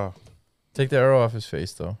 take my hat off. Take the arrow off his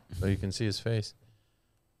face though, so you can see his face.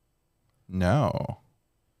 No.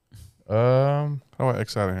 Um. How do I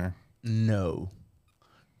X out of here? No,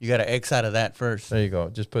 you got to X out of that first. There you go.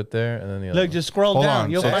 Just put there, and then the other. Look, just scroll Hold down.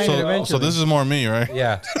 on. You'll So, find it eventually. so this is more me, right? one.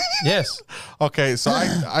 Yeah. Yes. Okay, so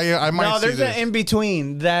I might no, see there's this. an in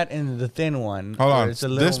between that and the thin one. Hold where on. it's a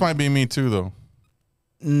little, This might be me too, though.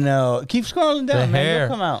 No, keep scrolling The down, man. hair. You'll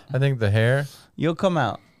come out. I think the hair. You'll come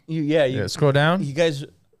out. You Yeah. Scroll down. You guys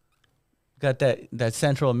got that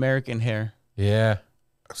Central American hair. Yeah.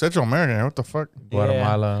 Central American. What the fuck?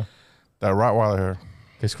 Guatemala. That Rottweiler hair.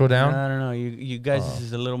 Okay. Scroll down. No. You guys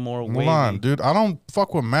is a little more Hold wavy. on, dude. I don't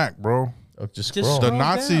fuck with Mac, bro. Oh, just Just scroll. The Scroll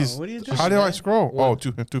Nazis. down. What are you doing, How do I man? scroll? What? Oh,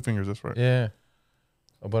 two fingers. That's right. Yeah.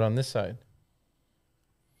 Oh, but on this side.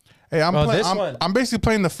 Hey, I'm Oh, playing. this one. I'm basically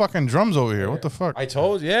playing the fucking drums over here. What the fuck? I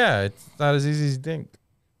told you. Yeah. It's not as easy as you think.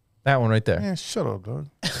 That one right there. Man, shut up, dog.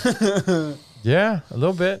 Yeah. A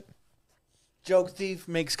little bit. Joke thief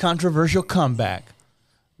makes controversial comeback.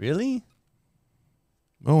 Really?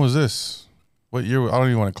 When was this? What year? I don't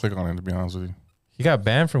even want to click on it, to be honest with you. He got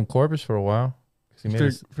banned from Corpus for a while. 'Cause he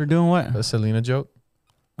made For doing what? a Selena joke.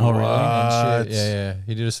 Oh, really? And What? shit. Yeah.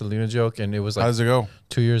 He did a Selena joke, and it was How like does it go?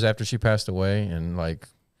 2 years after she passed away, and like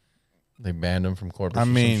they banned him from Corpus. I or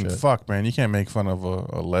some mean, shit. fuck, man. You can't make fun of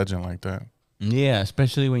a legend like that. Yeah,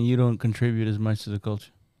 especially when you don't contribute as much to the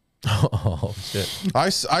culture. Oh shit! I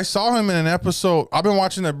saw him in an episode. I've been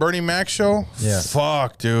watching the Bernie Mac show. Yeah.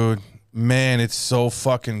 Fuck, dude. Man, it's so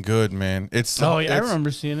fucking good, man. It's Oh, yeah, I it's-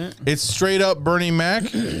 remember seeing it. It's straight up Bernie Mac.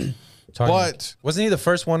 But wasn't he the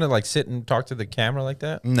first one to like sit and talk to the camera like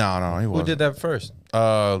that? no, he Who wasn't. did that first?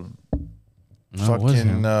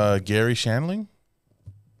 Fucking Gary Shandling.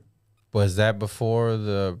 Was that before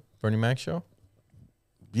the Bernie Mac show?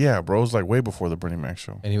 Yeah, bro. It was like way before the Bernie Mac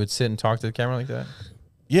show. And he would sit and talk to the camera like that?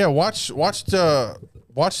 Yeah, watch the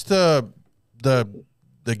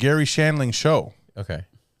Gary Shandling show. Okay.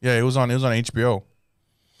 Yeah, it was on HBO.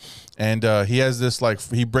 And he has this like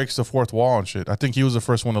he breaks the fourth wall and shit. I think he was the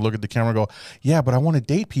first one to look at the camera and go, "Yeah, but I want to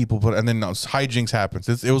date people." But and then hijinks happens.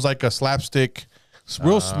 It was like a slapstick,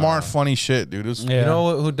 real smart, funny shit, dude. It was, Yeah. You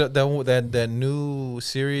know who that new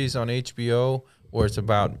series on HBO where it's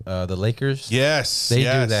about the Lakers? Yes, They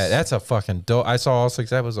yes. do that. That's a fucking dope. I saw all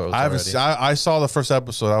 6 episodes. I already. I saw the first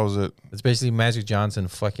episode. That was it. It's basically Magic Johnson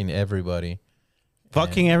fucking everybody.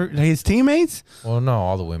 Fucking his teammates? Well, no,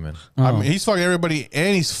 all the women. I mean, he's fucking everybody,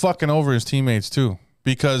 and he's fucking over his teammates too.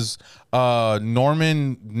 Because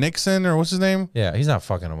Norman Nixon or what's his name? Yeah, he's not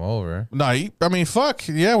fucking them over. No, I mean, fuck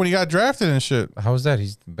yeah, when he got drafted and shit. How is that?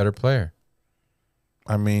 He's a better player.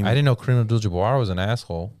 I mean, I didn't know Kareem Abdul-Jabbar was an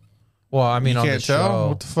asshole. Well, I mean, you on can't the tell. show,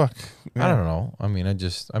 What the fuck? I don't know. I mean,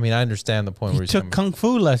 I understand the point where He he's took coming kung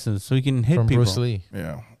fu lessons so he can hit from people. Bruce Lee.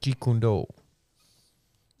 Yeah. Jeet Kune Do.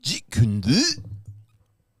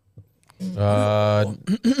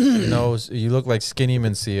 You look like Skinny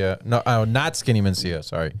Mencia. No, not Skinny Mencia.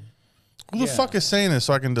 Sorry, Who the fuck is saying this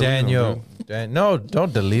so I can delete Daniel. him, No,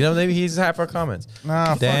 don't delete him. Maybe he's half our comments. dude?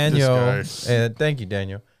 Nah, Daniel. fuck this guy. Thank you,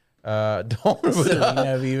 Daniel. Don't remove it.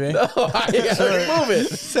 Selena Vive. I gotta remove it.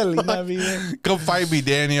 Selena Vive. Come fight me,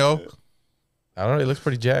 Daniel. I don't know. He looks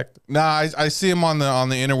pretty jacked. Nah, I see him on the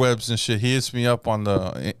interwebs and shit. He hits me up on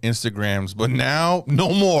the Instagrams, but now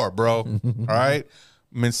no more, bro. All right,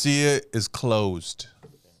 Mencia is closed.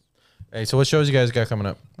 Hey, so what shows you guys got coming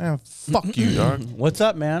up? Man, fuck you, dog. What's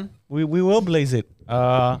up, man? We will blaze it.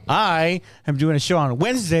 I am doing a show on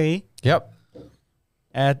Wednesday Yep.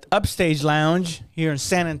 at Upstage Lounge here in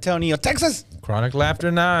San Antonio, Texas. Chronic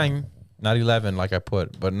Laughter 9, not 11 like I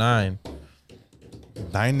put, but 9.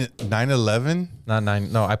 9/11. Not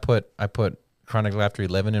 9. No, I put Chronic Laughter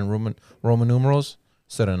 11 in Roman numerals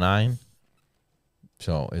instead of 9.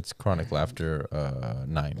 So it's Chronic Laughter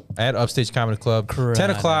 9 at Upstage Comedy Club. 10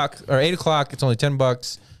 o'clock or 8 o'clock. It's only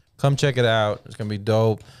 $10. Come check it out. It's gonna be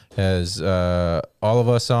dope. Has all of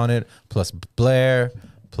us on it, plus Blair,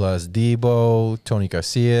 plus Debo, Tony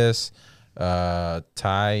Garcias,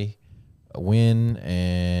 Ty Win,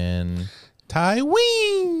 and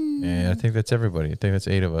I think that's everybody. I think that's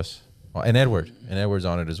 8 of us. Oh, and Edward. And Edward's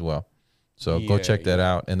on it as well. So go check that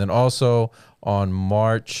out. And then also on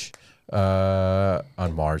March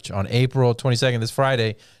on April 22nd, this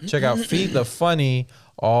Friday. Check out Feed the Funny.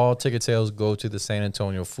 All ticket sales go to the San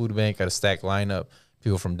Antonio Food Bank. Got a stacked lineup.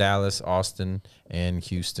 People from Dallas, Austin, and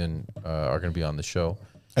Houston are going to be on the show.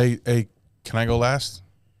 Hey, can I go last?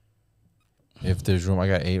 If there's room, I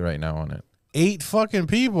got 8 right now on it. 8 fucking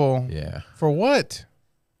people. Yeah. For what?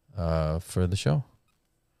 For the show.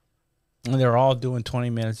 And they're all doing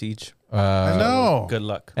 20 minutes each. I know. Good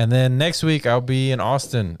luck. And then next week I'll be in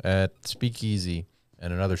Austin at Speakeasy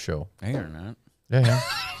and another show. No, you're not. Yeah.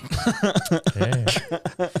 Yeah.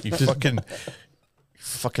 You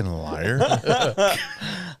fucking liar.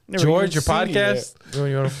 George, your podcast?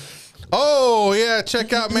 Oh, yeah.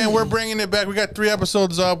 Check out, man. We're bringing it back. We got 3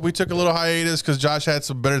 episodes up. We took a little hiatus because Josh had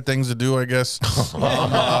some better things to do, I guess.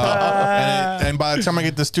 And by the time I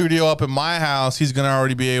get the studio up in my house, he's going to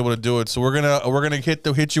already be able to do it. So we're going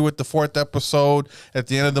to hit you with the 4th episode at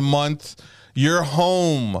the end of the month. Your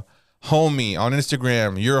Home Homie on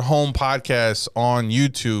Instagram, Your Home Podcast on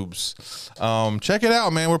YouTube's. Check it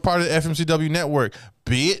out, man. We're part of the FMCW network,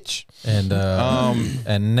 bitch.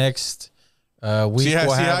 And next week See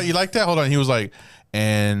how you like that? Hold on. He was like,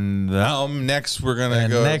 and next we're gonna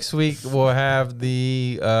go. Next week we'll have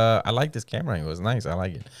the. I like this camera angle. It's nice. I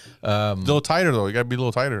like it. A little tighter though. You gotta be a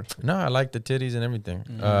little tighter. No, I like the titties and everything.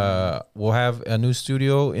 We'll have a new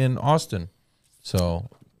studio in Austin, so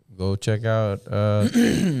go check out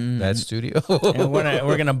that studio. And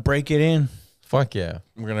we're gonna break it in. Fuck yeah.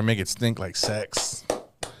 We're gonna make it stink like sex.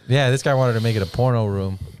 Yeah, this guy wanted to make it a porno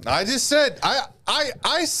room. I just said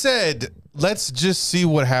I said let's just see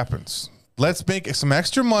what happens. Let's make some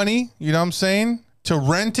extra money, you know what I'm saying? To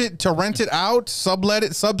rent it out, sublet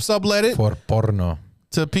it For porno.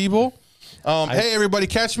 to people. Hey everybody,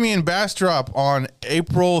 catch me in Bastrop on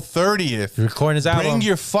April 30th. You're recording his album. Bring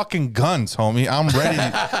your fucking guns, homie. I'm ready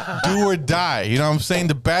to do or die. You know what I'm saying?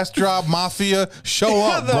 The Bastrop Mafia, show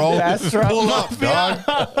up, bro. Bastrop Pull up,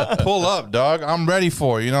 dog. Pull up, dog. I'm ready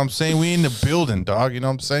for it. You know what I'm saying? We in the building, dog. You know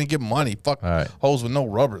what I'm saying? Get money. Fuck right. hoes with no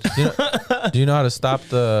rubbers. Do you know how to stop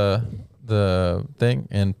the thing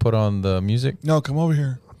and put on the music? No, come over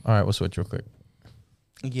here. All right, we'll switch real quick.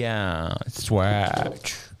 Yeah,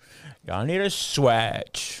 swatch. Y'all need a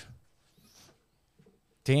swatch.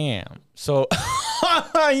 Damn. So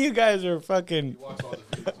you guys are fucking.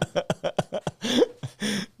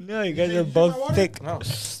 No, you guys are both thick. No.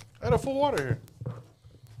 I had a full water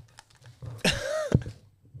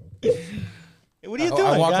What are you doing?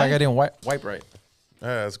 I walked guy? like I didn't wipe right.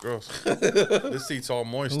 Yeah, that's gross. This seat's all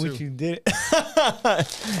moist What too. you did?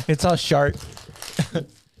 It's all shart.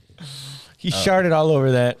 He sharted all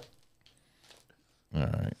over that. All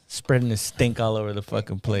right. Spreading the stink all over the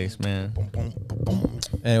fucking place, man.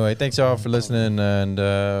 Anyway, thanks y'all for listening, and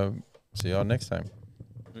see y'all next time.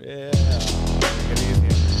 Yeah. Take it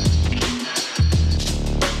easy.